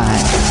is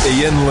back.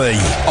 Iain Lee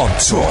on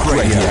Talk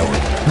Radio.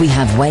 We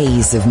have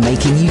ways of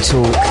making you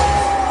talk.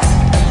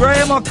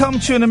 Graham, I'll come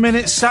to you in a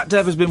minute.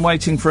 Satdev has been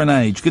waiting for an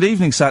age. Good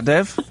evening,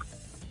 Satdev.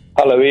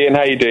 Hello, Ian.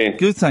 How you doing?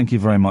 Good, thank you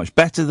very much.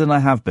 Better than I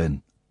have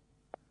been.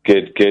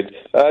 Good.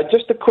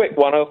 Just a quick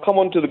one. I'll come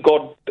on to the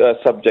God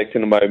subject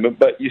in a moment,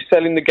 but you're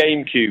selling the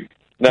GameCube.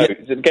 No,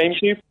 is it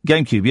GameCube?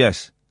 GameCube,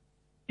 yes.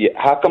 Yeah.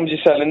 How come you're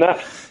selling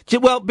that?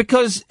 Well,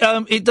 because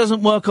it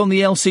doesn't work on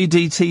the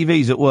LCD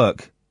TVs at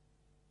work.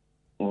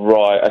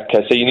 Right,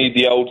 okay, so you need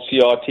the old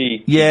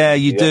CRT. Yeah,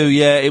 you do,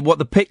 yeah. What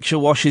the picture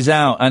washes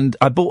out, and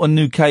I bought a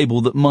new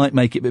cable that might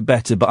make it a bit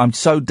better, but I'm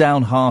so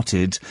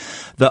downhearted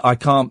that I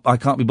can't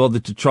be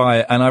bothered to try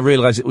it, and I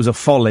realise it was a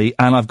folly,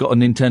 and I've got a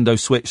Nintendo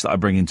Switch that I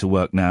bring into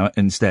work now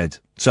instead.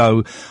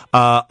 So,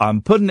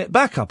 I'm putting it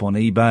back up on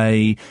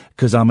eBay,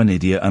 because I'm an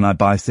idiot, and I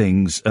buy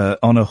things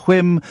on a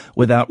whim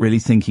without really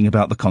thinking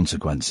about the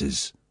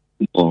consequences.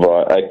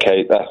 Right,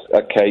 okay, that's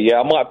okay. Yeah,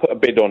 I might put a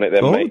bid on it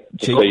then, mate.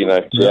 Just so you know.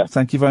 Yeah.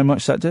 Thank you very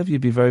much, Satdev.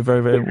 You'd be very,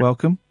 very, very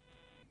welcome.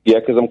 Yeah,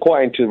 because I'm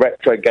quite into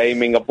retro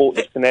gaming. I bought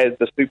the SNES,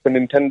 the Super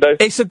Nintendo.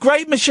 It's a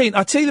great machine.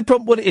 I tell you the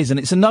problem, what it is, and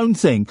it's a known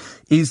thing,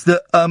 is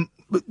that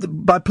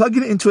by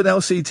plugging it into an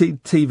LCD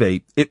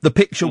TV, the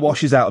picture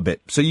washes out a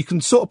bit. So you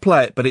can sort of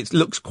play it, but it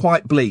looks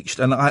quite bleached.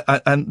 And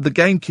and the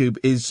GameCube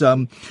is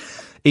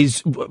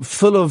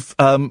full of,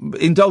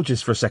 indulge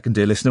us for a second,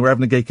 dear listener, we're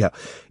having a geek out.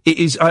 It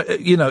is,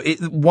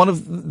 one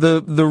of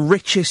the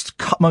richest,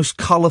 most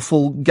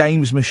colourful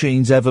games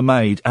machines ever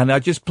made. And I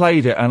just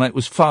played it and it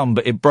was fun,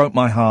 but it broke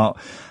my heart.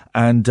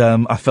 And,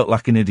 I felt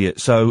like an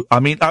idiot. So, I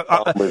mean,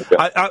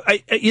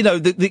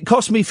 it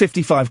cost me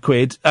 55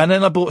 quid and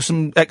then I bought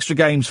some extra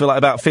games for like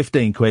about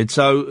 15 quid.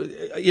 So,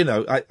 I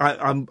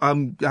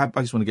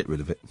just want to get rid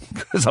of it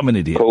because I'm an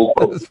idiot. Cool.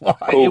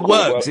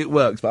 It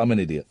works, but I'm an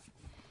idiot.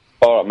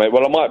 All right, mate.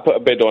 Well, I might put a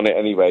bid on it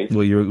anyway.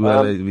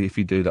 Well, if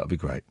you do, that'd be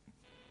great.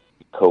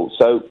 Cool.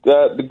 So,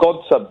 the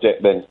God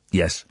subject then?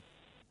 Yes.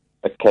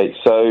 Okay,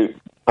 so,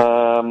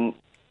 are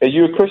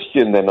you a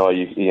Christian then, are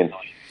you, Ian?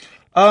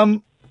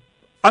 I'm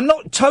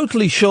not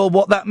totally sure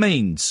what that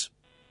means.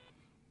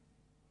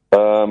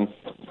 In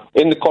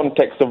the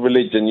context of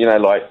religion,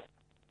 like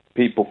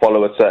people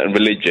follow a certain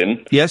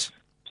religion. Yes.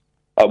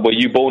 Were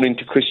you born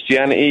into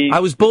Christianity? I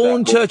was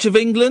born Church of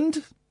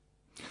England.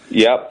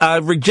 Yep. I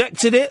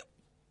rejected it.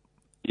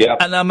 Yeah.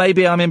 And now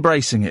maybe I'm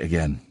embracing it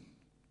again.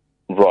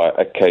 Right,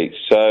 okay.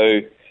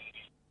 So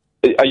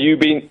are you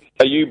being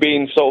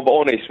sort of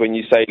honest when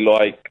you say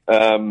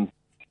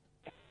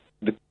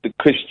the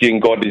Christian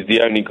God is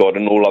the only God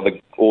and all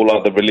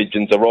other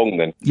religions are wrong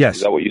then? Yes.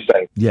 Is that what you're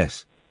saying?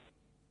 Yes.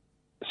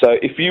 So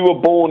if you were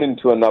born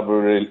into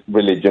another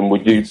religion,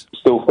 would you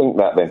still think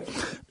that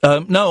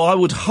then? No, I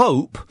would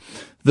hope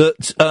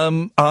that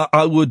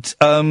I would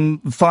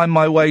find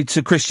my way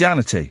to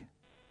Christianity.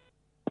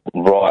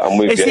 Right, I'm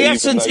with It's you. the Even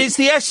essence. though- It's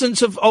the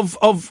essence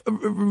of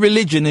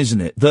religion, isn't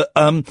it? That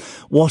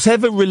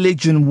whatever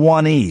religion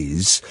one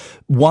is,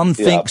 one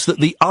thinks that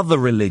the other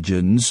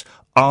religions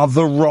are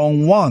the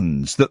wrong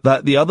ones.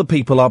 That the other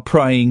people are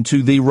praying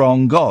to the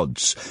wrong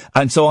gods,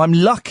 and so I'm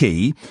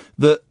lucky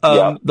that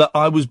that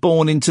I was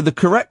born into the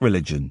correct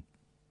religion.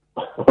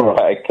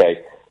 Right.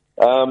 Okay.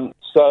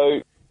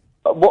 So,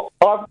 what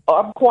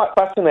I'm quite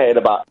fascinated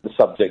about the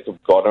subject of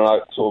God, and I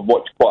sort of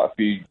watch quite a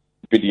few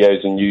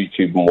videos on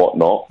YouTube and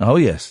whatnot. Oh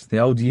yes, the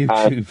old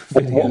YouTube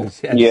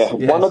videos. Yes, yeah,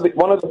 yes.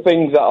 one of the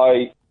things that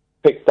I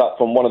picked up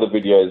from one of the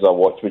videos I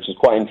watched, which is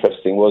quite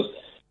interesting, was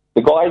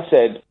the guy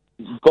said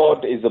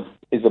God is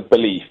a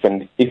belief,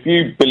 and if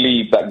you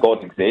believe that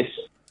God exists,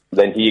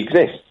 then He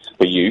exists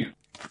for you.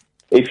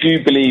 If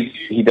you believe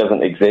He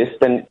doesn't exist,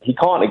 then He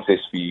can't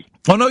exist for you.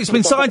 Oh no, it's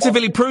been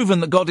scientifically proven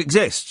that God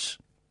exists.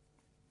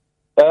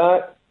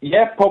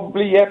 Yeah,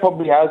 probably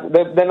has.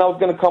 Then I was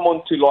going to come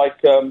on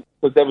to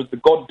because there was the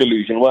God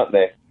delusion, weren't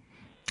there?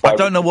 I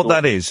don't know what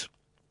that is.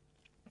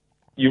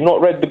 You've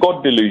not read the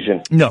God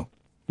delusion? No.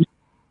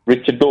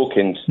 Richard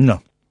Dawkins?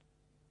 No.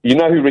 You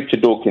know who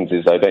Richard Dawkins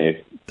is, though, don't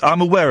you?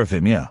 I'm aware of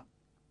him, yeah.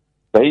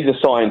 So he's a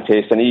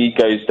scientist, and he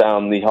goes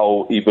down the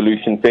whole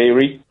evolution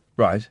theory.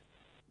 Right.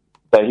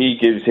 So he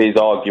gives his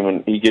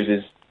argument, he gives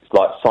his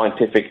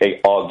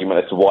scientific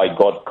argument as to why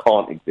God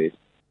can't exist.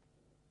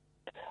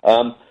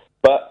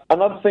 But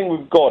another thing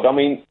with God, I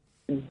mean,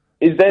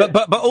 is there?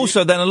 But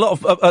also then a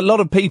lot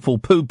of people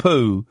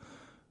poo-poo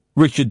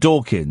Richard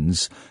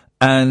Dawkins,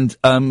 and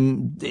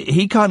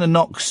he kind of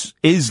knocks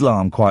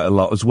Islam quite a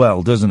lot as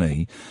well, doesn't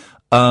he?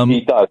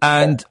 He does.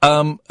 And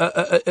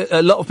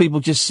a lot of people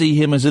just see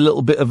him as a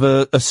little bit of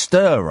a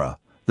stirrer.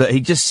 That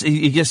he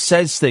just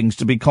says things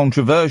to be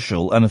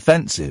controversial and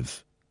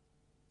offensive.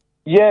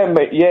 Yeah,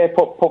 mate, yeah,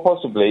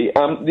 possibly.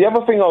 The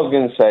other thing I was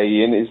going to say,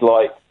 Ian, is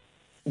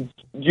do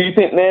you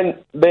think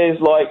then there's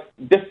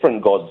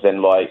different gods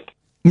then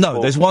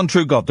No, there's one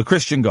true God, the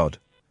Christian God.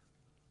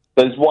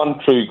 There's one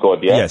true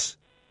God, yeah? Yes.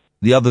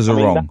 The others are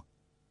wrong.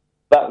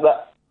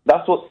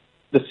 That's what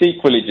the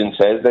Sikh religion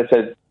says. They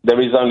said there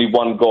is only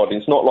one God.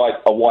 It's not like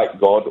a white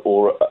God,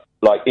 or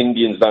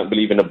Indians don't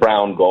believe in a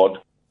brown God,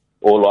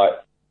 or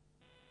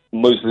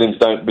Muslims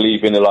don't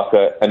believe in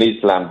an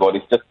Islam God.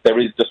 It's just there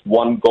is just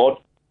one God.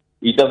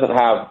 He doesn't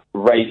have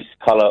race,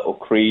 colour or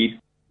creed.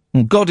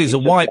 God is a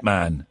white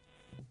man.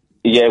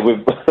 Yeah,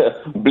 with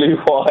blue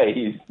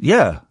eyes.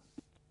 Yeah.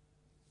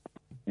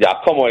 Yeah,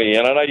 come on,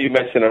 Ian. I know you're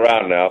messing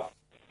around now.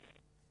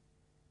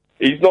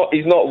 He's not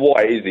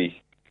white, is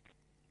he?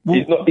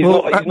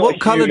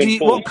 What colour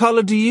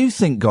do you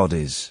think God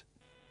is?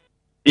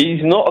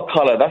 He's not a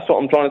colour. That's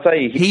what I'm trying to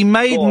say. He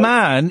made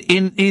man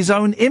in his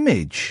own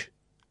image.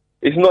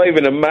 It's not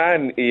even a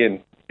man,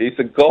 Ian. It's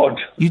a God.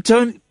 You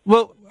don't.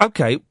 Well,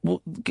 okay.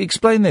 Well,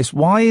 explain this.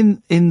 Why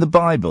in the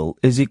Bible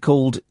is he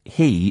called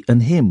he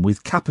and him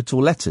with capital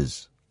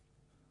letters?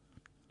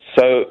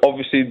 So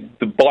obviously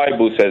the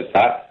Bible says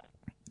that.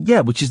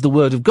 Yeah, which is the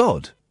word of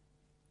God.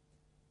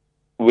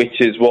 Which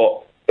is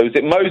what? Was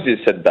it Moses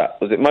said that?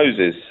 Was it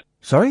Moses?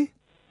 Sorry?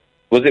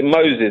 Was it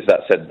Moses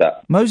that said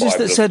that? Moses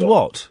that said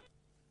what?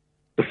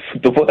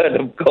 The word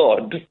of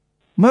God.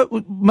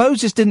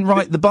 Moses didn't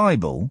write the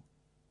Bible.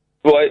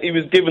 Well, he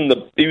was given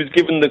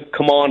the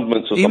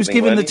commandments or something. He was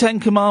given the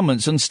 10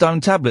 Commandments on stone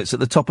tablets at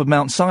the top of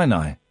Mount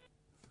Sinai.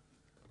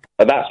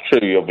 That's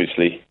true,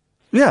 obviously.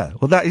 Yeah,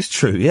 well, that is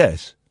true.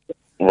 Yes.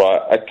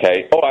 Right.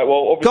 Okay. All right.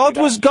 Well,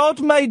 obviously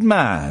God made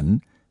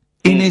man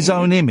in his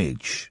own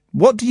image.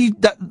 What do you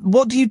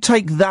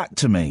take that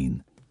to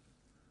mean?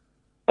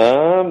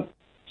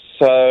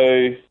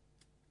 So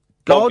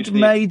God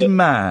made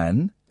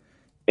man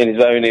in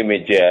his own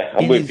image. Yeah,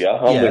 I'm with you.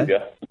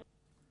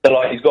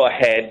 So, he's got a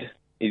head,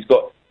 he's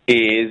got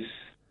ears,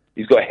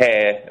 he's got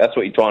hair. That's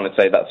what you're trying to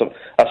say. That's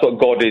what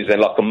God is, and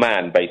like a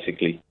man,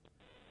 basically.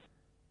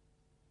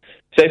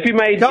 So if you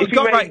made... hang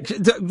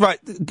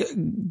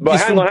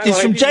on. It's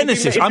from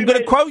Genesis. I'm going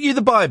to quote you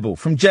the Bible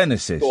from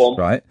Genesis, Go on.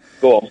 right?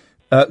 Go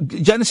on.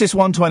 Genesis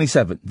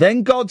 1:27.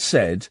 Then God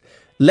said,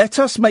 "Let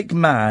us make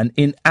man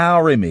in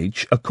our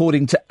image,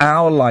 according to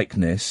our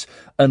likeness,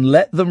 and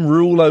let them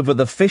rule over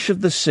the fish of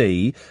the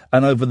sea,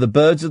 and over the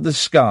birds of the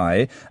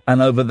sky,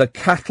 and over the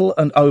cattle,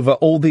 and over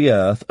all the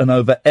earth, and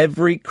over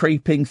every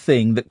creeping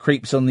thing that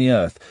creeps on the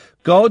earth."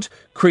 God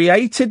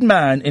created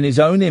man in his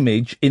own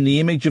image, in the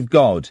image of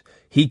God.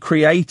 He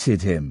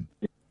created him.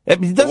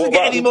 It doesn't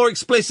get any more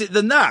explicit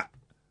than that.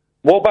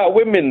 What about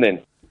women,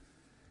 then?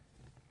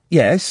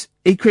 Yes,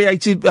 he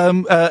created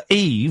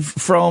Eve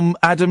from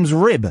Adam's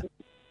rib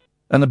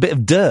and a bit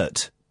of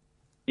dirt.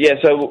 Yeah,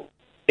 so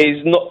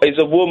is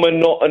a woman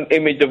not an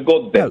image of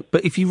God, then? No,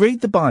 but if you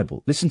read the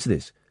Bible, listen to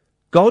this.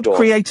 God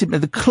created...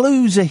 The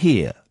clues are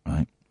here,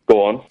 right?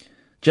 Go on.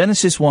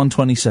 Genesis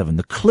 1:27.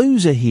 The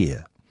clues are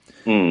here.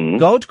 Mm.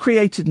 God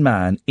created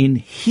man in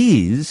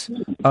his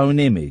own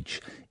image.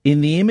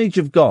 in the image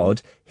of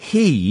God,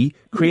 he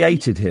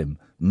created him.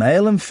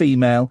 Male and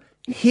female,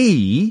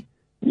 he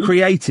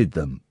created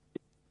them.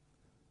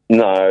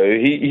 No,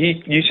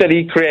 you said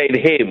he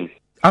created him.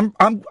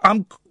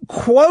 I'm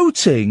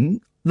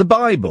quoting the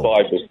Bible.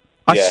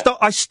 Yeah.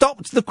 I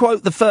stopped the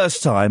quote the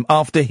first time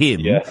after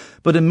him,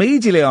 but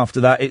immediately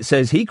after that it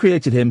says he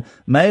created him,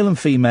 male and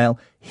female,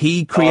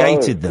 he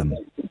created them.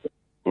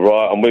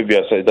 Right, I'm with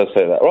you, so it does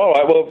say that. All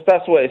right, well, if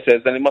that's what it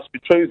says, then it must be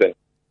true then.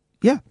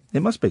 Yeah,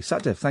 it must be.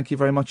 Satdev, thank you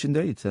very much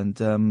indeed. And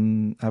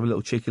have a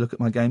little cheeky look at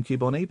my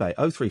GameCube on eBay.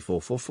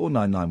 0344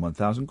 499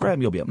 1000.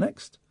 Graham, you'll be up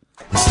next.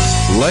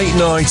 Late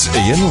night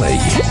Iain Lee.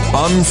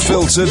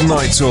 Unfiltered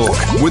night talk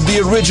with the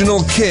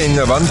original king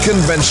of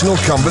unconventional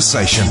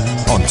conversation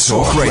on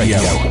Talk Radio.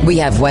 We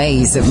have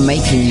ways of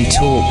making you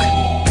talk.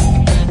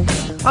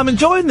 I'm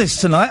enjoying this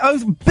tonight.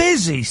 Oh,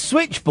 busy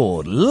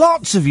switchboard.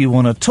 Lots of you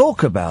want to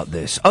talk about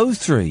this.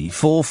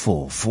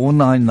 0344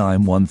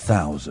 499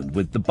 1000.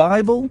 With the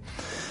Bible,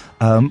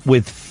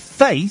 with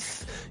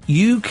faith,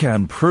 you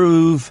can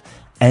prove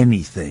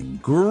anything.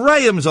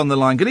 Graham's on the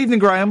line. Good evening,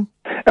 Graham.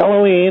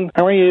 Hello, Ian.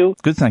 How are you?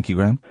 Good, thank you,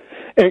 Graham.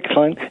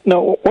 Excellent.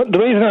 No, the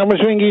reason I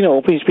was ringing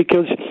up is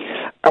because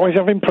I was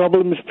having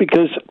problems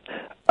because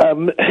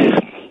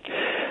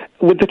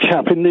with the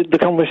chap in the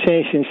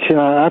conversations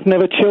tonight, I've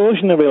never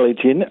chosen a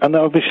religion, and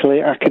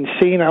obviously I can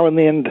see now in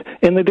the end,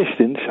 in the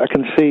distance, I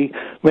can see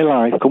my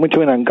life coming to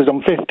an end because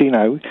I'm 50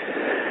 now,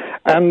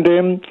 and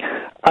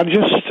I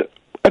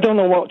don't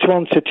know what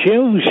one to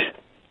choose.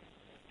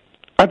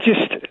 I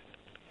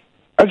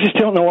just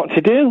don't know what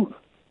to do.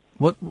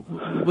 What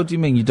do you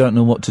mean you don't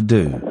know what to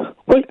do?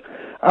 Well,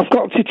 I've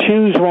got to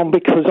choose one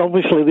because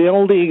obviously the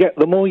older you get,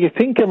 the more you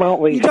think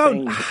about these things. You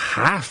don't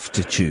have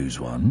to choose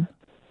one.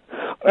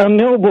 I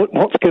know, but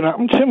what's going to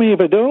happen to me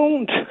if I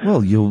don't?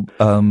 Well, you'll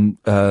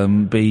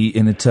be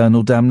in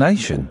eternal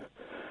damnation.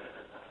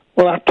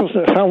 Well, that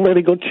doesn't sound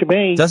very good to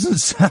me. Doesn't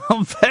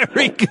sound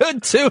very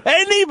good to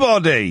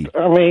anybody.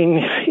 I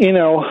mean, you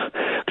know,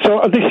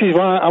 so this is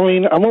why, I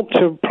mean, I'm up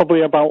to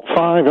probably about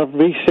 5 I've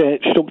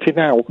researched up to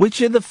now.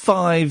 Which are the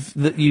 5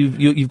 that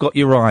you've got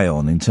your eye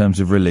on in terms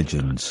of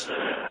religions?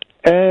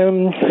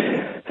 Well,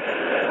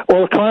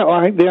 I quite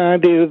like the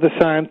idea of the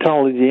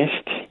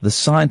Scientologists. The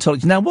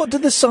Scientologists. Now, what do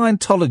the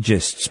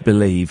Scientologists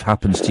believe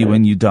happens to you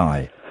when you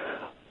die?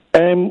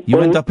 You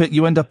end up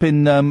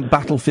in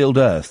Battlefield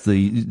Earth,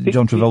 the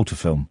John Travolta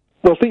film.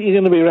 Well, I think you're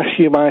going to be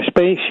rescued by a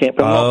spaceship.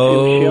 I'm not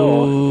too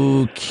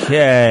sure.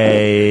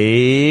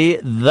 Okay,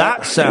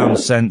 that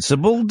sounds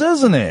sensible,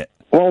 doesn't it?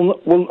 Well,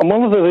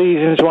 one of the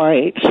reasons why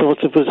it was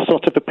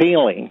sort of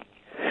appealing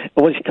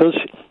was because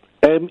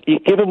you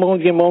give them all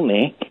your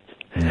money,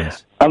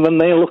 yes, and then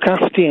they look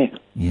after you.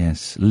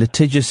 Yes,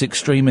 litigious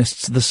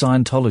extremists, the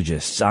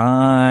Scientologists.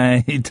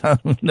 I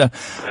don't know.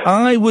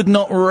 I would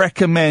not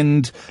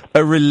recommend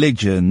a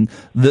religion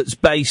that's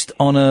based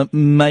on a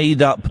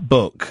made-up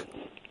book.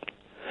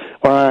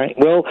 Right.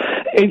 Well,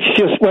 it's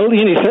just, well,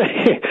 you know,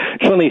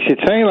 it's funny you should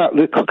say that,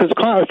 because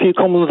quite a few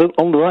come under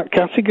that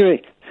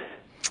category.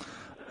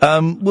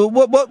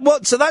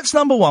 Well, so that's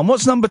number 1.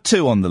 What's number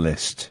 2 on the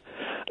list?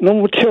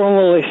 Number 2 on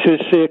the list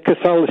is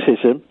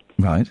Catholicism.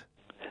 Right.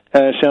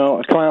 So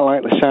I quite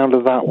like the sound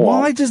of that one.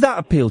 Why does that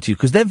appeal to you?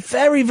 Because they're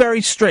very,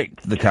 very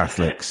strict, the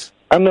Catholics.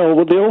 I know,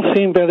 but they all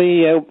seem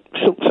very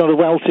sort of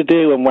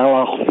well-to-do and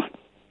well-off.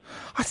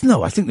 I don't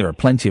know. I think there are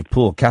plenty of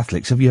poor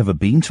Catholics. Have you ever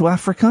been to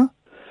Africa?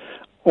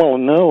 Well,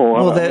 no.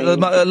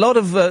 Well, a lot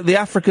of the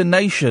African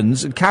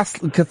nations,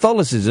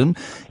 Catholicism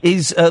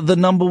is the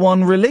number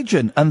 1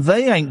 religion, and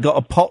they ain't got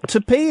a pot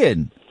to pee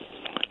in.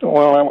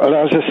 Well,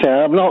 as I say,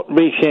 I've not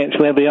researched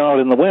where they are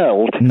in the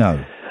world.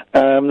 No.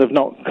 They've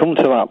not come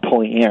to that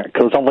point yet,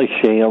 because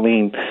obviously, I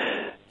mean,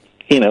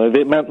 you know, if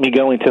it meant me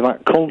going to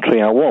that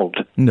country, I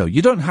would. No,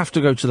 you don't have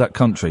to go to that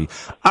country.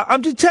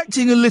 I'm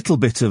detecting a little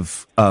bit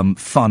of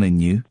fun in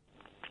you.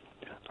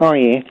 Are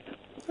you?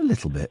 A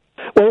little bit.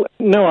 Well,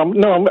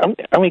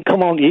 I mean,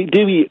 come on,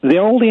 the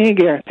older you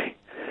get,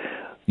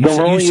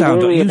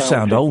 you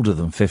sound older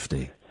than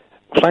 50.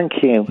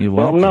 Thank you. You're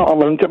welcome.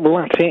 Well,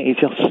 that's it.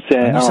 It's just,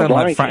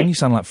 you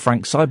sound like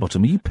Frank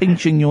Sidebottom. Are you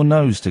pinching your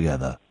nose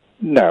together?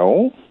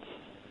 No.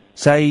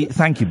 Say,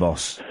 thank you,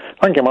 boss.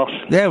 Thank you, boss.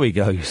 There we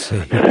go, you see.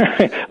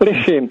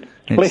 Listen.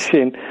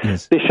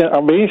 Yes. Listen,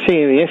 I'm being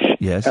serious.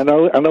 Yes. I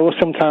know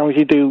sometimes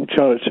you do,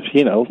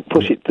 you know,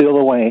 push it the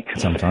other way.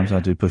 Sometimes I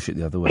do push it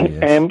the other way,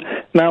 yes.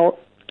 Now,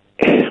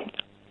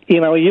 you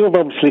know, you've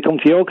obviously come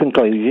to your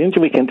conclusions,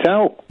 we can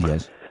tell.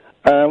 Yes.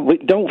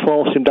 Don't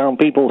force him down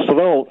people's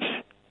throats.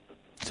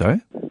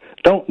 Sorry?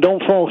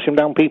 Don't force him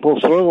down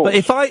people's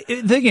throats. But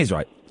the thing is,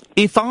 right,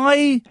 if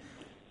I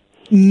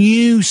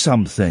knew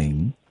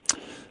something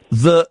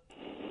that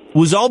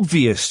was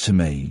obvious to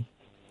me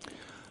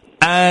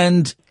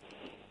and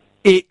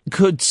it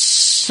could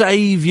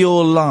save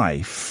your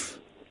life,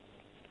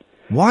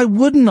 why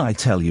wouldn't I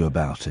tell you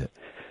about it?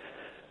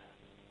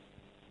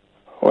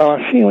 Well,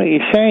 I see what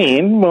you're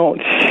saying, but...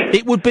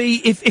 It would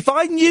be, if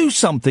I knew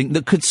something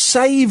that could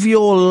save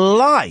your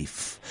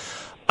life,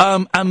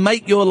 and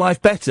make your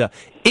life better,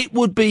 it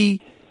would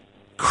be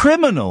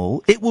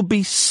criminal, it would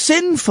be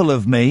sinful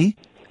of me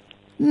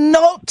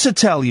not to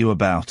tell you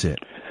about it.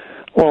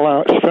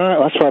 Well, that's right.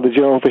 That's why the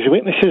Jehovah's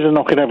Witnesses are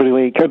knocking every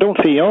week. I don't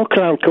see your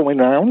crowd coming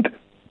round.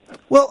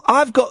 Well,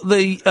 I've got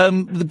the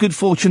good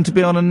fortune to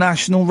be on a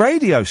national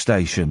radio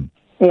station.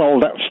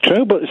 Well, that's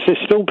true, but there's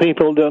still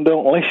people that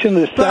don't listen.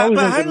 There's thousands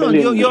But hang of on,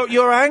 millions.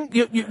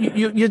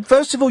 you're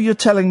first of all, you're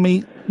telling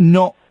me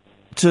not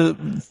to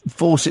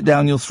force it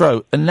down your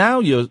throat, and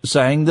now you're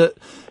saying that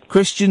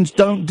Christians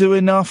don't do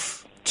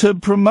enough to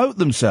promote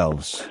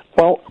themselves.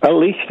 Well, at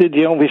least the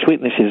Jehovah's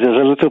Witnesses, there's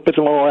a little bit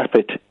more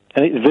effort,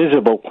 and it's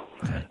visible.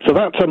 So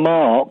that's a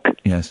mark.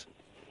 Yes.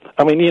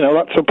 I mean,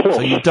 that's a plus.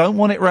 So you don't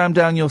want it rammed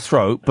down your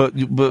throat, but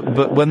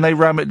when they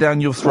ram it down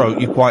your throat,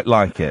 you quite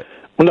like it.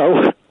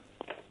 No.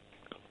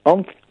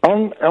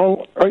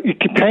 It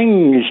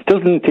depends,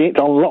 doesn't it,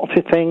 on lots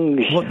of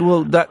things.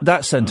 Well,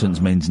 that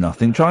sentence means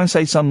nothing. Try and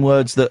say some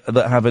words that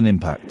have an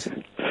impact.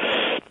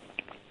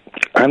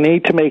 I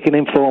need to make an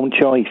informed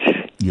choice.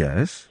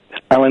 Yes.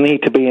 And I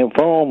need to be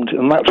informed,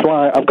 and that's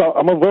why I've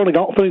only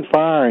got through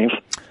 5.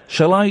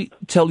 Shall I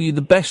tell you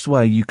the best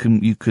way you can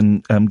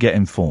get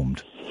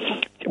informed?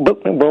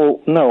 But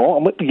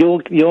no,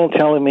 you're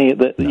telling me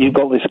that you've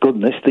got this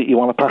goodness that you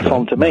want to pass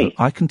on to me.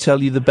 I can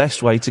tell you the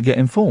best way to get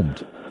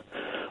informed.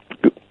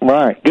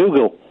 Right,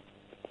 Google.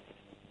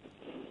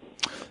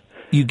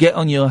 You get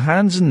on your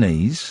hands and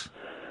knees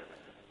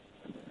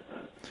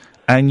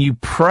and you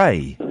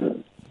pray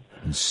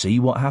and see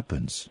what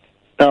happens.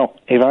 No,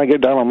 if I get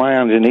down on my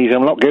hands and knees,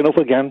 I'm not getting up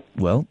again.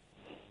 Well,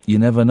 you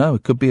never know.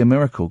 It could be a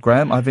miracle.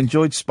 Graham, I've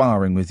enjoyed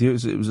sparring with you.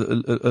 It was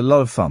a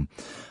lot of fun.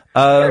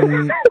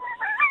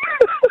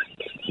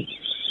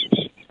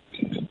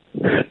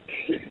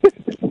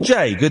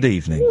 Jay, good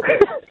evening.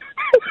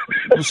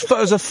 It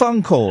was a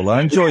fun call.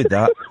 I enjoyed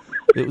that.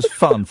 It was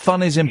fun.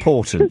 Fun is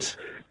important.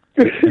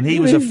 And he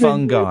was a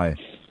fun guy.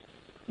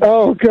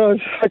 Oh, God.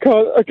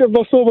 I've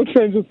lost all my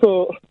trains of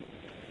thought.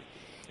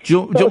 Do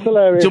you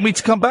want me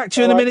to come back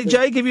to you in a minute,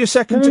 Jay? Give you a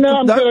second to... No,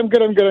 I'm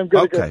good.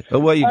 Okay,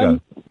 away you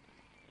go.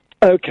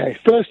 Okay,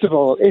 first of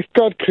all, if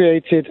God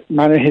created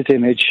man in his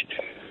image,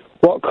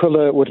 what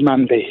colour would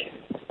man be?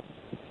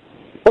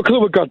 What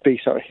colour would God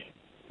be, sorry?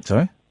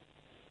 Sorry?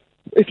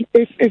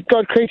 If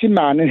God created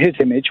man in his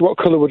image, what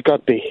colour would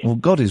God be? Well,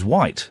 God is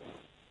white.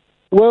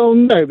 Well,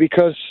 no,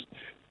 because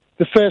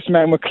the first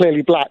men were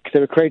clearly black. They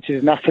were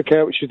created in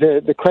Africa, which is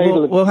the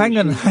cradle of... Well, hang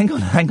on.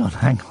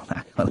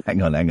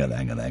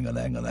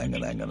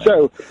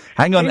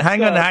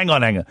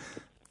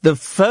 The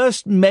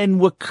first men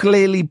were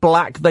clearly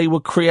black. They were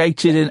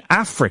created in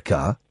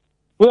Africa.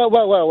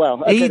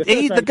 Well.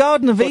 Okay, the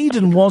Garden of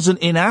Eden wasn't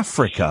in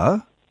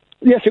Africa.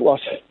 Yes, it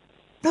was.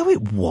 No,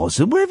 it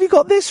wasn't. Where have you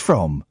got this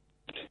from?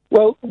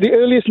 Well, the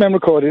earliest men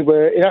recorded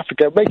were in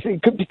Africa, basically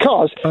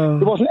because there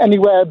wasn't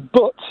anywhere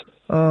but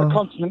a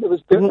continent that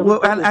was...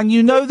 And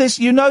you know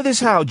this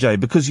how, Jay?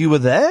 Because you were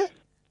there?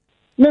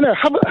 No.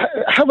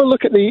 Have a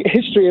look at the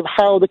history of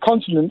how the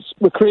continents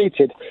were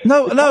created.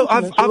 No.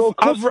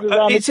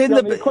 It's in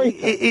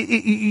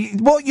the...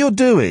 What you're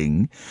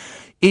doing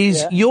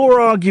is you're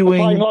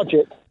arguing... Applying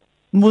logic.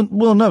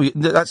 Well, no,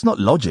 that's not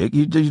logic.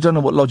 You don't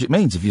know what logic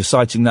means if you're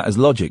citing that as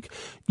logic.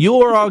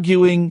 You're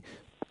arguing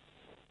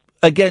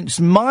against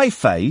my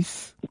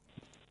faith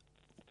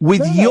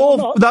with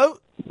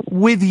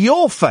with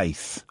your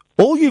faith.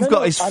 All you've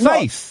got is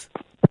faith.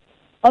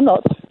 I'm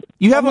not.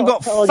 You haven't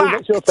got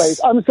facts. Your faith.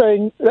 I'm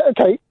saying,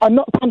 okay, I'm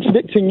not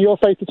contradicting your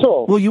faith at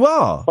all. Well, you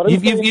are.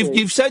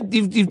 You've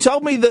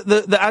told me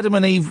that Adam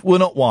and Eve were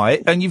not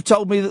white, and you've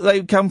told me that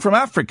they come from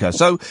Africa.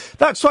 So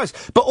that's twice.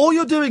 But all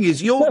you're doing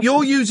is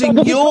you're using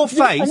your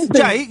faith,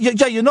 Jay.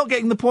 You're not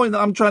getting the point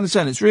that I'm trying to say.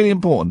 And it's really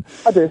important.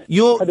 I do.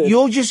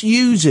 You're just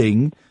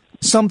using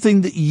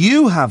something that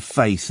you have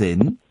faith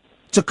in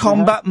to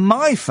combat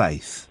my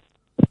faith.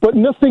 But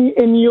nothing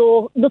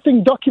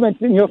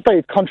documented in your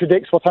faith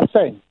contradicts what I'm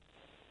saying,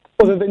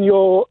 other than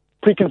your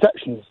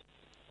preconceptions.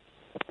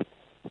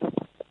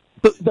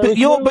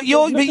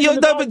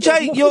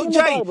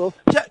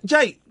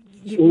 Jay,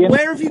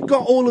 where have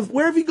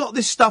you got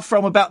this stuff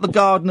from about the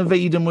Garden of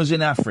Eden was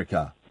in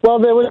Africa? Well,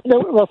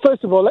 well,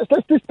 first of all, let's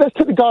take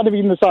the Garden of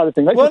Eden aside of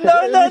things.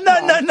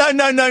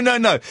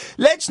 No.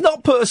 Let's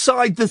not put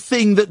aside the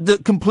thing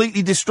that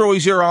completely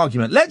destroys your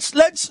argument. Let's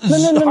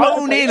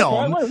hone in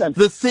on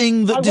the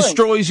thing that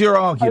destroys your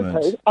argument.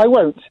 Okay, I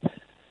won't.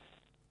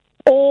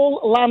 All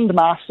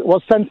landmass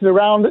was centred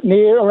around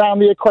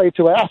the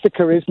equator where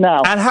Africa is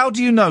now. And how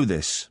do you know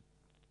this?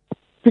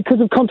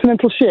 Because of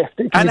continental shift.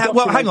 Hang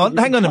on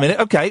a minute.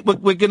 Okay,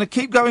 we're going to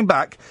keep going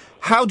back.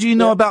 How do you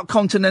know about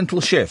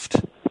continental shift?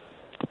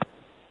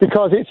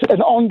 Because it's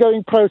an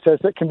ongoing process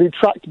that can be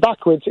tracked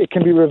backwards. It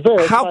can be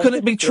reversed. How can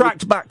it be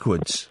tracked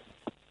backwards?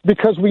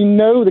 Because we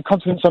know the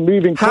continents are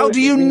moving. How do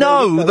you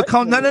know the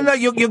continents? No.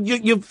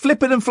 You're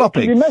flipping and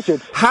flopping. It can be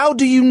measured. How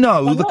do you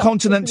know the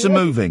continents are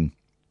moving?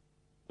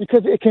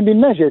 Because it can be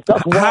measured.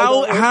 That's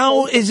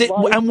how is it?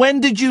 And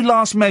when did you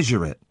last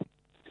measure it?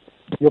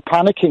 You're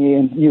panicking,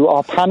 Ian. You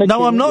are panicking.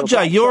 No, I'm not,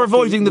 Jay. You're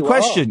avoiding the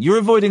question. You're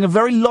avoiding a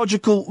very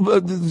logical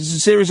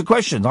series of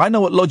questions. I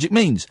know what logic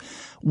means.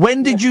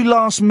 When did you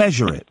last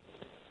measure it?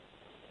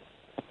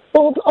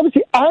 Well,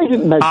 obviously, I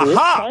didn't measure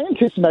Aha! it.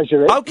 Scientists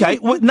measure it. Okay,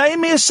 well,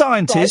 name me a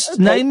scientist. Right,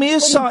 okay. Name me a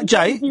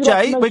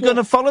Jay, we're going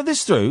to follow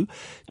this through.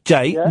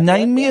 Jay,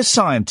 name me a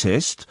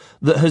scientist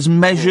that has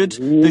measured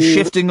the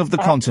shifting of the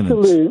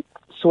continents. Absolute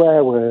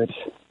swear word.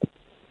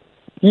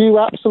 You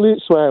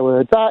absolute swear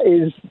word. That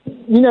is,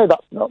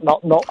 that's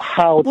not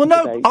how. Well,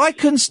 no, I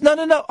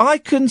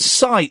can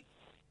cite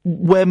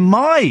where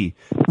my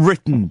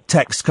written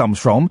text comes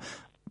from.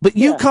 But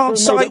you can't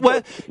cite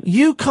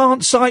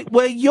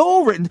where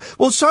you're written.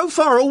 Well, so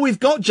far all we've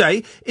got,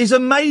 Jay, is a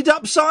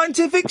made-up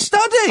scientific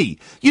study.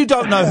 You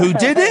don't know who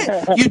did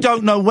it. You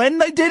don't know when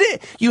they did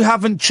it. You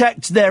haven't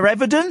checked their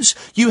evidence.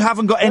 You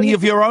haven't got any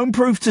of your own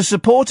proof to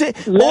support it.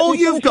 All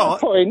you've got,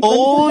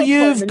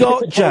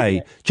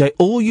 Jay,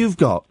 all you've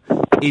got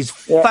is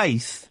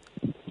faith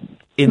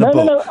in a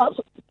book. No.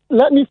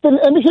 Let me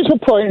finish your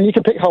point, and you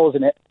can pick holes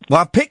in it. Well,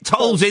 I picked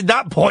holes in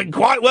that point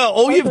quite well.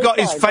 All you've got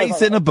is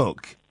faith in a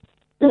book.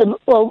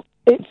 Well,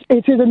 it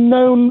is a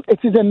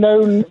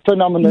known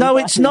phenomenon. No,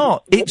 it's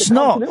not. It's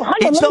not.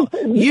 It's not.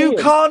 You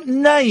can't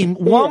name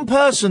one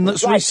person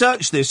that's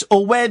researched this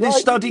or where this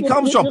study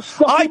comes from.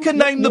 I can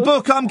name the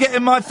book I'm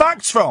getting my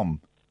facts from.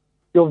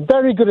 You're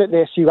very good at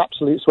this, you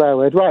absolute swear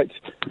word. Right.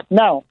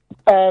 Now,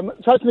 try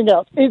something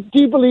else. Do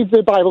you believe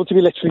the Bible to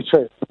be literally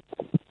true?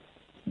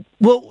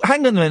 Well,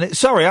 hang on a minute.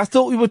 Sorry, I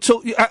thought we were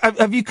talking.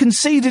 Have you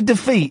conceded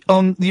defeat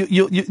on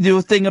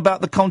your thing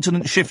about the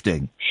continent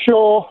shifting?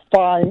 Sure,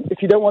 fine.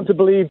 If you don't want to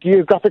believe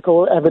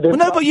geographical evidence.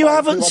 Well, no, but you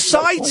haven't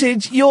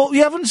cited you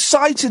haven't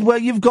cited where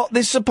you've got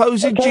this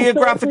supposed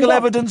geographical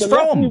evidence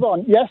from. Let's move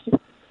on. Yes,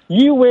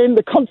 you win.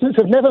 The continents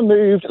have never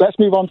moved. Let's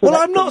move on to. Well,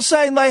 I'm not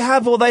saying they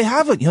have or they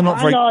haven't. You're not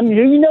Hang on.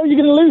 You know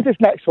you're going to lose this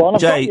next one.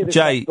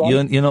 Jay,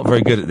 you're not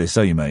very good at this,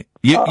 are you, mate?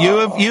 You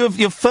have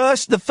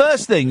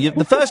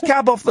the first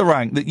cab off the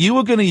rank that you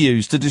were going to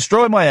use to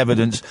destroy my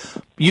evidence.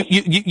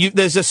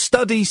 There's a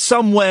study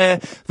somewhere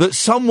that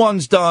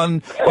someone's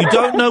done. You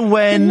don't know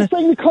when.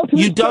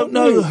 You don't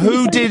know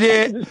who did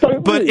it,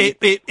 but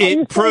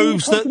it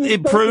proves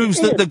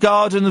that the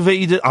Garden of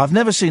Eden. I've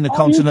never seen a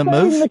continent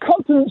move. The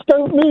continents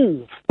don't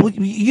move. Well,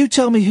 you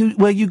tell me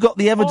where you got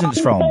the evidence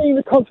from. Saying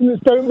the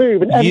continents don't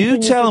move. And you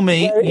tell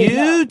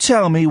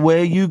me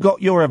where you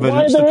got your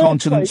evidence the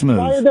continents move.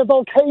 Why are there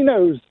volcanoes?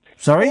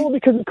 Sorry? All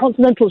because of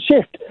continental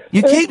shift.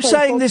 You keep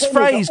saying this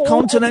phrase,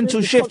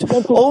 continental shift,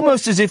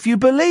 almost as if you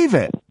believe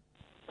it.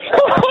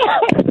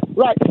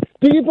 Right.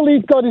 Do you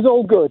believe God is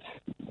all good?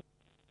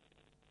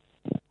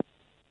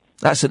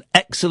 That's an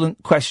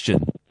excellent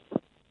question.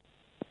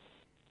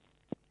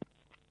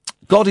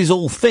 God is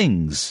all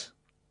things.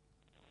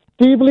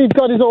 Do you believe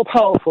God is all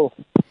powerful?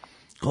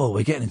 Oh,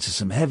 we're getting into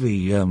some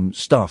heavy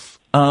stuff.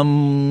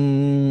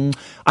 I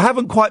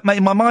haven't quite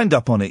made my mind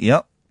up on it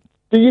yet.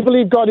 Do you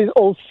believe God is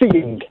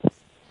all-seeing?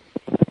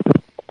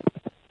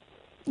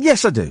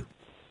 Yes, I do.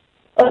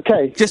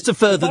 Okay. Just to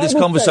further this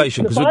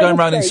conversation, because we're going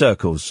round in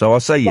circles, so I'll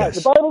say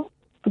yes. Right,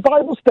 the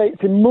Bible states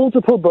in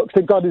multiple books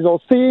that God is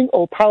all-seeing,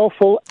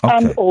 all-powerful,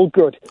 and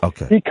all-good.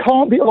 Okay. He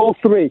can't be all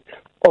three,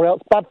 or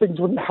else bad things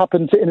wouldn't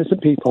happen to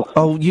innocent people.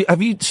 Oh,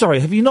 have you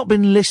not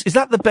been listening? Is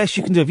that the best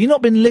you can do? Have you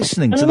not been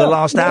listening to the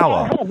last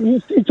hour? I have.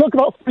 You talk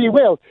about free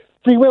will.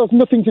 Free will has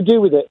nothing to do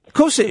with it. Of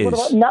course it is. What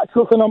about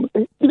natural phenomena?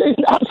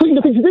 It's absolutely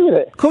nothing to do with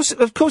it.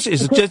 Of course it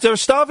is. There are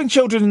starving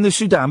children in the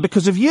Sudan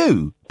because of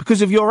you,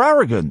 because of your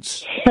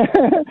arrogance.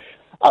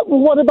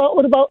 What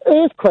about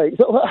earthquakes?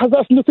 Has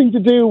that nothing to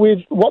do with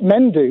what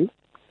men do?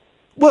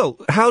 Well,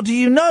 how do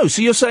you know?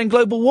 So you're saying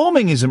global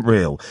warming isn't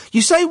real?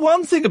 You say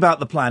one thing about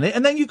the planet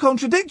and then you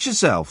contradict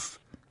yourself.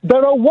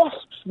 There are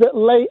wasps that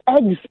lay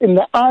eggs in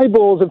the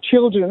eyeballs of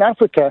children in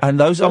Africa. And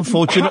those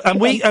unfortunate,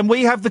 and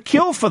we have the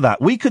cure for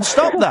that. We could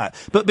stop that.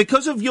 But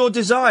because of your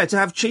desire to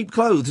have cheap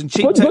clothes and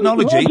cheap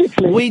technology,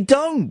 we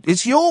don't.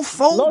 It's your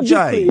fault,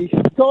 Jay.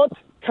 God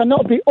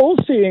cannot be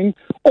all-seeing,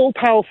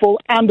 all-powerful,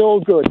 and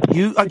all-good.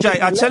 Jay,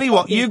 I tell you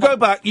what, you go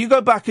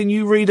back and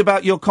you read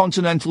about your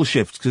continental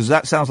shift, because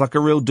that sounds like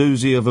a real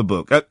doozy of a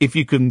book, if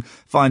you can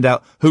find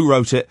out who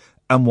wrote it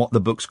and what the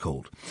book's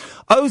called.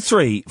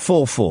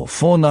 0344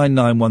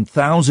 499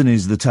 1000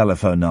 is the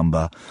telephone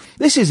number.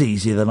 This is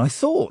easier than I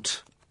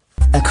thought.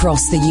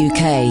 Across the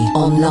UK,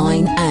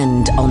 online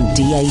and on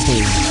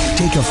DAB.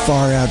 Take a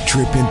far-out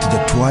trip into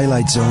the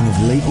twilight zone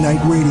of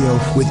late-night radio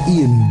with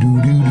Iain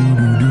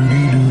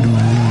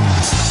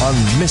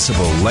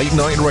Unmissable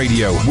late-night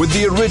radio with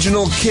the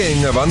original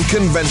king of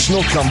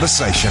unconventional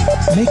conversation.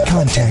 Make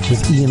contact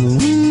with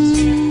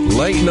Iain.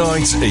 Late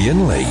Night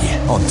Iain Lee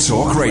on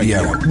Talk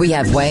Radio. We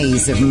have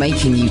ways of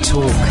making you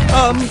talk.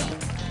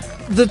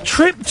 The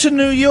trip to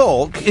New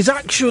York is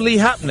actually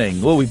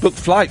happening. Well, we booked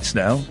flights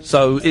now,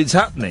 so it's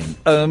happening.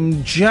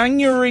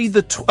 June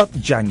the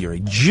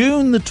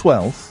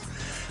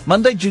 12th,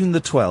 Monday, June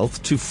the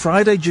 12th to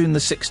Friday, June the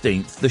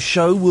 16th, the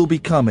show will be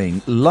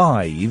coming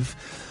live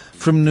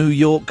from New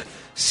York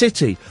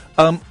City.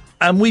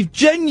 And we've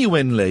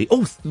genuinely...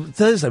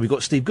 Thursday we've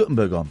got Steve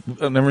Guttenberg on.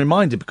 And I'm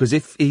reminded, because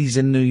if he's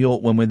in New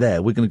York when we're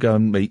there, we're going to go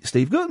and meet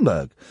Steve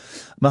Guttenberg.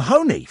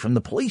 Mahoney from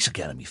the Police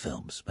Academy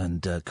films.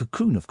 And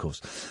Cocoon, of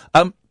course.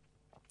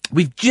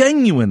 We've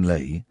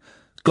genuinely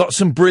got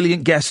some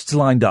brilliant guests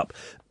lined up.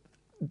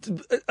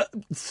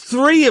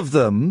 3 of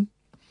them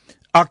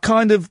are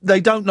they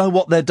don't know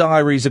what their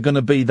diaries are going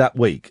to be that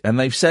week. And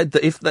they've said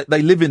that if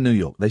they live in New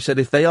York, they said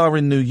if they are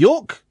in New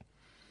York,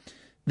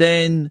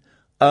 then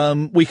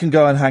we can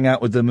go and hang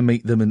out with them and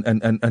meet them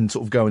and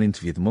sort of go and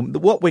interview them.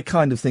 What we're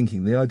kind of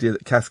thinking, the idea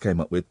that Kath came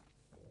up with,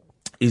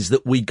 is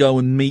that we go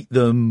and meet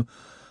them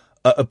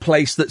at a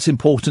place that's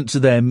important to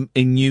them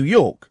in New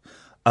York.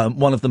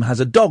 One of them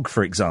has a dog,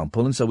 for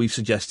example, and so we've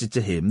suggested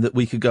to him that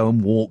we could go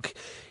and walk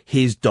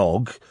his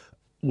dog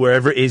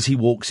wherever it is he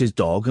walks his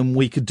dog, and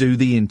we could do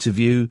the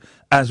interview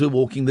as we're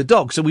walking the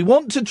dog. So we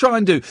want to try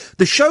and do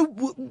the show.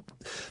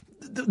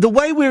 The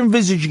way we're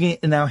envisaging it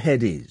in our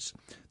head is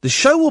the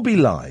show will be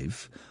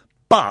live,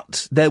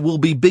 but there will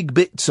be big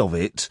bits of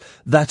it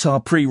that are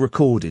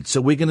pre-recorded.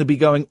 So we're going to be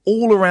going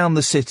all around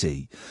the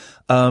city,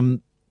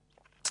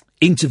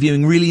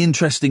 interviewing really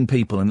interesting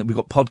people. And we've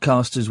got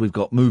podcasters, we've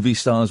got movie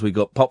stars, we've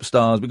got pop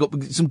stars, we've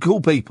got some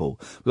cool people.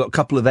 We've got a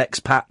couple of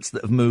expats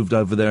that have moved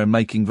over there and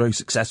making very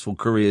successful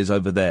careers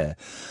over there.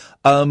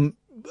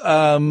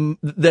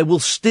 There will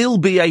still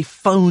be a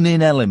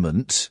phone-in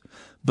element,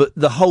 but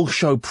the whole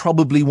show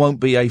probably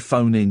won't be a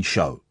phone-in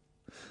show.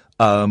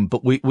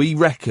 But we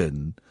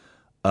reckon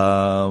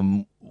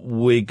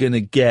we're going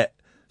to get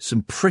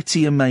some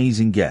pretty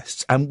amazing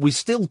guests. And we're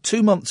still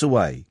 2 months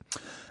away.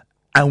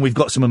 And we've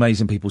got some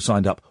amazing people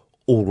signed up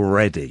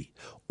already.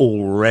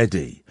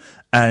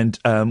 And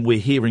we're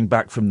hearing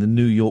back from the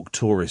New York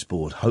Tourist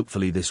Board,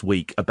 hopefully this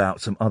week, about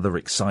some other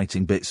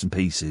exciting bits and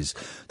pieces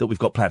that we've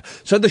got planned.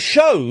 So the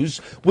shows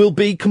will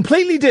be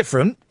completely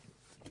different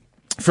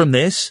from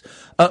this,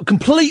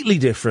 completely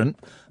different.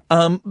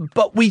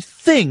 But we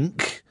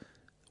think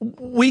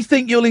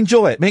you'll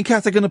enjoy it. Me and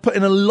Kath are going to put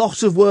in a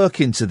lot of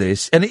work into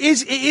this. And it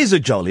is a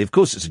jolly. Of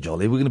course it's a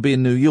jolly. We're going to be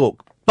in New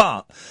York.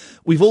 But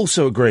we've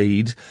also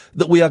agreed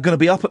that we are going to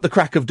be up at the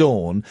crack of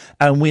dawn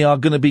and we are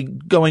going to be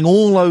going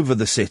all over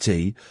the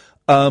city,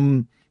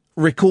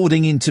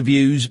 recording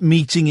interviews,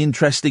 meeting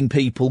interesting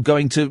people,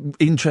 going to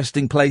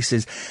interesting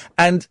places,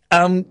 and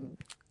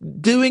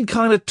doing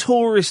kind of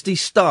touristy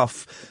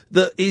stuff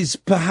that is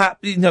perhaps,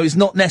 is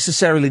not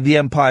necessarily the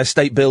Empire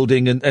State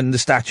Building and the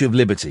Statue of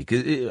Liberty.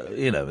 'Cause,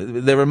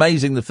 they're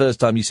amazing the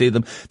first time you see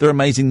them. They're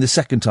amazing the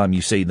second time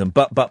you see them.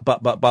 But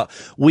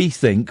we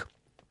think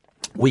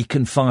we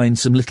can find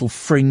some little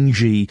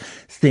fringy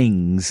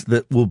things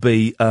that will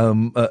be a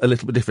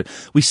little bit different.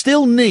 We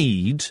still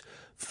need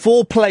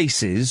 4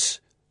 places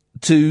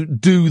to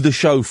do the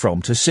show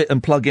from, to sit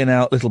and plug in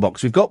our little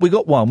box. We've got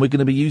one. We're going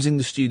to be using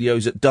the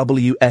studios at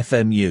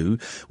WFMU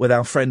with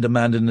our friend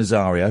Amanda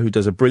Nazario, who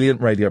does a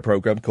brilliant radio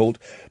program called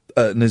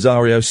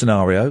Nazario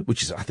Scenario,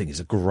 which I think is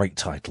a great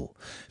title.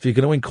 If you're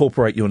going to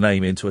incorporate your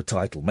name into a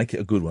title, make it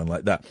a good one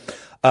like that.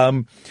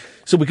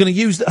 So we're going to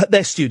use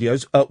their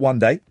studios one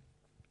day.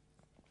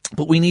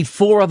 But we need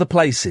 4 other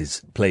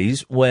places,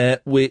 please, where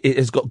it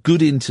has got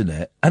good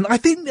internet. And I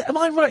think, am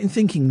I right in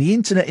thinking the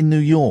internet in New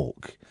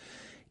York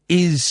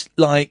is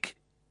like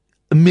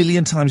a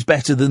million times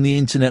better than the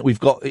internet we've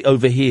got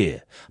over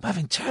here? I'm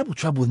having terrible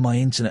trouble with my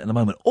internet at the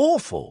moment.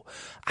 Awful.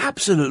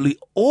 Absolutely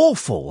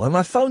awful. And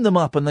I phoned them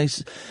up and they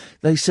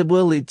said,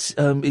 well, it's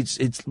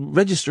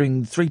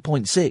registering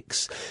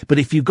 3.6. But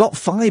if you've got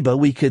fibre,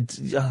 we could,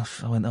 I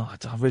went, I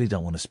really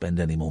don't want to spend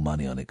any more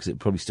money on it because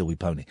it'd probably still be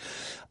pony.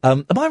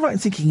 Am I right in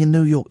thinking in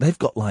New York, they've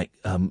got like,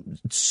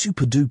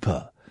 super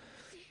duper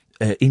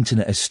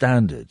internet as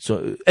standard.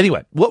 So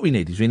anyway, what we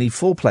need is we need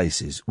 4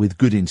 places with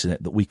good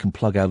internet that we can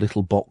plug our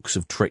little box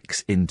of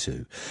tricks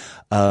into.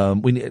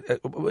 We need,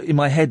 in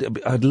my head,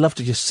 I'd love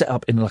to just set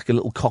up in like a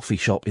little coffee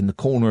shop in the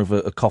corner of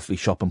a coffee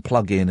shop and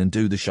plug in and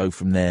do the show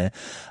from there.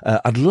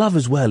 I'd love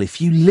as well, if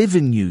you live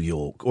in New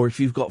York or if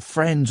you've got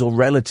friends or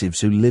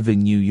relatives who live in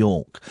New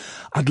York,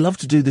 I'd love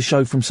to do the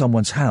show from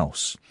someone's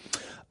house.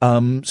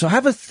 So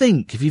have a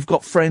think if you've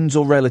got friends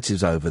or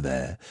relatives over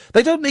there.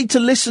 They don't need to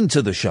listen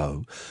to the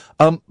show,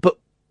 but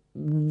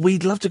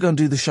we'd love to go and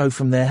do the show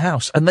from their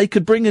house. And they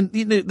could bring in,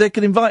 they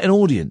could invite an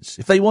audience.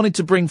 If they wanted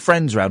to bring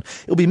friends around,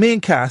 it'll be me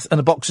and Kath and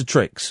a box of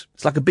tricks.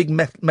 It's like a big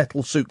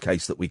metal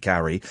suitcase that we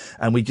carry,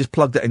 and we just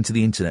plug that into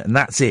the internet, and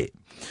that's it.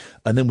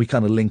 And then we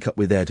kind of link up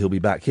with Ed, who'll be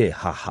back here.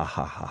 Ha, ha,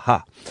 ha, ha,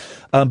 ha.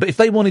 But if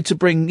they wanted to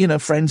bring,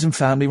 friends and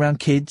family around,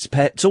 kids,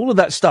 pets, all of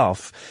that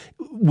stuff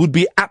would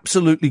be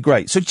absolutely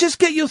great. So just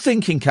get your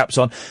thinking caps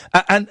on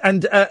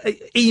and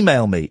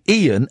email me,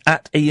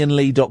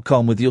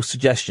 Iain@iainlee.com with your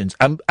suggestions.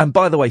 And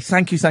by the way,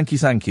 thank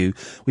you.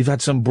 We've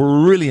had some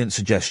brilliant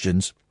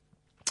suggestions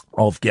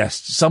of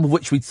guests, some of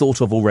which we'd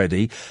thought of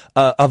already,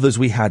 others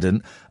we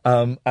hadn't.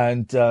 I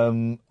meant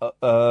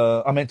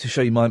to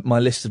show you my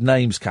list of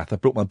names, Kath. I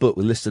brought my book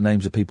with a list of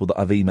names of people that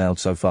I've emailed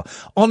so far.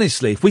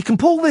 Honestly, if we can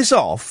pull this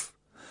off,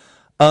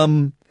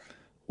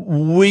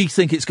 we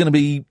think it's going to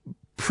be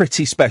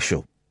pretty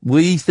special.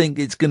 We think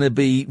it's going to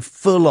be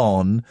full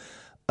on,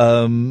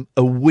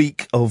 a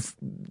week of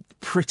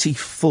pretty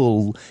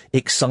full,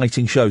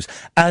 exciting shows.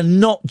 And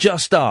not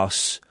just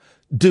us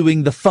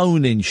doing the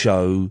phone-in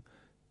show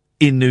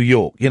in New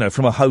York,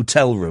 from a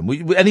hotel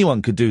room.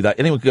 Anyone could do that.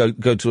 Anyone could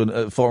go to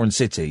a foreign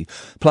city,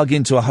 plug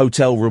into a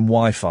hotel room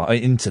Wi-Fi,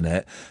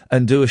 internet,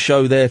 and do a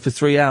show there for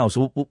 3 hours.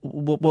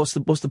 What's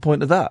the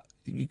point of that?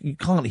 You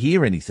can't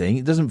hear anything.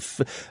 It doesn't,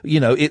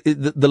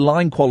 the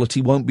line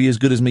quality won't be as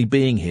good as me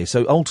being here.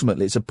 So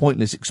ultimately, it's a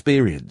pointless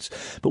experience.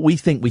 But we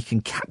think we can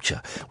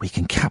capture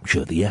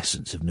the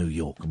essence of New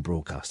York and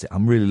broadcast it.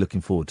 I'm really looking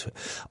forward to it.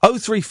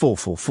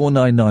 0344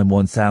 499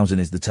 1000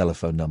 is the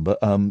telephone number.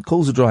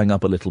 Calls are drying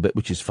up a little bit,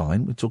 which is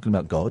fine. We're talking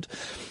about God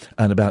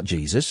and about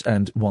Jesus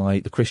and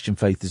why the Christian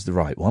faith is the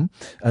right one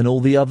and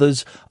all the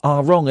others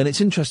are wrong. And it's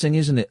interesting,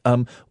 isn't it?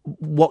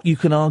 What you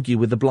can argue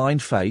with the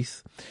blind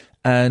faith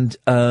and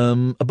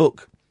a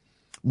book.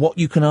 What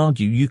you can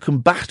argue, you can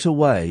bat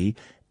away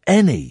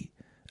any.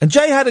 And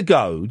Jay had a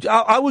go.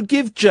 I would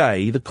give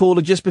Jay, the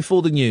caller just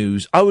before the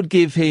news, I would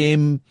give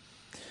him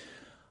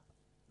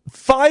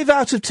 5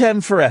 out of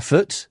 10 for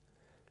effort,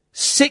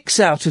 6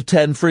 out of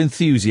 10 for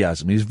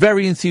enthusiasm. He was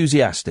very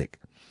enthusiastic.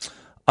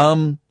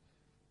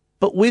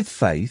 But with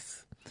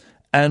faith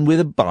and with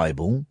a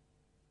Bible,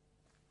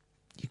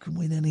 you can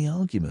win any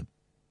argument.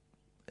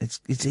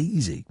 It's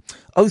easy.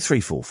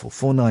 0344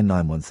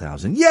 499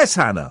 1000. Yes,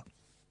 Hannah.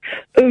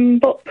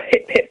 Bop,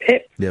 hip, hip,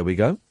 hip. There we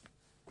go.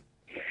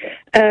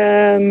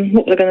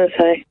 What was I going to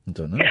say? I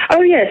don't know.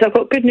 Oh, yes, I've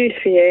got good news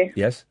for you.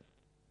 Yes.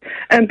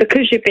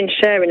 Because you've been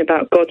sharing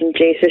about God and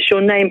Jesus,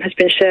 your name has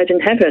been shared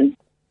in heaven.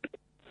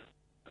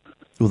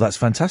 Well, that's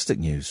fantastic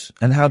news.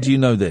 And how do you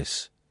know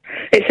this?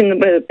 It's in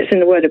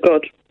the Word of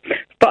God.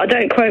 But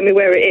don't quote me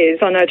where it is.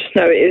 I just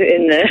know it is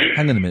in there.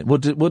 Hang on a minute.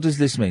 What does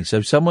this mean? So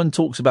if someone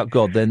talks about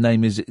God, their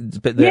name is...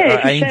 But there Yeah,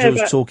 are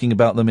angels talking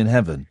about them in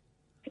heaven.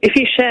 If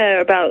you share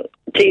about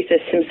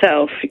Jesus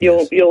himself,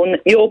 your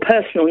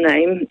personal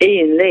name,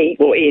 Iain Lee,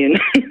 or Iain,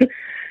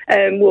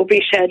 will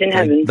be shared in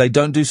heaven. They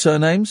don't do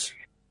surnames?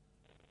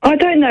 I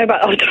don't know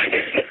about...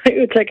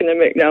 You're taking the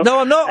mick now. No,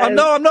 I'm not.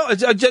 I'm not.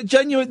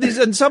 Genuine.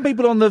 And some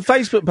people on the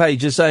Facebook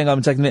page are saying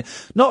I'm taking it.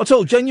 Not at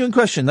all. Genuine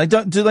question.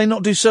 Do they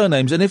not do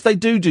surnames? And if they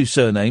do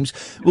surnames,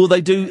 will they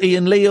do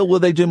Iain Lee or will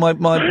they do my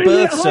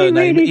birth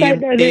surname,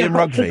 really Ian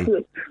Rugby?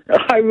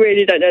 I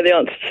really don't know the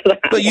answer to that.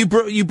 But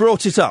you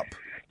brought it up.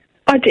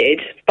 I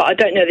did, but I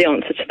don't know the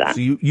answer to that.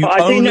 So you But I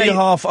do only know-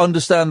 half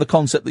understand the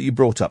concept that you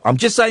brought up. I'm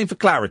just saying for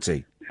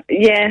clarity.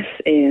 Yes,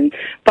 Ian.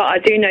 But I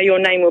do know your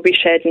name will be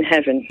shared in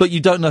heaven. But you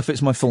don't know if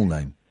it's my full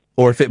name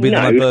or if it'd be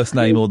No. my birth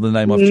name or the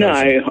name I've chosen.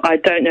 No, I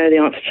don't know the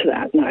answer to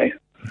that, no.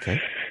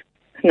 Okay.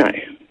 No.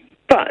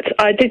 But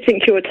I did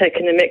think you were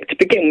taking the mick to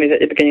begin with at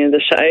the beginning of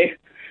the show.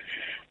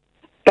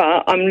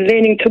 But I'm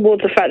leaning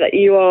towards the fact that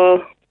you are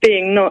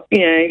being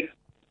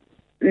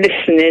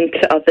listening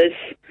to others.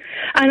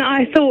 And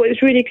I thought it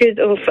was really good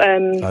of...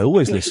 I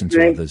always listen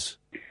to others.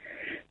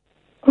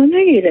 I know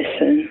you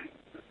listen.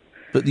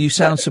 But you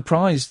sound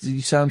surprised.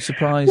 You sound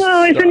surprised.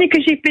 Well, it's only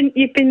because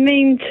you've been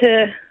mean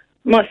to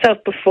myself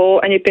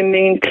before, and you've been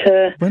mean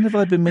to... When have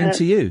I been mean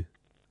to you?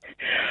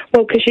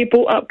 Well, because you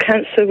brought up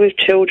cancer with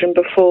children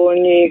before,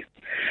 and you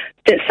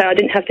didn't say I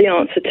didn't have the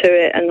answer to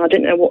it, and I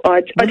didn't know what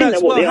I didn't know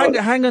what the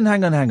answer.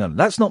 Hang on.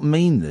 That's not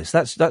mean.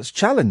 That's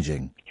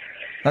challenging.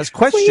 That's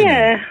questioning. Well,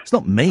 yeah. It's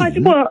not mean.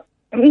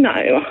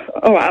 No.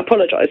 All right, I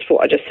apologise for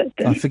what I just said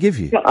then. I forgive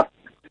you.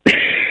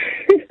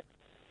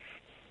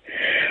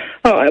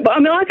 All right, but I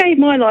mean, I gave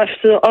my life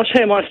to... I'll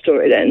share my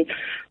story then.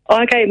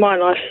 I gave my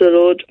life to the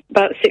Lord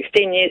about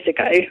 16 years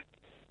ago,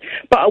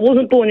 but I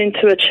wasn't born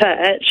into a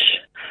church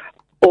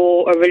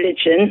or a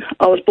religion.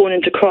 I was born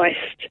into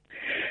Christ.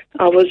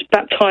 I was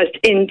baptised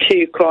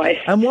into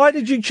Christ. And why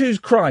did you choose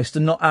Christ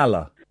and not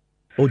Allah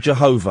or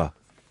Jehovah?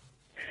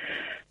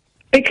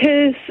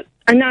 Because...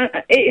 And now,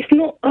 it's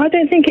not... I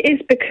don't think it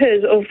is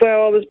because of where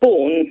I was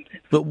born,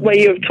 where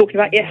you were talking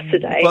about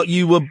yesterday. But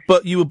you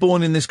were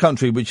born in this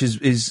country, which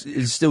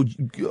is still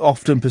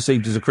often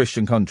perceived as a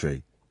Christian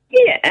country.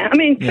 Yeah, I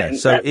mean, Yeah,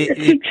 so to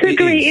a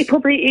degree,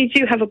 you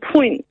do have a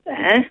point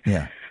there.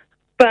 Yeah.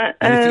 But,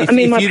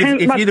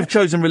 if you'd have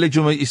chosen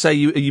religion, you say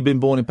you've been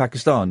born in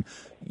Pakistan,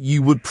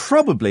 you would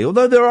probably,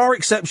 although there are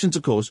exceptions,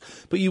 of course,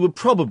 but you would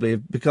probably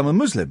have become a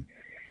Muslim.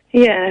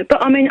 Yeah,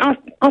 but I mean,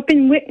 I've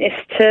been witness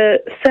to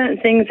certain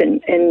things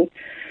in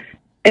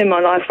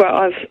my life where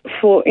I've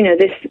thought,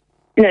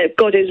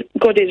 God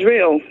is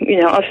real.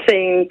 I've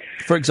seen,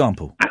 for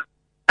example,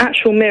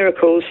 actual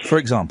miracles. For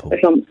example,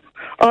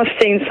 I've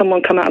seen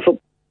someone come out of a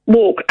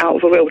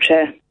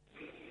wheelchair.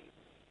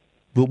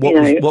 But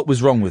what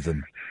was wrong with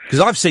them? Because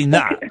I've seen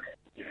that.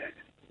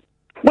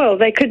 Well,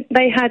 they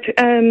had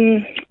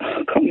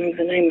I can't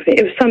remember the name of it.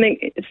 It was something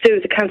to do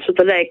with the cancer of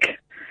the leg.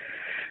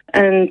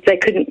 And they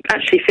couldn't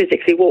actually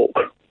physically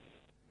walk.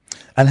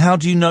 And how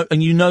do you know?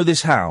 And you know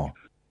this how?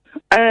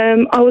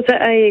 I was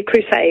at a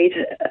crusade.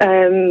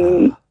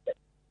 And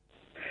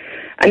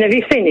have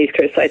you seen these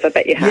crusades? I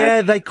bet you have.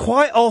 Yeah, they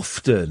quite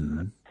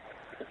often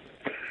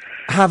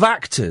have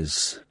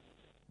actors.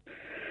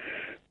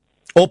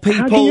 Or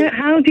people...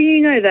 How do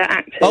you know they're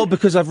active? Oh,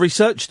 because I've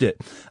researched it.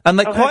 And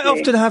they quite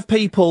often have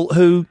people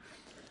who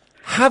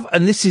have,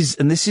 and this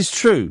is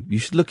true, you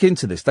should look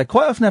into this, they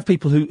quite often have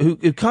people who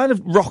kind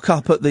of rock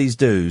up at these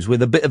do's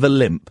with a bit of a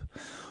limp,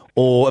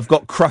 or have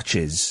got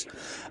crutches,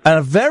 and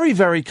a very,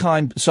 very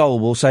kind soul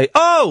will say,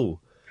 oh,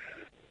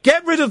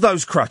 get rid of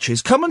those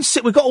crutches, come and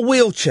sit, we've got a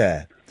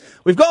wheelchair,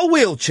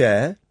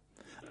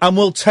 and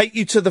we'll take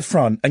you to the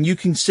front, and you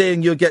can see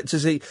and you'll get to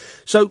see.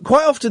 So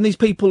quite often these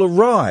people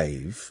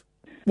arrive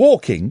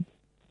walking,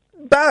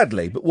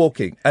 badly, but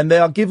walking, and they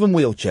are given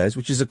wheelchairs,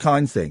 which is a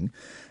kind thing,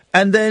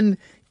 and then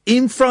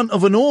in front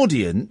of an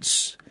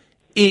audience,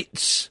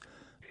 it's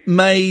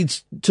made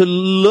to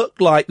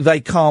look like they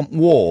can't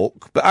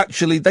walk, but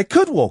actually they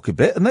could walk a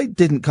bit, and they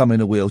didn't come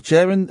in a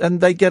wheelchair, and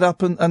they get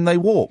up and they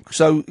walk.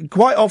 So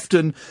quite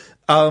often,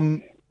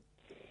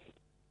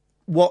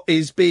 what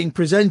is being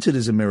presented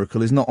as a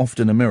miracle is not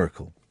often a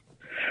miracle.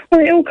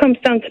 Well, it all comes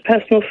down to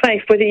personal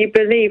faith, whether you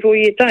believe or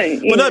you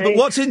don't. No, but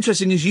what's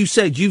interesting is you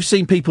said you've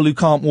seen people who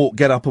can't walk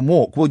get up and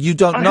walk. Well, you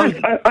don't know.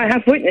 I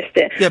have witnessed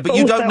it. Yeah, but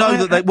you don't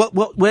know that they...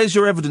 where's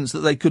your evidence that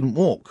they couldn't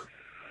walk?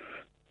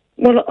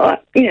 Well, I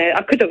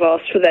could have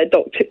asked for their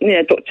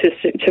doctor's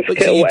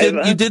certificate or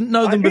whatever. You didn't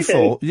know them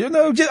before. And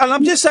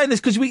I'm just saying this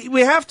because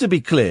we have to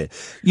be clear.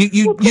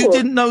 You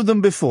didn't know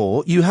them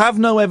before. You have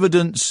no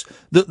evidence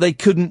that they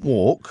couldn't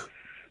walk.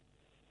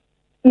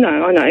 No,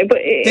 I know, but...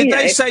 Did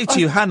they say to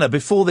you, Hannah,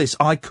 before this,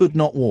 I could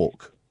not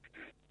walk?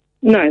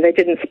 No, they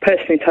didn't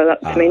personally tell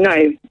that to me,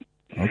 no.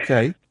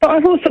 Okay. But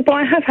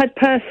I have had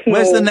personal...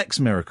 Where's the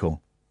next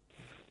miracle?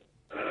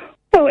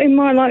 Well, in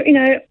my life,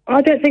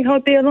 I don't think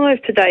I'd be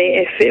alive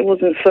today if it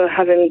wasn't for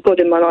having God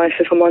in my life,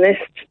 if I'm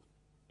honest.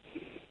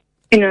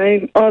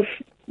 I've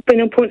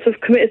been on points of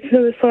committed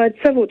suicide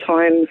several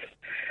times,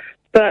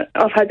 but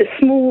I've had a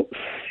small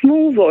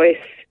voice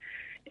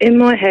in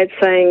my head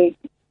saying,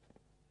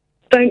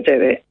 don't do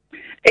it.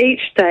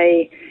 Each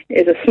day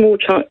is a small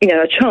chance,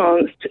 a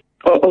chance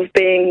of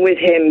being with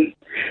him.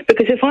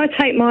 Because if I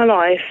take my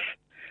life,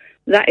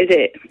 that is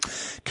it.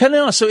 Can I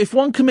ask, so if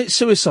one commits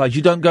suicide,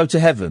 you don't go to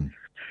heaven?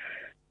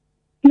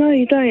 No,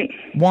 you don't.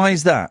 Why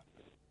is that?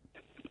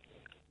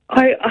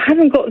 I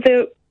haven't got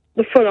the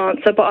full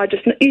answer, but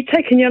you've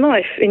taken your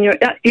life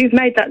you've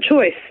made that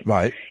choice.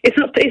 Right. It's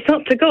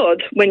up to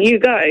God when you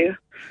go.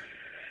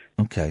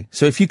 Okay,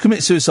 so if you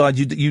commit suicide,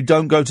 you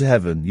don't go to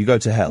heaven, you go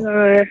to hell.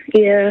 No,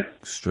 yeah.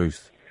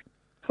 Struth.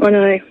 I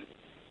know.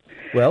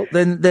 Well,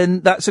 then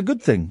that's a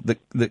good thing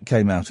that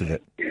came out of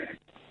it.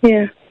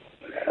 Yeah.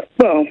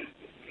 Well,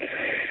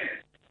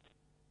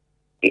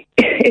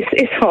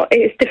 it's hard.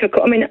 It's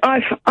difficult. I mean,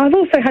 I've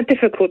also had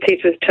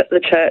difficulties with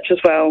the church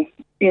as well.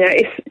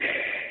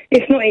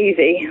 It's not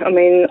easy. I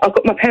mean,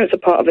 my parents are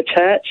part of a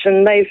church,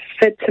 and they've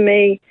said to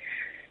me,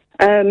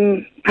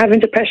 having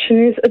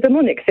depression is a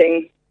demonic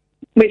thing,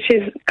 which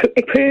is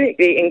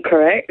completely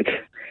incorrect.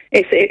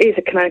 It is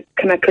a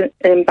chemical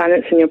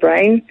imbalance in your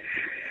brain.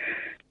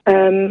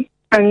 And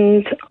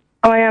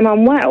I am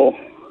unwell.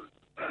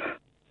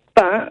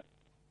 But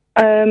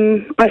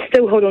I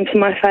still hold on to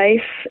my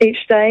faith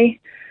each day.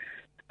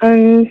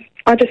 And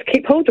I just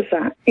keep hold of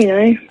that,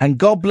 And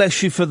God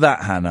bless you for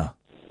that, Hannah.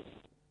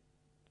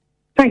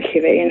 Thank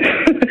you, Ian.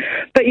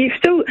 But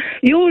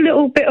your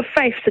little bit of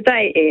faith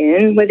today,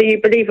 Ian, whether you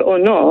believe it or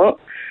not,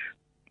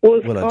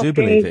 Well, I do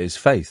believe it is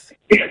faith.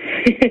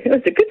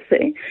 That's a good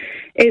thing.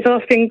 Is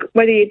asking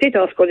whether you did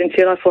ask God into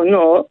your life or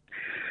not.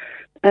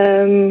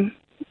 That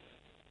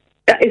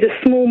is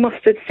a small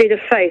mustard seed of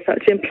faith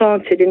that's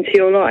implanted into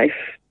your life,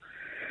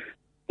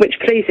 which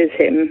pleases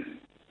him.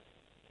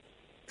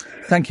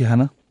 Thank you,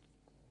 Hannah.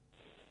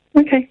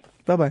 Okay.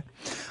 Bye-bye.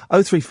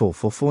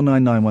 0344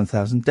 499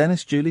 1000.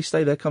 Dennis, Julie,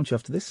 stay there. Come to you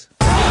after this.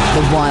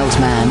 The wild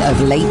man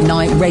of late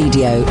night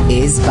radio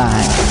is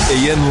back.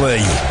 Iain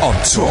Lee on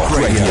Talk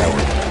Radio.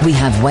 We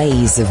have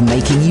ways of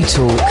making you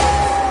talk.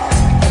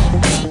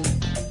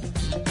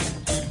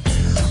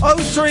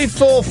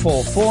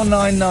 0344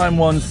 499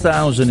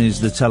 1000 is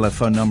the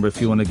telephone number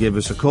if you want to give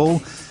us a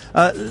call.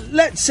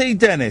 Let's see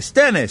Dennis.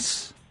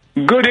 Dennis.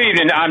 Good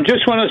evening. I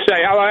just want to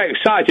say how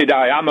excited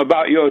I am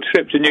about your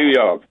trip to New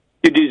York.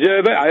 You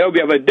deserve it. I hope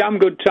you have a damn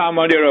good time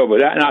when you're over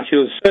there, and I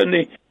shall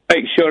certainly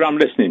make sure I'm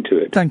listening to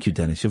it. Thank you,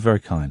 Dennis. You're very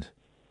kind.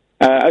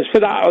 As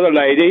for that other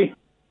lady,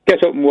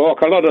 get up and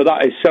walk. A lot of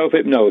that is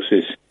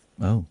self-hypnosis.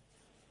 Oh.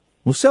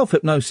 Well,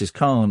 self-hypnosis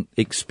can't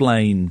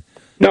explain...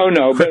 No,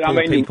 but I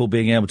mean... people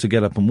being able to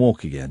get up and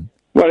walk again.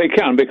 Well, it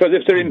can, because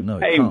if they're in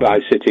pain by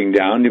sitting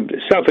down,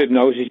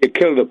 self-hypnosis, you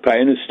kill the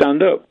pain and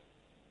stand up.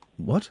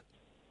 What?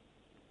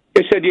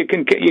 You said you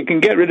can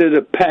get rid of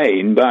the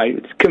pain by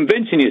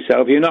convincing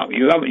yourself you're not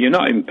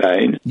in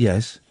pain.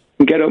 Yes.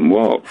 And get up and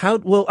walk.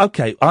 Well,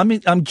 okay,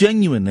 I'm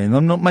genuinely, and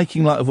I'm not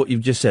making light of what you've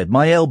just said.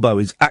 My elbow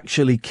is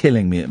actually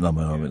killing me at the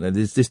moment.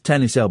 This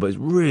tennis elbow is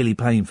really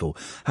painful.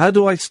 How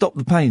do I stop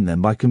the pain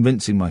then? By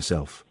convincing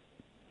myself?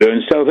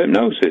 Doing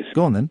self-hypnosis.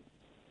 Go on then.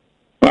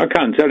 Well, I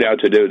can't tell you how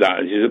to do that.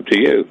 It's up to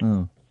you.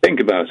 Oh. Think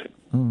about it.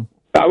 Oh.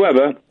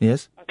 However,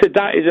 yes,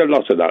 that is a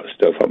lot of that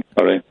stuff, I'm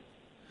sorry.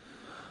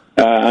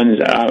 I'm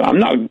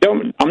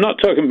not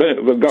talking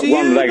about we've got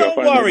one leg up.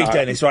 Don't worry,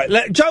 Dennis.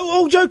 Right,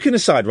 all joking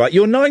aside, right?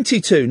 You're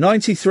 92,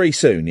 93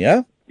 soon,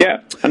 yeah?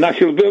 Yeah, and I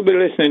shall be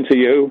listening to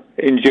you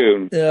in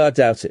June. I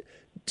doubt it.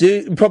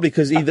 Probably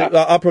because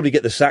I'll probably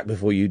get the sack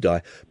before you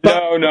die.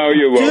 But no,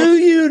 you won't. Do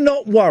you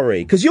not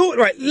worry? Because you're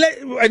right.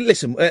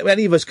 Listen,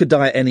 any of us could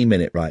die at any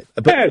minute, right?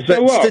 But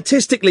what?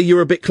 Statistically,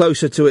 you're a bit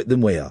closer to it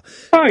than we are.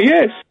 Oh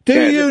yes.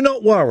 Do you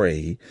not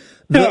worry?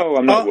 No,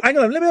 I'm not. Hang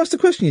on, let me ask the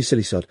question, you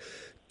silly sod.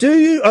 Do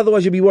you?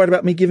 Otherwise, you'd be worried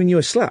about me giving you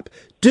a slap.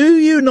 Do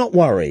you not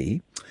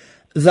worry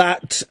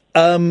that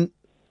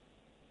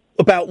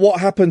about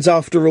what happens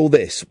after all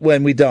this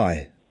when we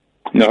die?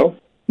 No.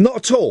 Not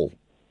at all.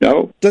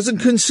 No. Doesn't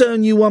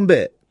concern you one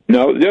bit?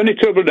 No. The only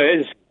trouble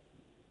is,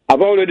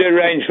 I've already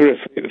arranged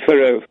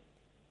for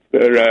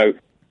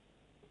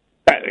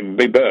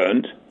be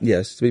burnt.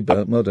 Yes, to be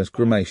burnt. Well, that's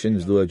cremation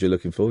is the word you're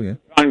looking for, yeah.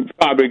 And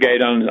fire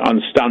brigade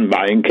on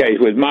standby in case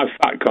with my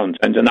fat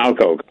content and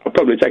alcohol. I'll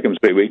probably take them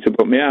 3 weeks to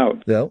put me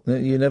out. Well,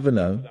 you never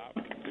know.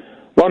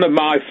 One of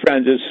my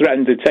friends has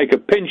threatened to take a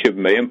pinch of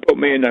me and put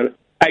me in an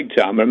egg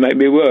timer and make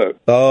me work.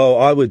 Oh,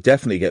 I would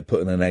definitely get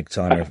put in an egg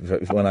timer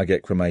when I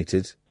get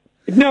cremated.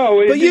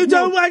 No, but you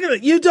don't. Hang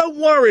on, you don't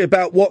worry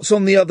about what's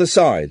on the other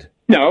side.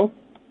 No,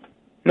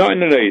 not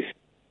in the least.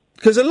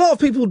 Because a lot of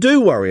people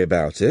do worry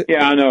about it.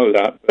 Yeah, I know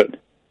that, but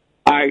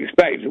I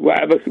expect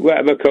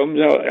whatever comes,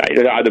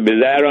 it'll either be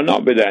there or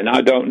not be there, and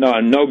I don't know,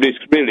 and nobody's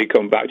really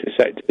come back to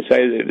say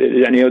that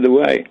there's any other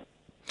way.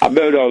 I've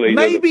heard all these.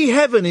 Maybe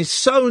heaven is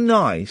so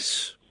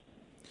nice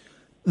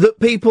that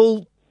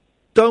people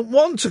don't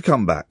want to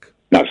come back.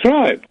 That's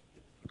right.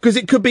 Because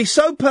it could be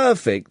so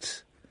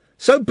perfect,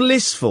 so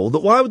blissful,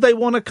 that why would they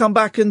want to come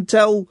back and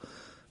tell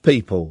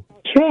people?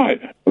 That's right.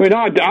 I mean,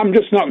 I'm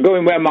just not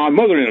going where my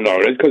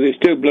mother-in-law is because it's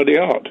too bloody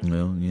hot.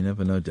 Well, you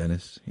never know,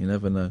 Dennis. You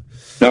never know.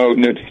 No,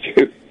 did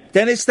you?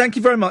 Dennis, thank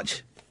you very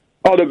much.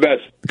 All the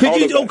best.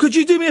 Could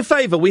you do me a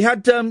favour? We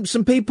had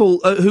some people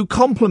who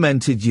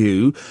complimented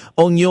you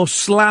on your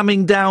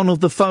slamming down of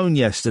the phone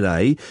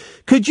yesterday.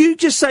 Could you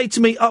just say to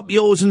me, up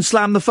yours and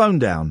slam the phone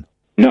down?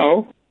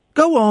 No.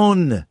 Go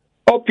on.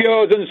 Up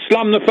yours and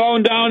slam the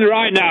phone down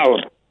right now.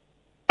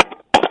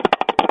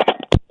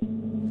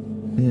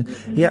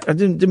 Yeah, I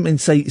didn't mean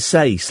say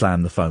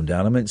slam the phone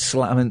down. I meant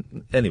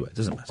slam. Anyway, it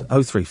doesn't matter.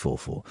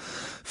 0344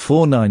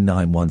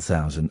 499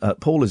 1000.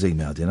 Paul has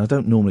emailed in. I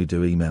don't normally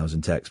do emails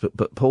and texts,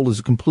 but Paul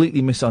has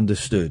completely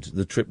misunderstood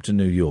the trip to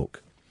New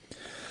York.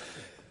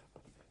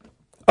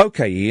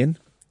 Okay, Ian,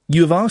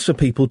 you have asked for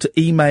people to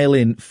email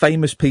in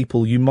famous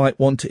people you might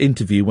want to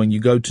interview when you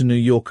go to New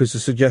York as a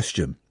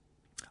suggestion.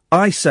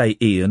 I say,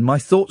 Ian, my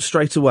thought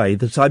straight away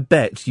that I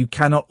bet you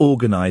cannot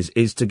organise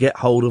is to get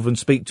hold of and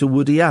speak to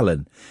Woody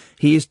Allen.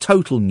 He is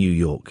total New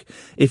York.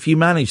 If you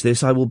manage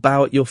this, I will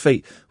bow at your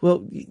feet.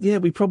 Well, yeah,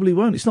 we probably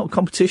won't. It's not a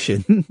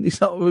competition. We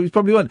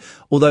probably won't.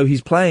 Although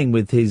he's playing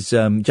with his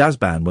jazz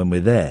band when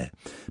we're there.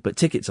 But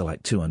tickets are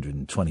like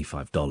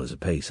 $225 a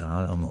piece.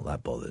 I'm not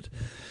that bothered.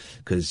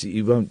 Because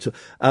you won't...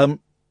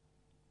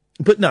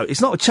 But no, it's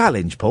not a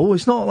challenge, Paul.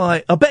 It's not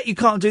like, I bet you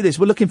can't do this.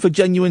 We're looking for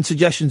genuine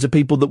suggestions of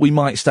people that we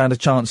might stand a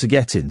chance of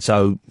getting.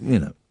 So,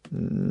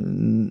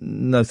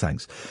 no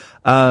thanks.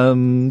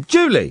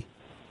 Julie.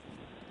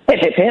 Hip,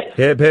 hip, hip.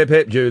 Hip, hip,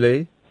 hip,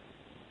 Julie.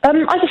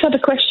 I just had a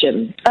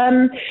question.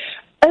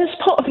 As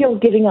part of your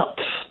giving up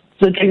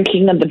the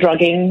drinking and the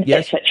drugging,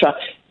 etc.,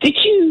 did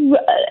you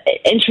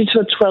enter into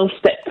a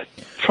 12-step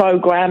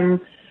program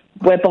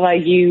whereby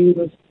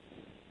you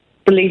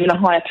believe in a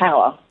higher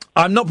power?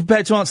 I'm not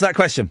prepared to answer that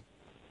question.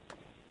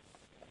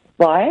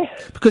 Why?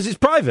 Because it's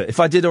private.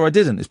 If I did or I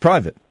didn't, it's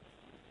private.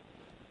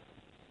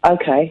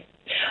 Okay.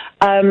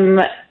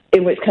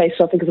 In which case,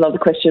 I think of another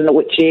question,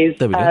 which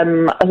is, as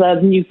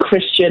a new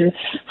Christian,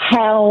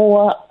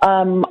 how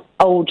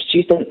old do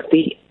you think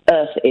the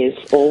Earth is,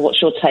 or what's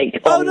your take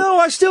on... Oh, no,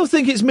 I still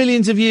think it's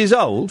millions of years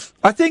old.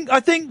 I think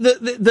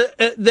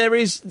that there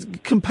is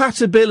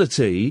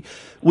compatibility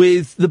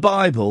with the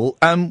Bible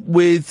and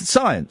with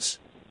science.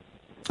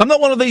 I'm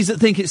not one of these that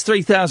think it's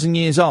 3,000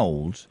 years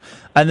old.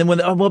 And then what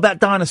about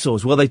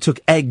dinosaurs? Well, they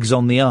took eggs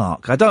on the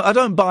ark. I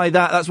don't buy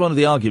that. That's one of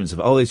the arguments of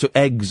it. Oh, they took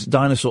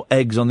dinosaur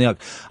eggs on the ark.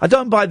 I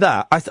don't buy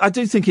that. I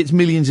do think it's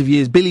millions of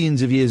years,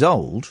 billions of years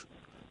old.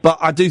 But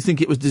I do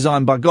think it was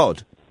designed by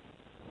God.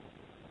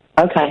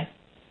 Okay.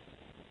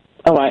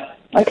 All right.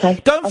 Okay.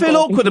 Don't feel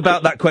awkward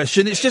about that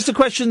question. It's just a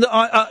question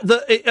that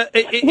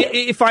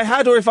if I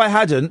had or if I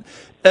hadn't,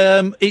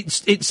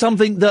 it's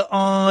something that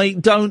I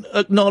don't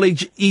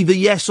acknowledge either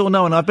yes or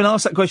no. And I've been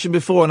asked that question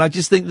before, and I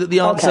just think that the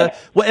answer,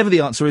 whatever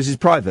the answer is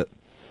private.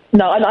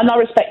 No, and I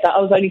respect that. I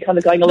was only kind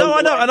of going along. No,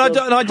 I know,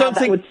 and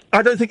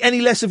I don't think any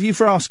less of you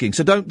for asking.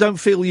 So don't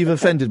feel you've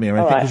offended me or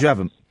anything because you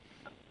haven't.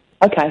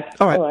 Okay.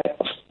 All right.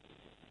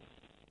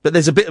 But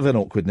there's a bit of an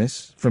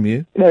awkwardness from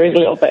you. There is a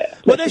little bit.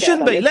 Well, there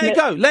shouldn't be. Let it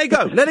go. Let it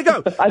go. Let it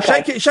go.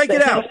 Okay. Shake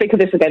it out. Let's speak of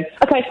this again.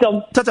 Okay,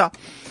 Tom. Ta-ta.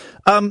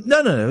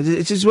 No.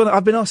 It's just when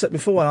I've been asked that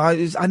before,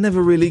 and I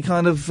never really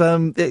kind of.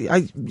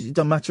 It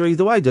doesn't matter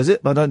either way, does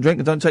it? I don't drink.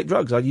 I don't take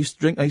drugs. I used to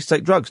drink. I used to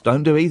take drugs.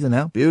 Don't do either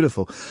now.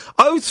 Beautiful.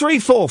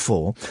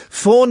 0344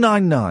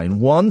 499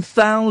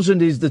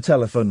 1000 is the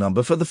telephone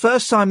number. For the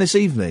first time this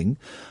evening,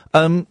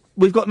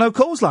 we've got no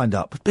calls lined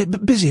up.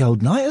 Busy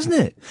old night, isn't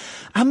it?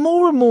 And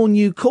more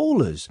new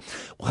callers.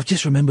 Well, I've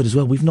just remembered as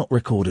well. We've not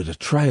recorded a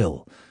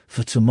trail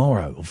for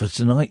tomorrow, or for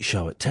tonight's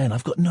show at 10.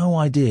 I've got no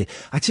idea.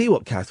 I tell you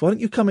what, Kath, why don't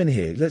you come in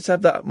here? Let's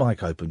have that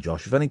mic open,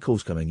 Josh. If any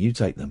calls come in, you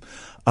take them.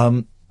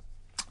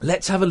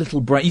 Let's have a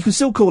little break. You can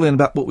still call in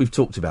about what we've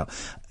talked about.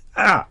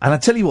 And I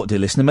tell you what, dear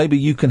listener, maybe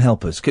you can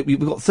help us. We've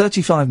got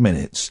 35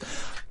 minutes.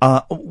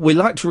 We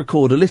like to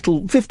record a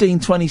little 15,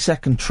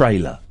 20-second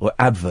trailer or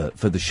advert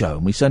for the show,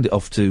 and we send it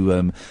off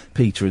to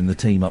Peter and the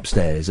team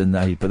upstairs, and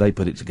they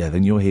put it together,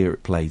 and you'll hear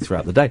it play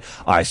throughout the day.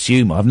 I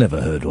assume. I've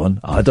never heard one.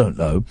 I don't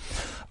know.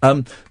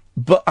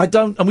 But I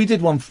don't, and we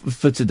did one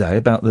for today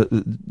about the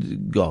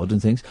God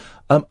and things.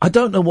 I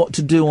don't know what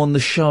to do on the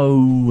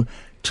show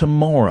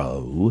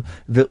tomorrow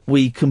that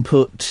we can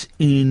put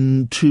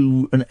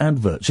into an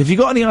advert. So if you've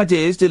got any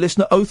ideas, dear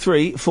listener,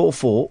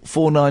 0344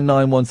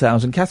 499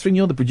 1000. Catherine,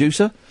 you're the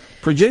producer.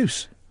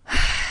 Produce.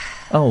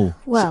 Oh.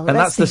 Well, and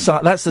that's the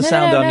sound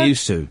I'm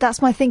used to.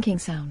 That's my thinking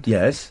sound.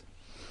 Yes.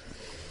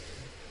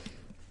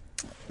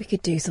 We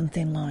could do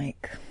something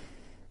like...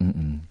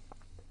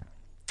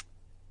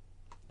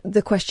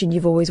 the question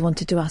you've always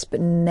wanted to ask but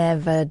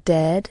never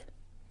dared.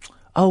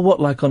 Oh, what,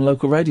 like on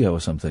local radio or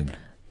something?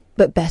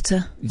 But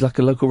better. Like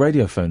a local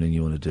radio phone-in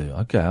you want to do?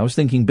 Okay, I was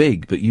thinking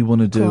big, but you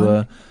want to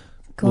do...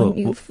 Go on,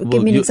 give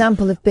me an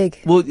example of big.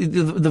 Well,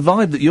 the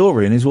vibe that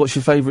you're in is what's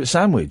your favourite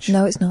sandwich?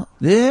 No, it's not.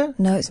 Yeah?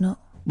 No, it's not.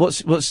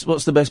 What's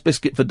the best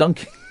biscuit for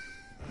dunking?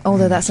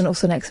 Although that's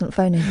also an excellent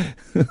phone-in.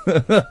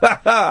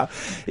 The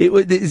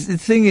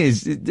thing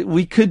is,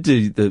 we could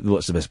do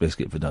what's the best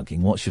biscuit for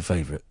dunking? What's your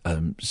favourite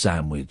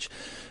sandwich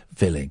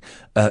filling?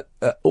 At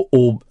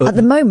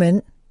the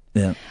moment,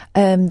 yeah,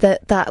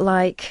 that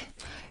like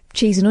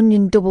cheese and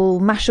onion double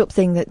mash-up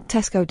thing that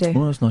Tesco do.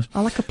 Oh, that's nice.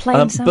 I like a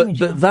plain sandwich.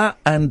 But that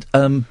and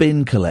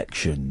bin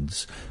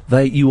collections,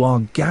 you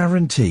are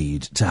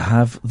guaranteed to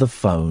have the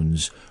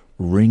phones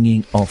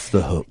ringing off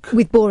the hook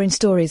with boring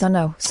stories. I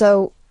know.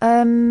 So.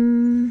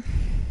 Here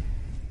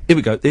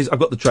we go. I've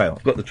got the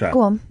trail. Go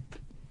on.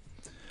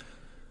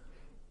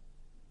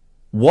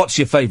 What's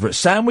your favourite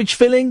sandwich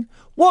filling?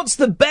 What's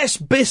the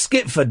best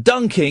biscuit for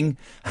dunking?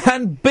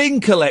 And bin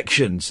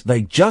collections.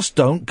 They just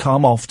don't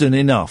come often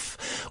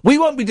enough. We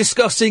won't be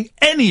discussing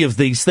any of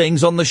these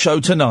things on the show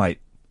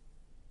tonight.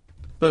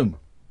 Boom.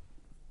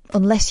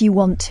 Unless you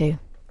want to.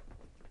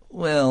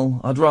 Well,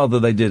 I'd rather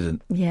they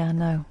didn't. Yeah, I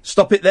know.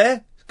 Stop it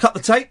there. Cut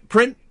the tape.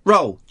 Print.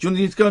 Roll. Do you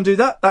need to go and do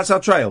that? That's our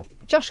trail.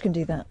 Josh can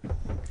do that.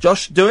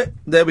 Josh, do it.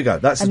 There we go.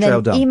 That's the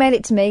trail done. Email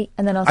it to me,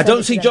 and then I'll. I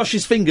don't see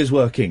Josh's fingers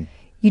working.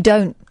 You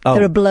don't. Oh.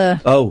 They're a blur.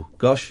 Oh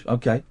gosh.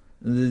 Okay.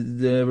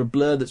 They're a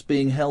blur that's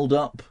being held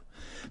up.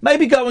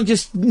 Maybe go and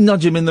just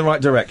nudge him in the right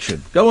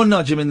direction. Go and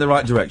nudge him in the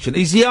right direction.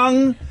 He's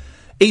young.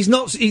 He's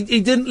not. He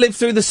didn't live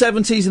through the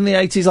 70s and the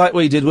 80s like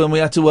we did when we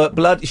had to work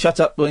blood. Shut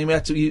up. When we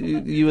had to.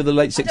 You were the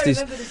late 60s. I don't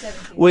remember the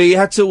 70s. We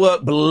had to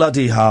work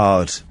bloody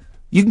hard.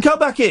 You can come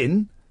back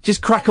in.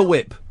 Just crack a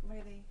whip.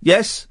 Really?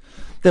 Yes.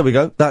 There we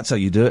go. That's how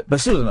you do it. But I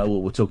still don't know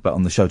what we'll talk about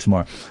on the show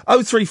tomorrow.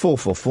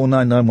 0344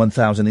 499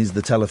 1000 is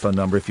the telephone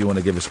number if you want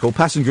to give us a call.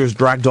 Passengers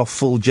dragged off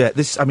full jet.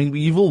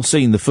 You've all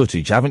seen the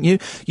footage, haven't you?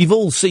 You've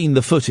all seen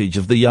the footage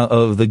of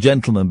the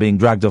gentleman being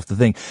dragged off the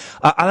thing.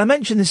 And I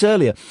mentioned this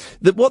earlier,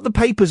 that what the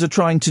papers are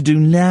trying to do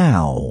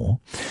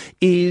now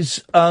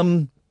is,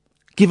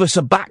 give us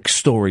a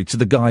backstory to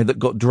the guy that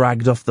got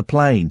dragged off the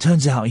plane.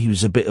 Turns out he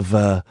was a bit of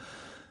a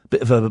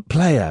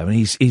player, and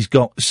he's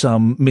got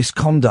some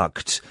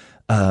misconduct.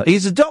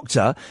 He's a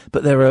doctor,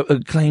 but there are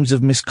claims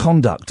of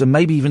misconduct and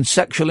maybe even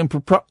sexual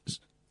impropriety.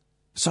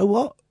 So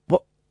what?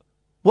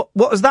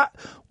 What has that?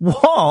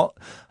 What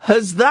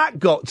has that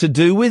got to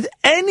do with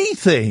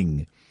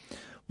anything?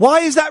 Why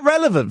is that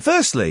relevant?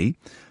 Firstly,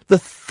 the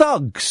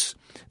thugs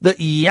that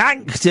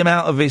yanked him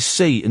out of his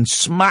seat and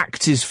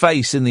smacked his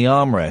face in the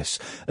armrest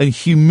and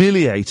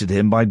humiliated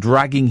him by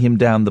dragging him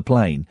down the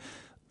plane,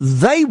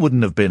 they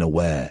wouldn't have been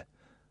aware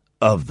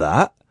of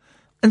that.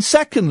 And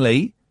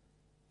secondly,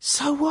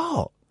 so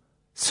what?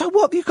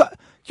 You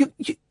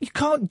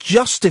can't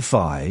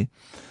justify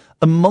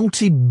a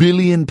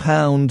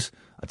multi-billion-pound,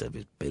 I don't know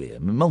if it's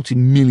billion,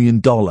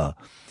 multi-million-dollar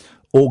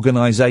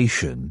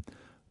organisation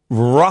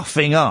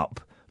roughing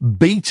up,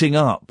 beating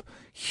up,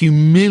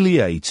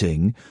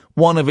 humiliating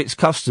one of its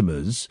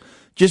customers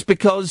just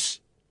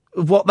because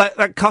of what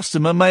that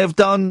customer may have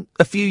done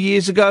a few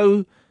years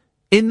ago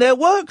in their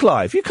work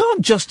life. You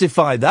can't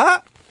justify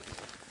that.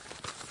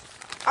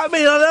 I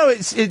mean, I know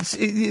it's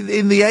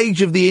in the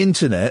age of the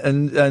internet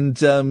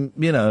and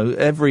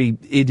every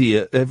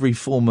idiot, every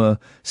former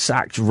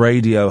sacked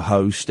radio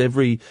host,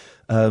 every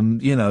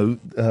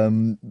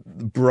bra-loving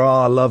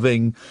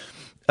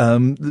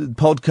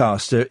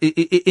podcaster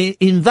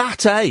in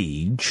that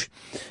age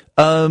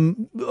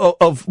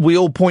of we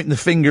all point the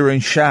finger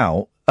and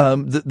shout.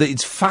 that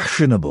it's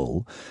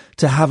fashionable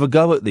to have a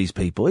go at these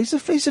people. He's a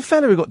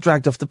fella who got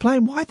dragged off the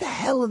plane. Why the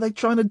hell are they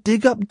trying to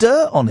dig up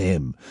dirt on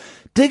him?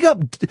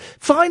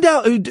 Find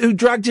out who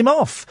dragged him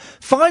off.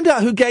 Find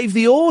out who gave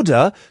the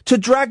order to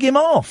drag him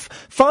off.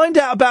 Find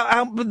out about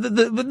how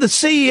the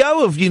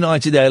CEO of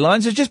United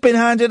Airlines has just been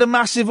handed a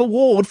massive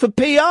award for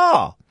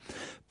PR.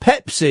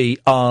 Pepsi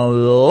are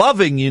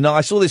loving United.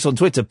 I saw this on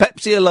Twitter.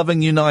 Pepsi are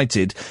loving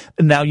United.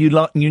 Now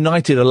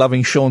United are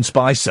loving Sean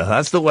Spicer.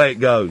 That's the way it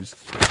goes.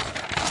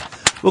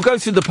 We'll go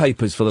through the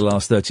papers for the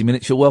last 30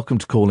 minutes. You're welcome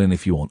to call in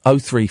if you want.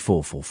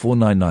 0344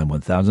 499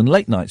 1000.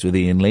 Late Nights with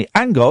Iain Lee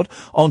and God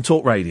on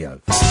Talk Radio.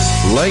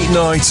 Late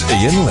Night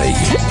Iain Lee.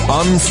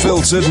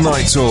 Unfiltered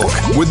Night Talk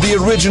with the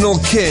original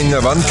king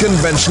of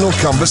unconventional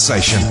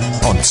conversation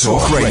on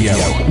Talk Radio.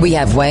 We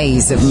have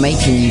ways of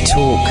making you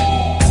talk.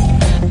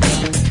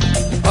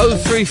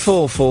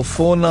 0344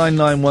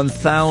 499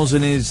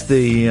 1000 is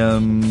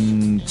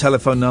the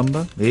telephone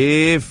number.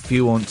 If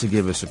you want to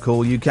give us a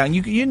call, you can.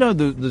 You know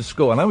the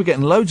score. I know we're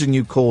getting loads of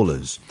new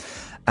callers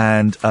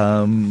and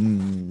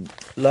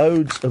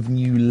loads of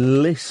new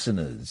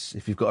listeners.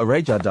 If you've got a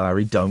Radio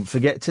Diary, don't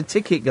forget to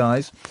tick it,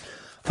 guys.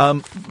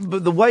 But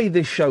the way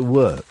this show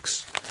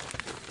works,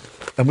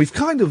 and we've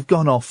kind of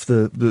gone off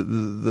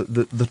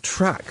the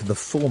track, the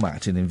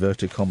format in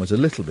inverted commas a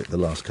little bit the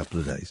last couple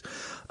of days.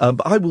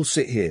 But I will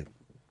sit here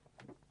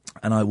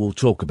and I will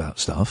talk about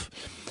stuff,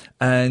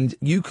 and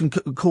you can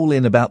call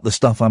in about the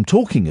stuff I'm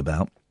talking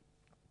about,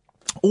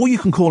 or you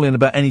can call in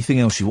about anything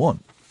else you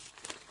want.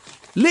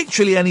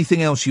 Literally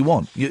anything else you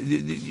want.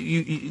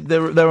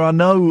 There are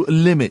no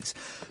limits.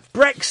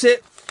 Brexit,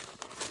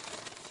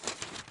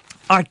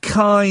 I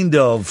kind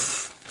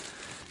of,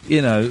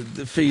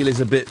 feel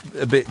is a bit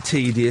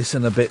tedious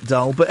and a bit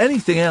dull. But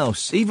anything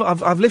else, even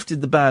I've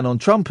lifted the ban on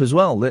Trump as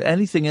well.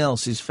 Anything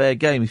else is fair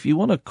game. If you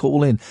want to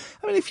call in,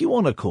 if you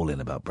want to call in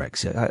about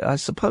Brexit, I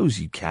suppose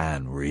you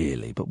can,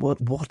 really. But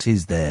what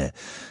is there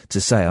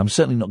to say? I'm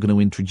certainly not going to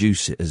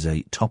introduce it as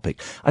a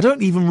topic. I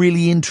don't even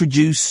really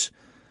introduce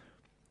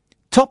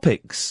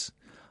topics.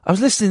 I was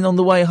listening on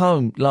the way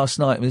home last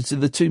night.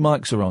 The two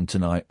mics are on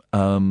tonight.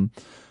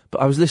 But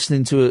I was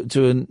listening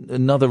to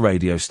another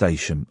radio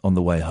station on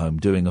the way home,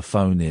 doing a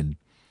phone-in.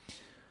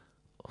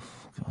 Oh,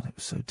 God, it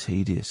was so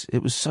tedious.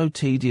 It was so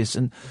tedious.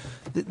 And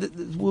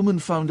the woman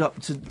phoned up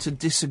to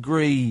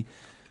disagree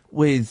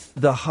with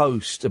the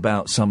host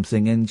about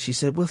something, and she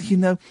said, well,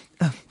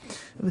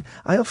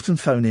 I often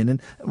phone in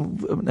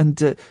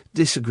and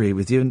disagree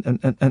with you,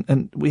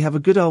 and we have a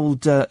good old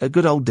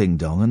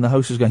ding-dong. And the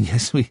host was going,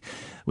 yes,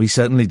 we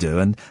certainly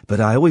do, but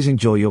I always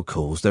enjoy your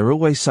calls. They're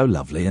always so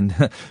lovely, and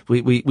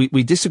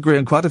we disagree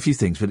on quite a few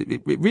things, but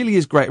it really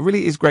is great. It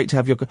really is great to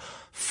have your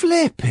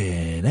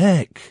flipping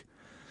heck.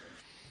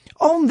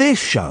 On this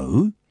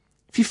show,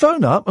 if you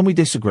phone up and we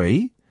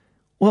disagree,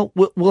 well,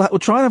 we'll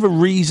try and have a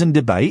reasoned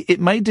debate.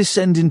 It may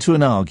descend into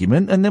an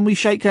argument, and then we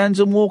shake hands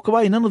and walk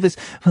away. None of this.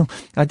 Well,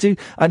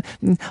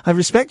 I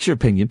respect your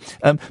opinion,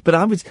 but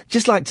I would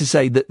just like to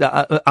say that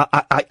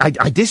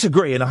I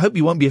disagree, and I hope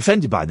you won't be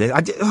offended by this.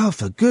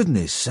 For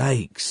goodness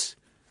sakes.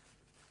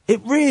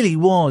 It really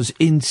was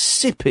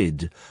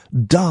insipid,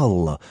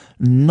 dull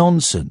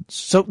nonsense.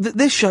 So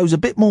this show's a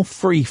bit more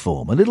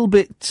freeform, a little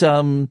bit,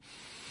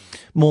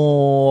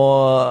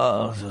 more,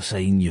 I'll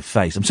say in your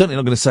face. I'm certainly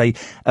not going to say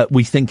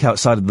we think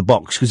outside of the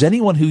box, because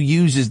anyone who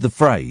uses the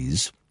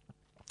phrase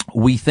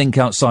we think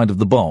outside of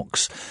the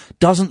box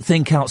doesn't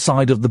think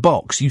outside of the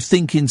box. You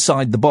think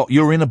inside the box.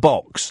 You're in a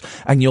box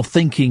and you're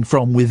thinking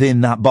from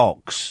within that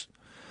box.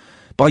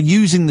 By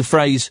using the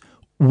phrase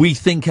we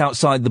think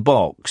outside the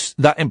box,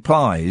 that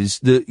implies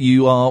that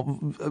you are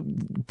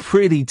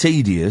pretty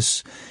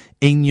tedious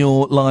in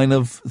your line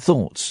of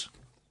thoughts.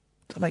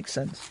 Does that make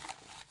sense?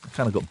 I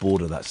kind of got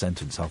bored of that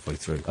sentence halfway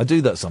through. I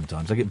do that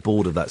sometimes. I get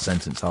bored of that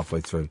sentence halfway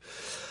through.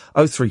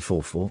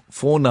 0344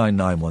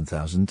 499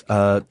 1000.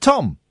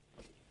 Tom.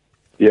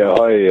 Yeah,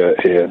 hi,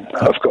 Ian.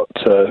 I've got,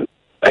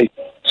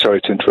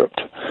 sorry to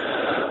interrupt.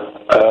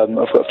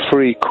 I've got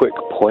 3 quick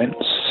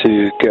points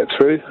to get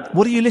through.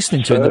 What are you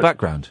listening to in the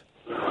background?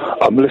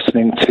 I'm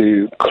listening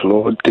to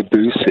Claude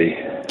Debussy.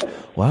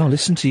 Wow,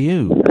 listen to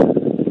you.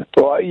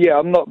 Well, yeah,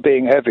 I'm not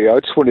being heavy. I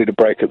just wanted to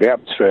break up the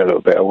atmosphere a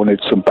little bit. I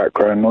wanted some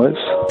background noise.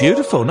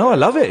 Beautiful. No, I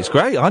love it. It's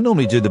great. I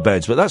normally do the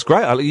beds, but that's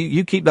great.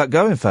 You keep that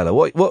going, fella.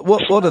 What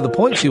are the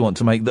points you want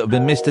to make that have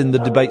been missed in the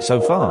debate so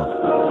far?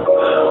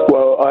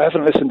 Well, I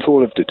haven't listened to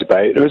all of the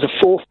debate. There is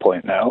a 4th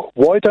point now.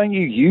 Why don't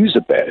you use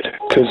a bed?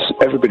 Because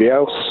everybody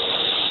else,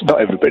 not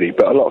everybody,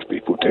 but a lot of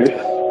people do.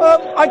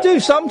 I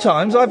do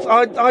sometimes.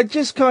 I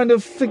just kind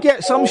of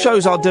forget. Some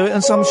shows I'll do it,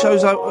 and some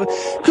shows I.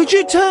 Could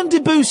you turn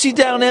Debussy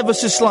down ever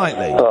so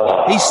slightly?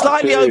 He's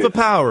slightly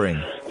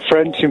overpowering.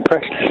 French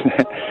impression.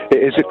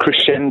 It is a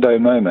crescendo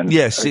moment.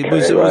 Yes, it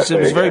was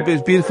a very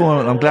beautiful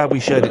moment. I'm glad we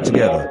shared it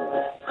together.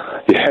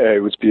 Yeah, Yeah,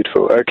 it was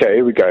beautiful. Okay,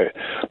 here we go.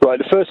 Right,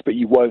 the first bit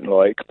you won't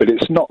like, but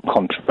it's not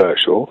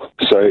controversial,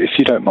 so if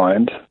you don't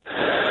mind.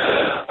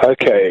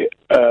 Okay,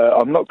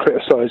 I'm not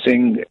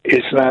criticising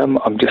Islam.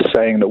 I'm just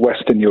saying that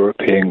Western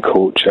European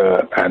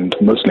culture and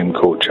Muslim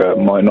culture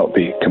might not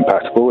be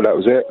compatible. That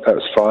was it. That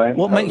was fine.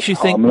 What makes you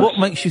think? What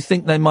makes you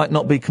think they might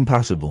not be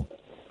compatible?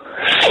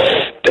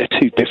 They're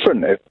too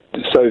different. They're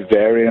so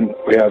variant.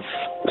 We have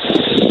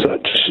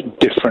such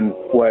different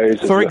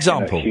ways. For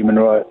example, human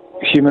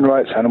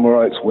rights, animal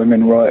rights,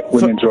 women's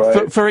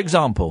rights. For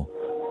example.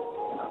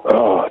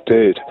 Oh,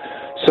 dude.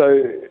 So,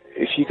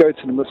 if you go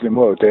to the Muslim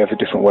world, they have a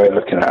different way of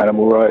looking at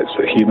animal rights,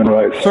 or human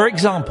rights. For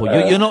example,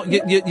 you're not.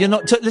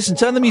 Listen,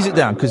 turn the music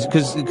down because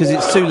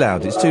it's too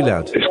loud. It's too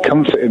loud. It's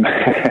comforting.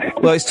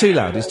 Well, it's too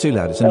loud. It's too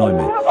loud. It's annoying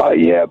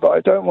me. Yeah, but I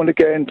don't want to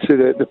get into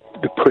the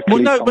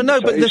prickly. Well,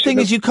 but the thing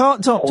is, you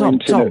can't, Tom. You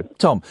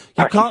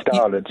can't.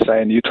 And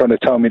saying you're trying to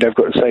tell me they've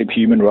got the same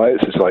human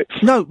rights as like.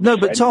 No,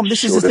 but Tom,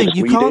 this is the thing.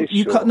 You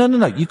can't.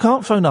 No. You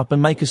can't phone up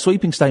and make a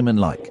sweeping statement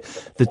like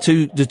the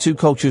two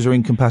cultures are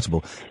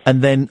incompatible,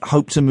 and then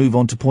hope to move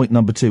on to point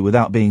number 2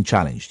 without being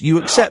challenged. You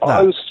accept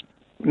that?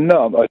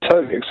 No, I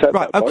totally accept that.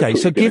 Right. Okay.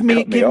 So give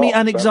me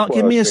an example.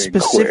 Give me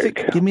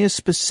a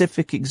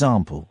specific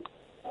example.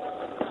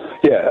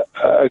 Yeah.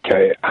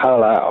 Okay.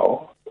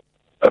 Halal.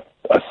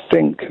 I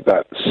think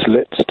that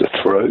slits the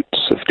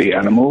throats of the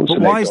animals.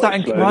 But why is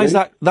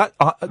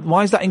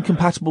that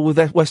incompatible with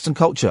Western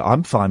culture?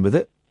 I'm fine with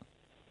it.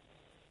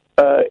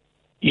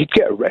 You'd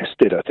get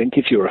arrested, I think,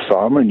 if you're a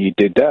farmer and you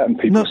did that, and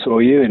people saw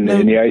you in the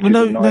 80s and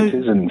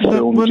 90s and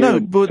filmed you.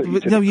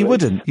 No, you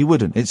wouldn't. You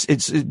wouldn't.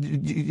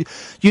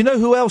 You know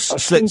who else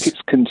slits? I think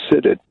it's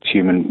considered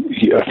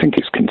I think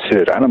it's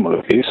considered animal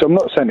abuse. I'm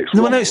not saying it's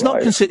wrong, it's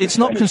not considered. It's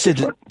not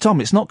considered,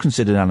 Tom. It's not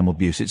considered animal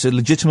abuse. It's a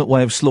legitimate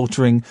way of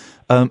slaughtering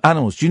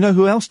animals. Do you know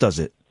who else does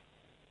it?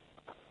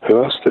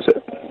 Who else does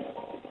it?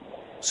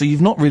 So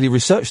you've not really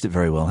researched it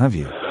very well, have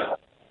you?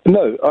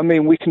 No, I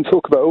mean we can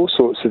talk about all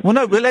sorts of. Well,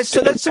 no, but let's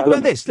talk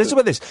about this. Let's talk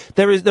about this.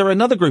 There are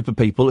another group of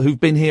people who've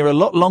been here a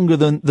lot longer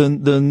than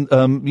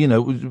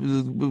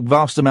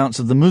vast amounts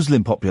of the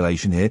Muslim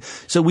population here.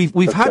 So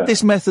we've had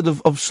this method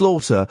of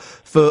slaughter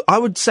for, I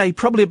would say,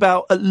 probably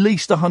about at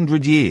least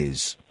 100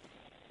 years.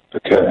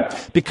 Okay.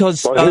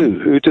 Because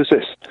who does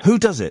this? Who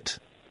does it?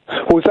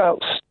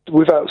 Without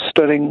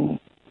stunning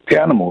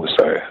the animals,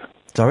 though.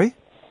 Sorry.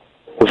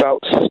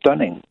 Without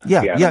stunning.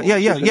 Yeah.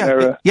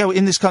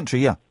 In this country,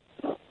 yeah.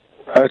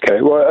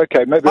 Okay, well,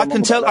 maybe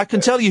I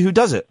can tell you who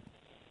does it.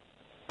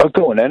 Oh,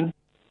 go on then.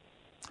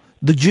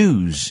 The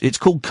Jews. It's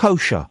called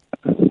kosher.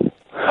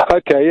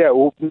 Okay, yeah.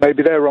 Well,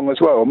 maybe they're wrong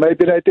as well.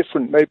 Maybe they're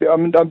different. Maybe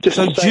I'm just.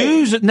 So saying.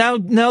 Jews now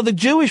the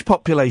Jewish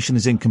population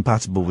is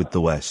incompatible with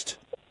the West.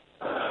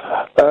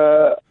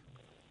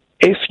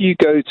 If you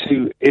go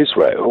to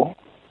Israel,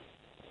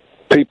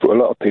 a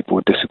lot of people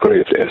would disagree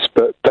with this,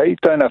 but they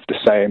don't have the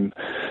same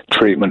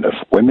treatment of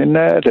women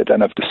there. They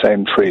don't have the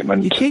same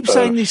treatment. You keep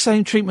saying the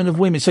same treatment of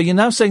women, so you're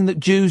now saying that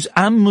Jews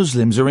and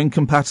Muslims are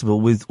incompatible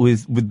with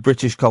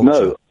British culture?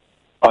 No,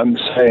 I'm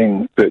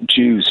saying that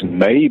Jews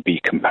may be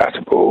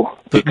compatible.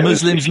 But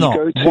Muslims not.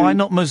 Why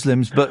not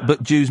Muslims,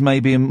 but Jews may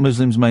be and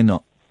Muslims may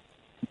not?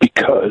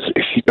 Because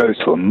if you go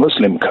to a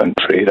Muslim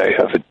country, they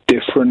have a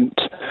different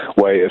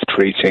way of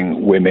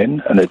treating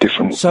women and a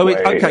different way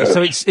of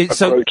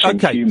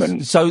approaching human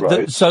rights.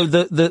 So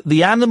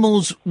the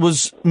animals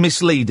was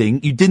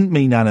misleading. You didn't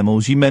mean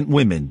animals. You meant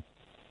women.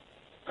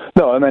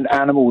 No, I meant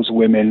animals,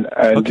 women.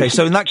 And okay,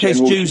 so in that case,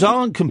 Jews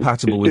aren't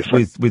compatible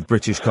with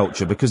British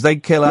culture because they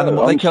kill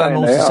animals. They kill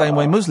animals the same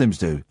way Muslims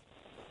do.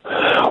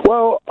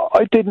 Well,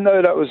 I didn't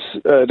know that was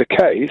the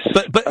case.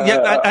 But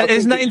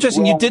isn't that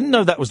interesting? You didn't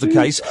know that was the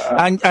case,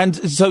 and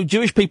so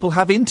Jewish people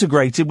have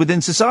integrated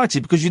within society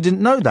because you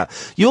didn't know that.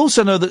 You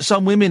also know that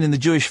some women in the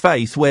Jewish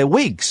faith wear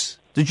wigs.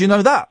 Did you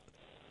know that?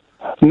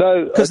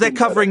 No, because they're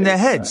covering their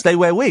heads. They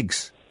wear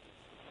wigs.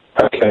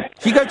 Okay.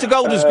 If you go to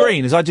Golders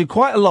Green, as I do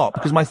quite a lot,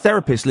 because my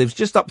therapist lives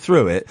just up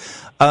through it,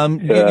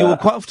 you will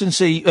quite often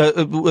see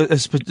a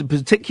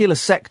particular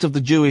sect of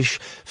the Jewish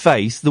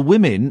faith. The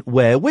women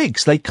wear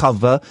wigs; they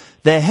cover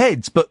their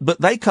heads, but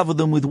they cover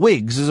them with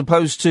wigs as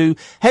opposed to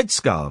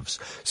headscarves.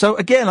 So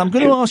again, I'm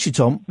going to ask you,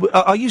 Tom: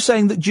 are you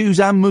saying that Jews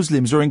and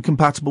Muslims are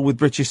incompatible with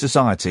British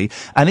society?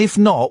 And if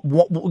not,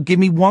 give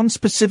me one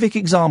specific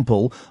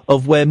example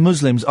of where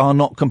Muslims are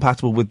not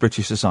compatible with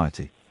British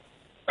society.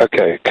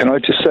 Okay, can I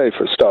just say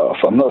for a start off,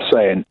 I'm not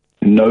saying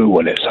no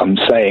one is. I'm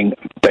saying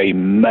they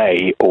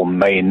may or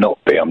may not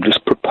be. I'm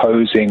just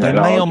proposing They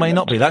may or may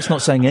not be. That's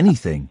not saying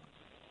anything.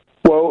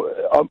 Well,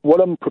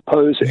 what I'm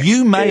proposing...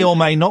 You may or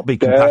may not be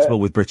compatible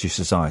with British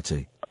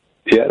society.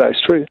 Yeah, that's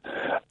true.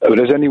 But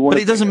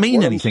it doesn't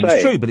mean anything.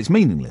 It's true, but it's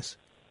meaningless.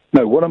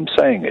 No, what I'm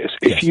saying is,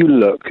 if you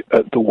look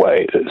at the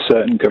way that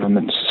certain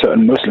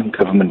Muslim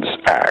governments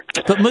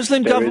act... But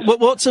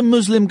what's a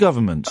Muslim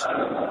government?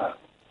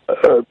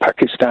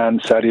 Pakistan,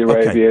 Saudi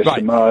Arabia,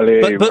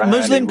 Somalia, but Iran,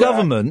 Muslim Iraq,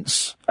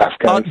 governments,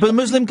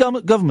 Afghanistan.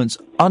 Governments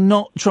are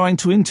not trying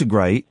to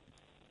integrate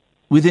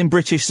within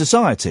British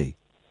society.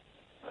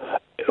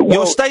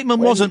 Your statement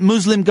wasn't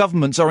Muslim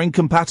governments are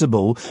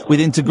incompatible with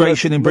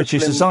integration in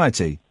British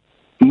society.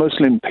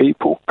 Muslim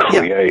people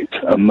create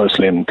a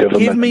Muslim government.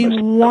 Give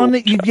me one.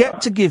 You've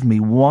yet to give me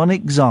one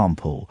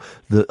example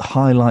that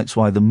highlights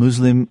why the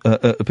Muslim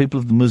people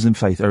of the Muslim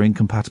faith are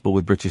incompatible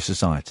with British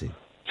society.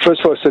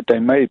 First of all, I said they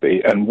may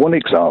be, and one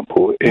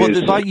example is...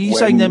 Well, by you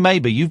saying they may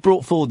be, you've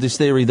brought forward this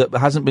theory that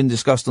hasn't been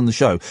discussed on the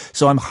show,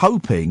 so I'm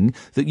hoping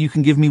that you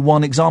can give me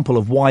one example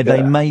of why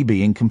they may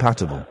be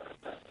incompatible.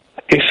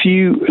 If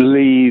you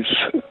leave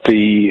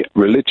the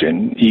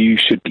religion, you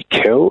should be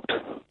killed.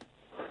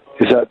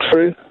 Is that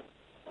true?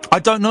 I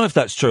don't know if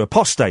that's true.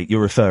 Apostate,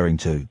 you're referring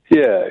to?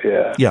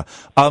 Yeah. Yeah.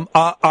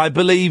 I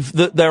believe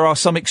that there are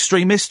some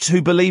extremists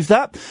who believe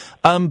that,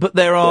 but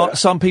there are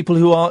some people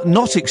who are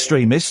not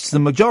extremists, the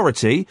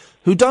majority,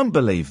 who don't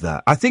believe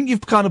that. I think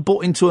you've kind of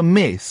bought into a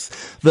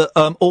myth that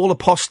all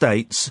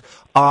apostates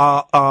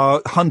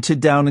are hunted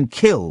down and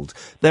killed.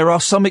 There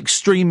are some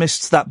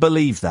extremists that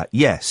believe that,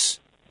 yes.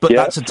 But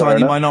that's a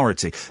tiny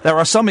minority. There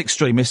are some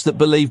extremists that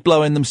believe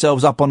blowing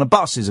themselves up on a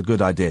bus is a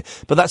good idea.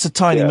 But that's a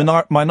tiny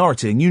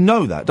minority, and you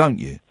know that, don't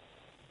you?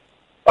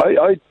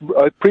 I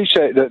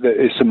appreciate that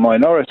it's a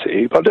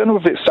minority, but I don't know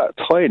if it's that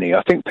tiny.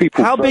 I think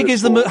people... How big?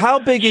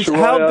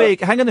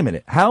 Hang on a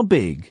minute. How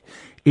big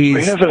is... You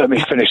never let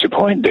me finish a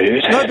point,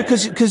 dude. No,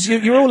 because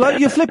you're all like,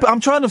 you're flipping. I'm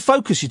trying to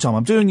focus you, Tom.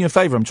 I'm doing you a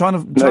favour.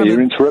 No,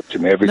 you're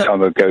interrupting me every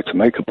time I go to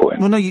make a point.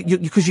 Well, no,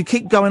 because you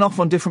keep going off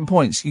on different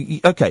points.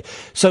 Okay,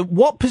 so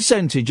what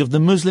percentage of the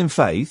Muslim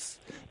faith,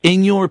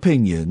 in your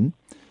opinion,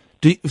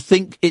 do you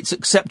think it's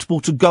acceptable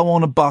to go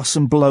on a bus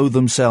and blow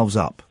themselves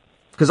up?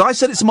 Because I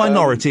said it's a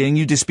minority and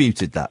you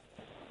disputed that.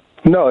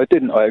 No, I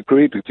didn't. I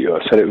agreed with you. I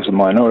said it was a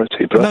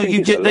minority. But no,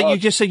 you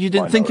just said you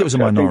didn't think it was a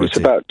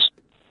minority.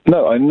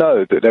 No, I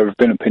know that there have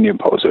been opinion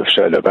polls that have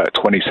shown that about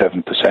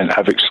 27%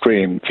 have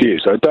extreme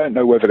views. I don't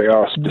know whether they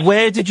are specific.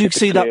 Where did you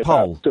see that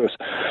poll?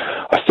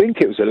 I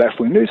think it was a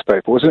left-wing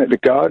newspaper, wasn't it? The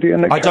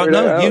Guardian? I don't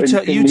know.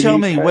 You tell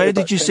me, where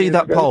did you see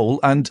that poll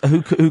and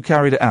who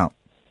carried it out?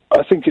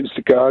 I think it was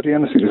The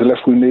Guardian. I think it was a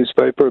left-wing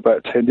newspaper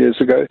about 10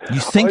 years ago. You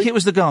think it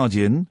was The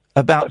Guardian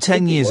about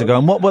 10 years ago?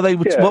 And what were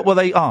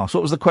they asked?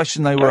 What was the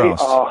question they were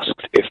asked? They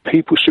asked if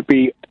people should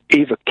be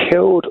either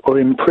killed or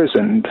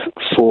imprisoned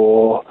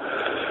for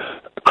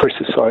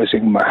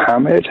criticising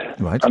Mohammed.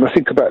 Right. And I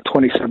think about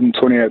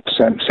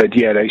 28% said,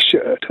 yeah, they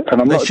should.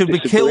 And they should be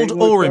killed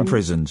or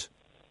imprisoned?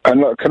 And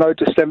look, can I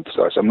just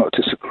emphasise, I'm not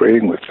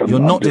disagreeing with them. You're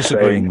not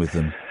disagreeing with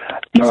them?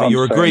 No, so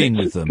you're agreeing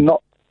with them?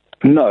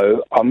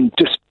 No, I'm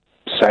just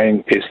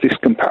saying, is this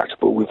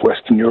compatible with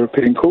Western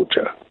European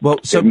culture? Well,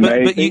 so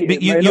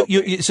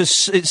it's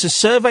a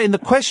survey, and the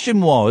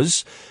question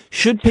was,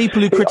 should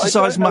people who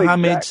criticise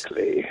Mohammed?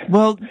 Exactly.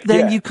 Well,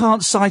 then you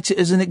can't cite it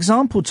as an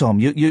example, Tom.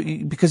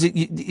 Because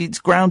it's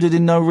grounded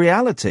in no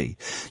reality.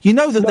 You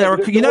know that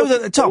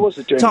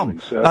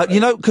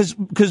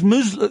because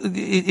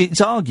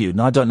it's argued,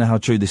 and I don't know how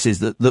true this is,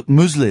 that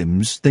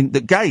Muslims think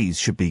that gays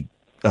should be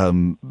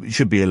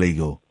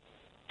illegal.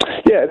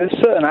 Yeah, there's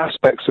certain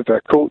aspects of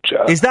their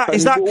culture. Is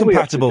that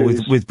compatible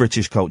with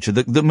British culture?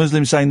 The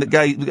Muslims saying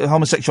that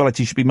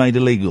homosexuality should be made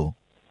illegal?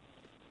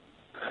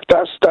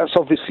 That's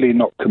obviously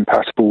not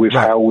compatible with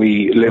how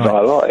we live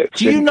our lives.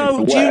 Do you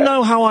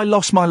know how I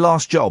lost my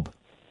last job?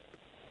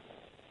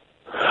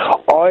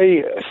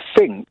 I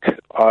think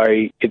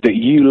that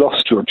you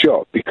lost your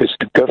job because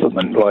the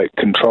government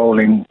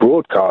controlling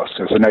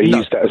broadcasters, and they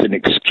used that as an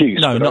excuse.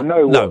 Not at all.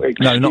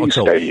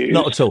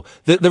 Not at all.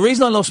 The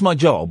reason I lost my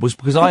job was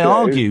because I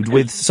argued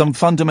with some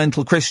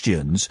fundamental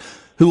Christians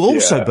who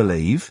also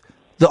believe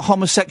that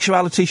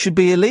homosexuality should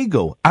be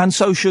illegal, and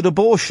so should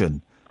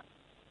abortion.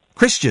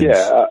 Christians.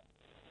 Yeah.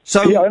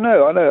 I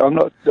know. I'm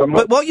not.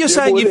 But what you're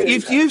saying,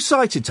 you've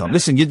cited, Tom.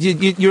 Listen,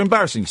 you're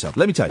embarrassing yourself.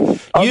 Let me tell you.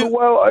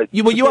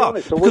 You are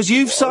because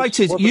you've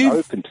cited. You've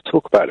open to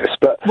talk about this,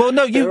 but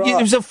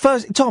it was a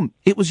first. Tom,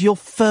 it was your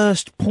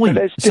first point,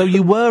 so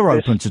you were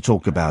open to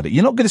talk about it.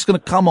 You're not just going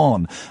to come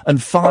on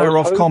and fire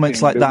off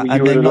comments like that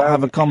and then not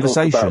have a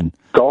conversation.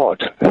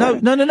 God. No.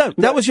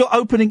 That was your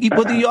opening.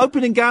 Well, your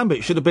opening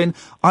gambit should have been,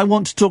 I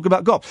want to talk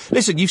about God.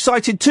 Listen, you've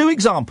cited two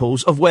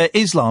examples of where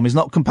Islam is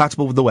not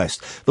compatible with the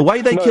West. The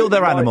way they kill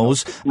their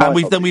animals, and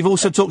we've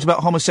also talked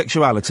about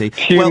homosexuality.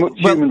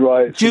 Human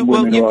rights.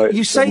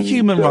 You say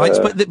human rights,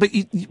 but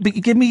you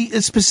give me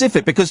a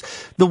specific, because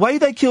the way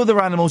they kill their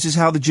animals is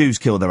how the Jews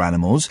kill their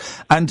animals,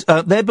 and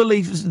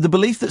the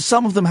belief that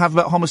some of them have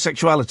about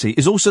homosexuality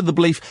is also the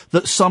belief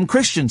that some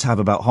Christians have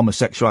about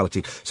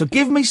homosexuality. So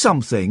give me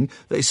something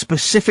that is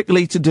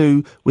specifically to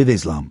do with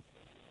Islam.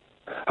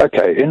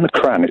 Okay, in the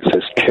Quran it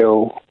says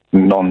kill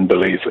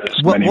non-believers.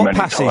 What many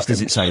passage times.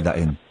 does it say that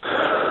in?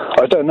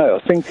 I don't know.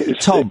 I think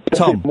it's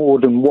more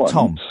than once.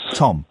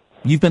 Tom.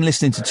 You've been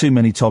listening to too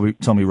many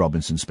Tommy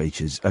Robinson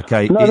speeches.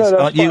 Okay, No, that's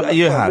fine,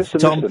 you that's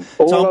have. fine. Listen.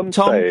 All I'm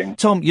saying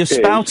Tom, you're is,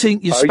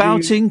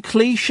 spouting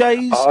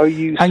cliches,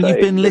 and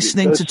you've been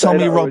listening to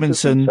Tommy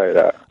Robinson.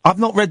 I've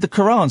not read the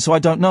Quran, so I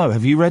don't know.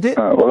 Have you read it?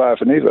 Well, I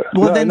haven't either.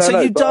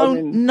 Well, you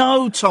don't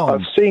know, Tom.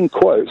 I've seen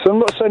quotes. I'm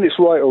not saying it's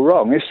right or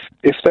wrong.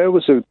 If there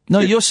was a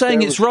you're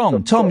saying it's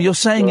wrong, Tom. You're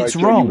saying it's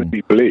wrong. Would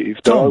be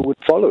believed. Tom, I would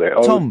follow it. I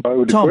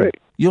would agree.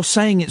 You're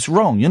saying it's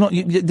wrong. You're not.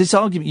 This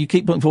argument you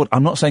keep putting forward.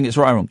 I'm not saying it's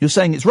right or wrong. You're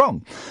saying it's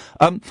wrong.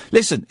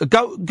 Listen,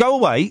 go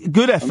away.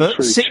 Good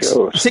effort. Six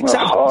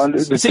out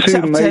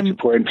of 10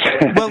 points.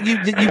 Well,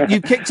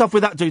 you kicked off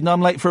with that, dude, and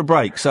I'm late for a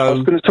break. So I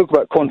was going to talk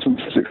about quantum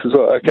physics as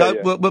well. Okay.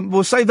 No,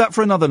 we'll save that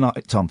for another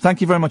night, Tom. Thank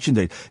you very much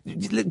indeed,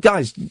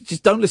 guys.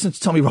 Just don't listen to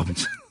Tommy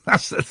Robinson.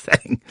 That's the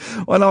thing.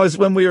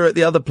 When we were at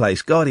the other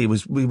place, God,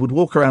 we would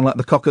walk around like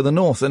the cock of the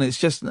north, and it's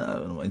just no,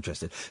 I'm not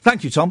interested.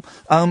 Thank you, Tom.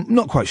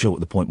 Not quite sure what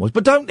the point was,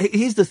 but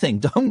here's the thing,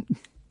 don't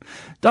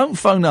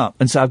phone up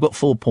and say I've got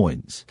 4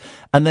 points,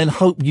 and then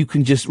hope you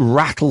can just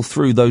rattle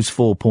through those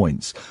 4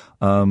 points.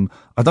 I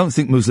don't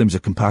think Muslims are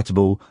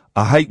compatible.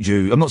 I hate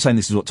Jews. I'm not saying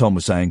this is what Tom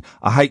was saying.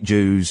 I hate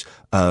Jews,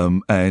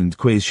 and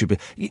queers should be.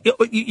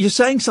 You're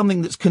saying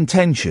something that's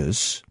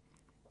contentious,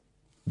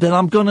 then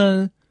I'm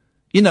gonna,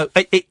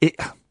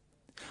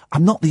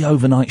 I'm not the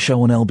overnight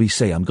show on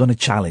LBC. I'm going to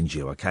challenge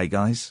you, okay,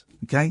 guys?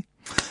 Okay?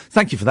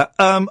 Thank you for that.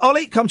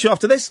 Ollie, come to you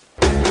after this.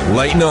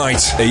 Late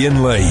night,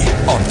 Iain Lee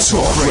on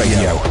Talk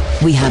Radio.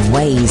 We have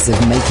ways of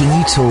making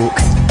you talk.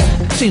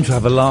 Seem to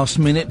have a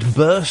last-minute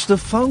burst of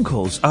phone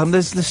calls.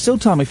 There's still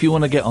time if you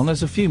want to get on.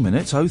 There's a few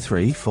minutes.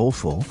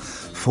 0344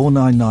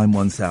 499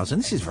 1000.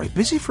 This is very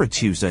busy for a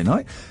Tuesday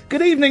night.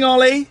 Good evening,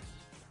 Ollie.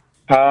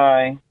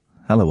 Hi.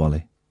 Hello,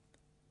 Ollie.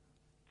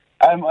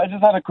 I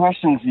just had a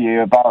question for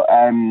you about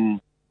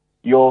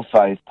your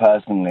faith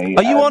personally.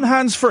 Are you on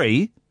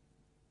hands-free?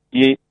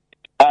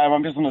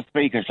 I'm just on the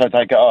speaker. Should I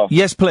take it off?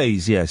 Yes,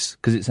 please. Yes,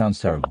 because it sounds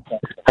terrible.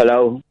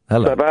 Hello.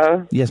 Hello. Is that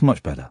better? Yes,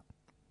 much better.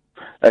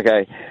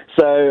 Okay.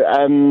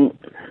 So,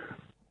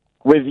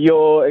 with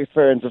your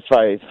experience of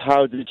faith,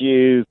 how did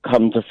you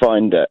come to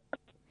find it?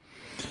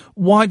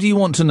 Why do you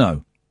want to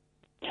know?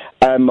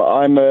 I'm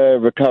a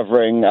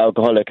recovering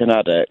alcoholic and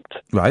addict.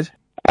 Right.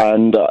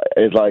 And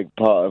it's like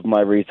part of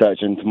my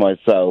research into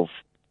myself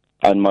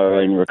and my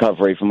own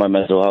recovery from my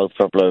mental health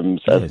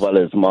problems, as well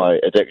as my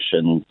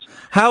addictions.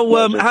 How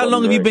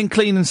long have you been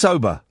clean and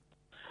sober?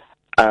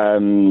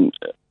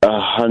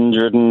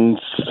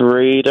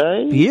 103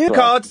 days. Yeah,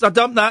 cards. I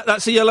dumped that.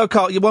 That's a yellow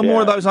card. One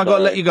more of those, and I've got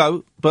to let you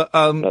go. But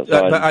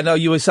I know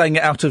you were saying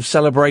it out of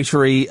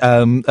celebratory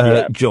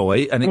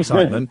joy and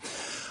excitement.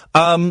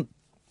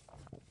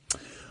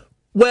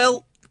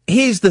 Well,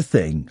 here's the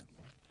thing.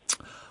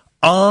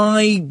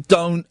 I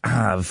don't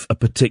have a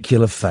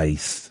particular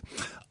faith.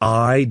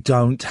 I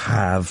don't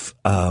have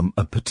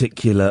a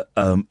particular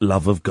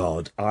love of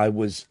God. I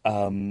was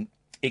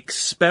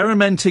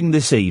experimenting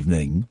this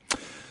evening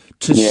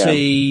to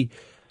see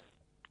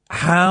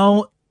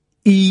how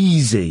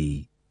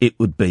easy it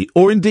would be,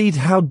 or indeed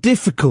how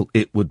difficult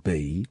it would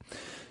be,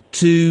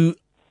 to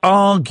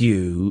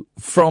argue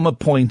from a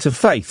point of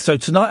faith. So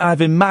tonight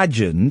I've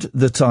imagined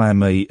that I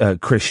am a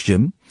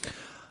Christian.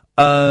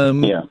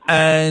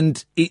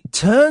 And it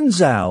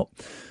turns out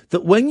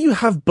that when you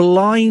have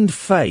blind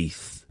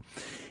faith,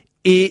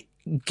 it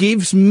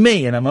gives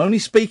me, and I'm only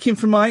speaking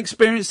from my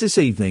experience this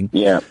evening,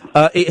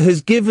 it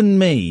has given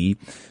me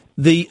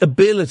the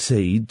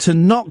ability to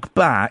knock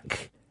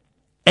back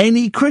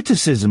any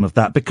criticism of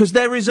that, because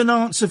there is an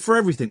answer for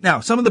everything. Now,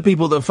 some of the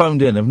people that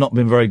phoned in have not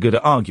been very good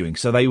at arguing,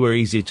 so they were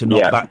easier to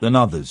knock back than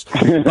others.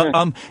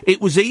 But it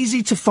was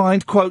easy to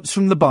find quotes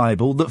from the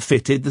Bible that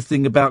fitted the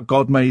thing about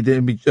God made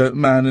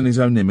man in his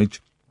own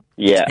image.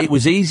 Yeah. It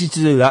was easy to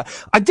do that.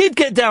 I did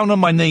get down on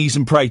my knees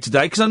and pray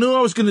today, because I knew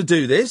I was going to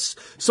do this.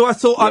 So I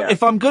thought,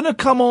 if I'm going to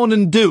come on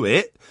and do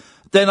it,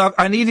 then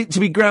I need it to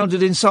be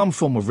grounded in some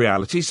form of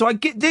reality. So I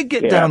did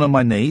get down on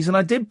my knees and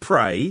I did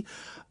pray.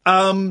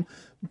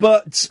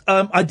 But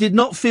I did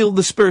not feel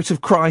the Spirit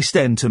of Christ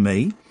enter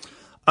me.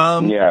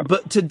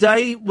 But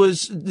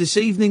this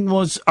evening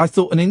was, I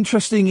thought, an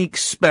interesting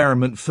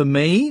experiment for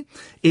me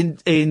in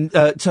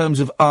terms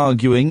of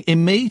arguing, for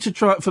me to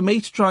try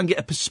and get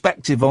a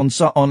perspective on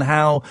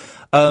how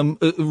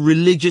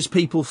religious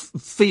people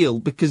feel,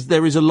 because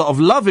there is a lot of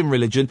love in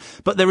religion,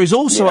 but there is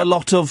also a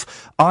lot of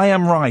I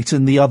am right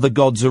and the other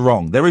gods are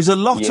wrong. There is a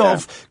lot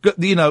of,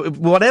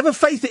 whatever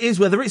faith it is,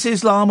 whether it's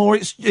Islam or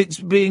it's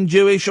being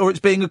Jewish or it's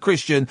being a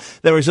Christian,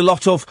 there is a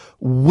lot of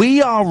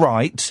we are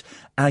right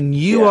and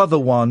you are the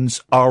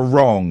ones are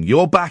wrong.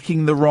 You're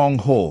backing the wrong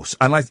horse.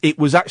 And it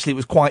was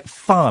quite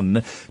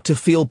fun to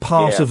feel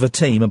part of a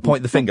team and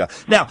point the finger.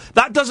 Now,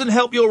 that doesn't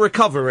help your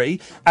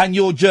recovery and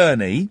your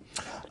journey.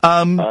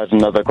 That's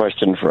another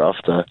question for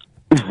after.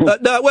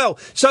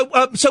 So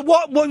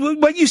what,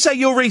 when you say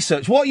your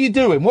research, what are you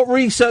doing? What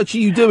research are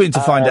you doing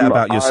to find out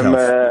about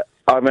yourself?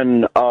 I'm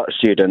an art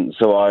student,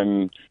 so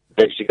I'm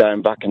literally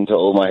going back into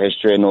all my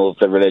history and all of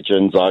the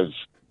religions I've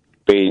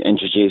been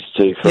introduced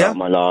to throughout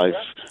my life.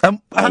 How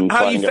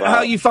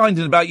are you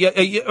finding about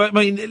I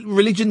mean,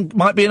 religion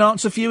might be an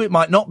answer for you. It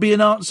might not be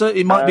an answer.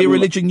 It might be a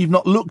religion you've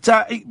not looked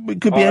at.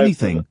 It could be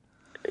anything.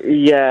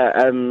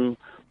 Yeah,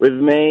 with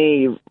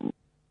me,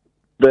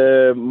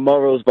 the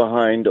morals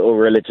behind all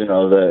religion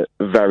are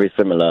very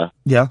similar.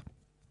 Yeah.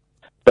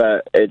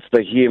 But it's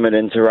the human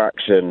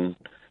interaction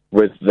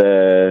with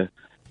the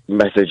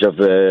message of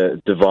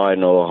the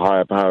divine or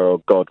higher power or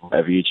God,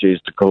 whatever you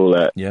choose to call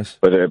it. Yes.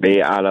 Whether it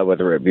be Allah,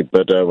 whether it be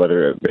Buddha,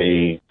 whether it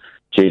be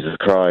Jesus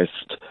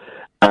Christ.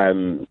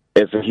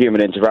 It's a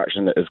human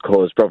interaction that has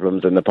caused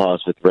problems in the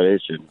past with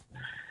religion.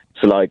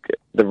 So, like,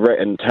 the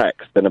written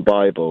text in a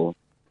Bible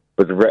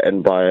was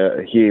written by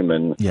a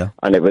human,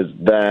 and it was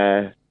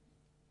their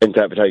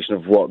interpretation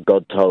of what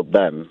God told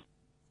them.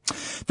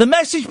 The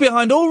message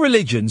behind all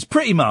religions,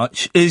 pretty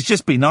much, is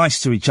just be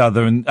nice to each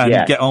other and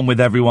get on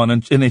with everyone.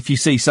 And if you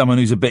see someone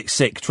who's a bit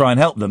sick, try and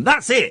help them.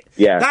 That's it.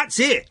 Yeah. That's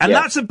it. And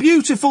that's a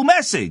beautiful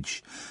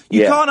message.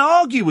 You can't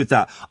argue with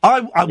that.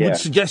 I would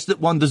suggest that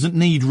one doesn't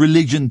need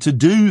religion to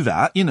do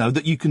that,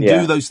 that you can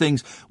do those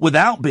things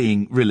without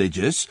being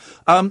religious.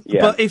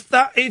 But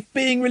if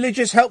being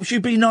religious helps you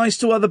be nice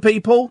to other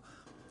people,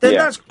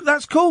 then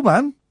that's cool,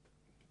 man.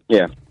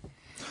 Yeah.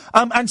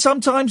 And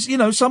sometimes,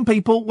 some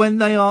people, when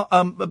they are,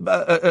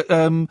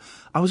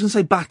 I was going to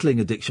say battling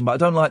addiction, but I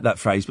don't like that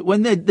phrase, but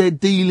when they're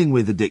dealing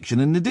with addiction,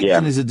 and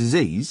addiction is a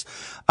disease,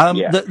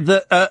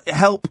 that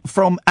help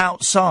from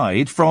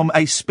outside, from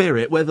a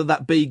spirit, whether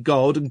that be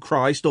God and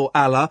Christ or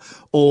Allah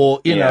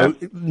or,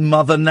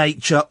 Mother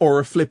Nature or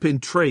a flipping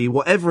tree,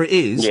 whatever it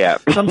is. Yeah.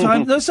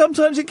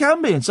 sometimes it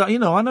can be. And so,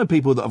 I know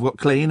people that have got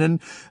clean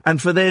and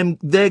for them,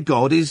 their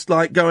God is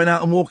like going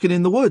out and walking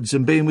in the woods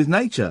and being with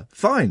nature.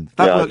 Fine.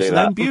 That works for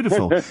them.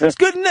 Beautiful. It's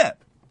good, isn't it?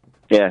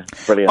 Yeah,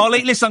 brilliant.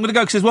 Ollie, listen, I'm going to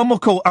go because there's one more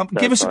call.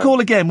 Give us a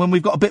call again when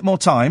we've got a bit more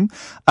time.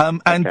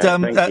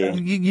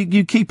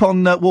 You keep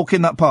on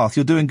walking that path.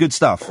 You're doing good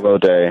stuff. Will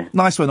do.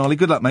 Nice one, Ollie.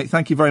 Good luck, mate.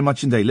 Thank you very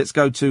much indeed. Let's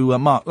go to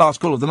Mark. Last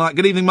call of the night.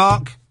 Good evening,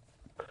 Mark.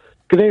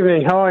 Good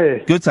evening. How are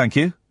you? Good, thank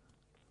you.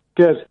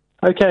 Good.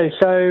 Okay,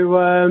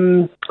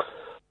 so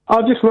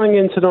I just rang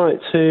in tonight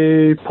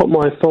to put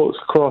my thoughts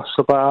across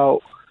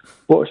about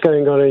what's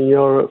going on in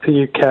Europe,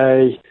 the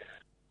UK,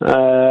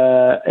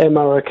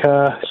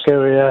 America,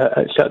 Syria,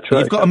 etc.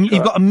 You've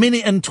got a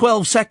minute and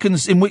 12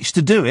 seconds in which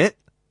to do it.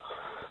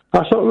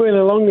 That's not really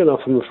long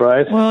enough, I'm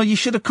afraid. Well, you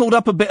should have called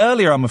up a bit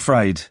earlier, I'm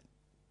afraid.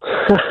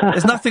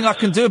 There's nothing I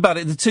can do about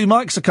it. The two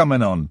mics are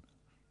coming on.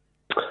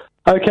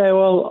 Okay,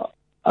 well,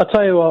 I'll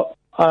tell you what.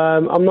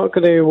 I'm not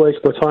going to waste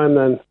my time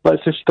then.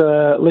 Let's just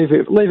leave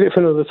it for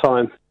another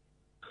time.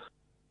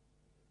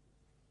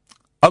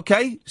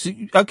 Okay.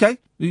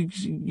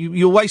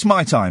 You'll waste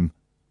my time.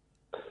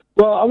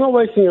 Well, I'm not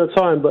wasting your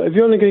time, but if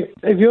you're only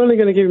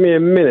going to give me a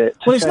minute.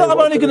 Well, it's not. I'm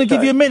only going to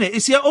give you a minute.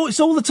 It's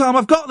all the time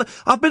I've got.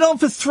 I've been on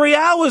for 3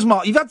 hours,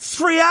 Mark. You've had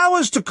 3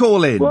 hours to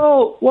call in.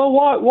 Well,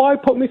 why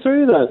put me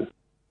through then?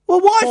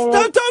 Well, why?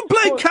 Don't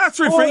blame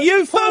Catherine for it.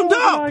 You phoned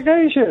up.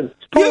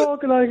 It's poor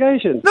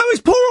organisation. No,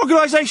 it's poor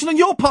organisation on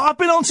your part. I've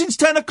been on since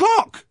 10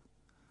 o'clock.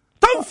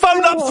 Don't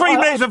phone up 3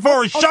 minutes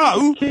before a show. I've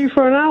been queuing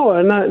for an hour,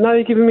 and now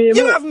you're giving me a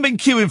minute. You haven't been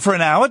queuing for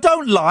an hour.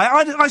 Don't lie.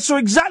 I saw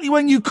exactly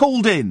when you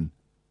called in.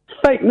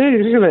 Fake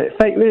news, isn't it?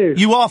 Fake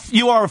news.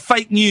 You are a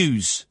fake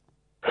news.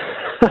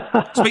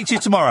 Speak to you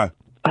tomorrow.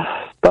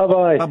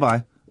 Bye-bye.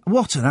 Bye-bye.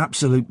 What an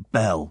absolute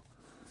bell.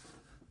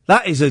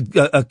 That is a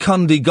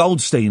Cundy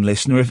Goldstein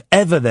listener, if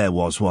ever there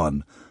was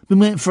one. Been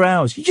waiting for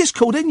hours. You just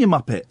called in, you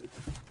muppet.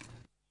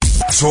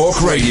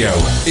 Talk Radio.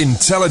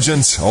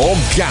 Intelligent,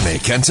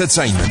 organic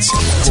entertainment.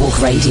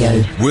 Talk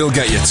Radio. We'll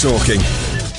get you talking.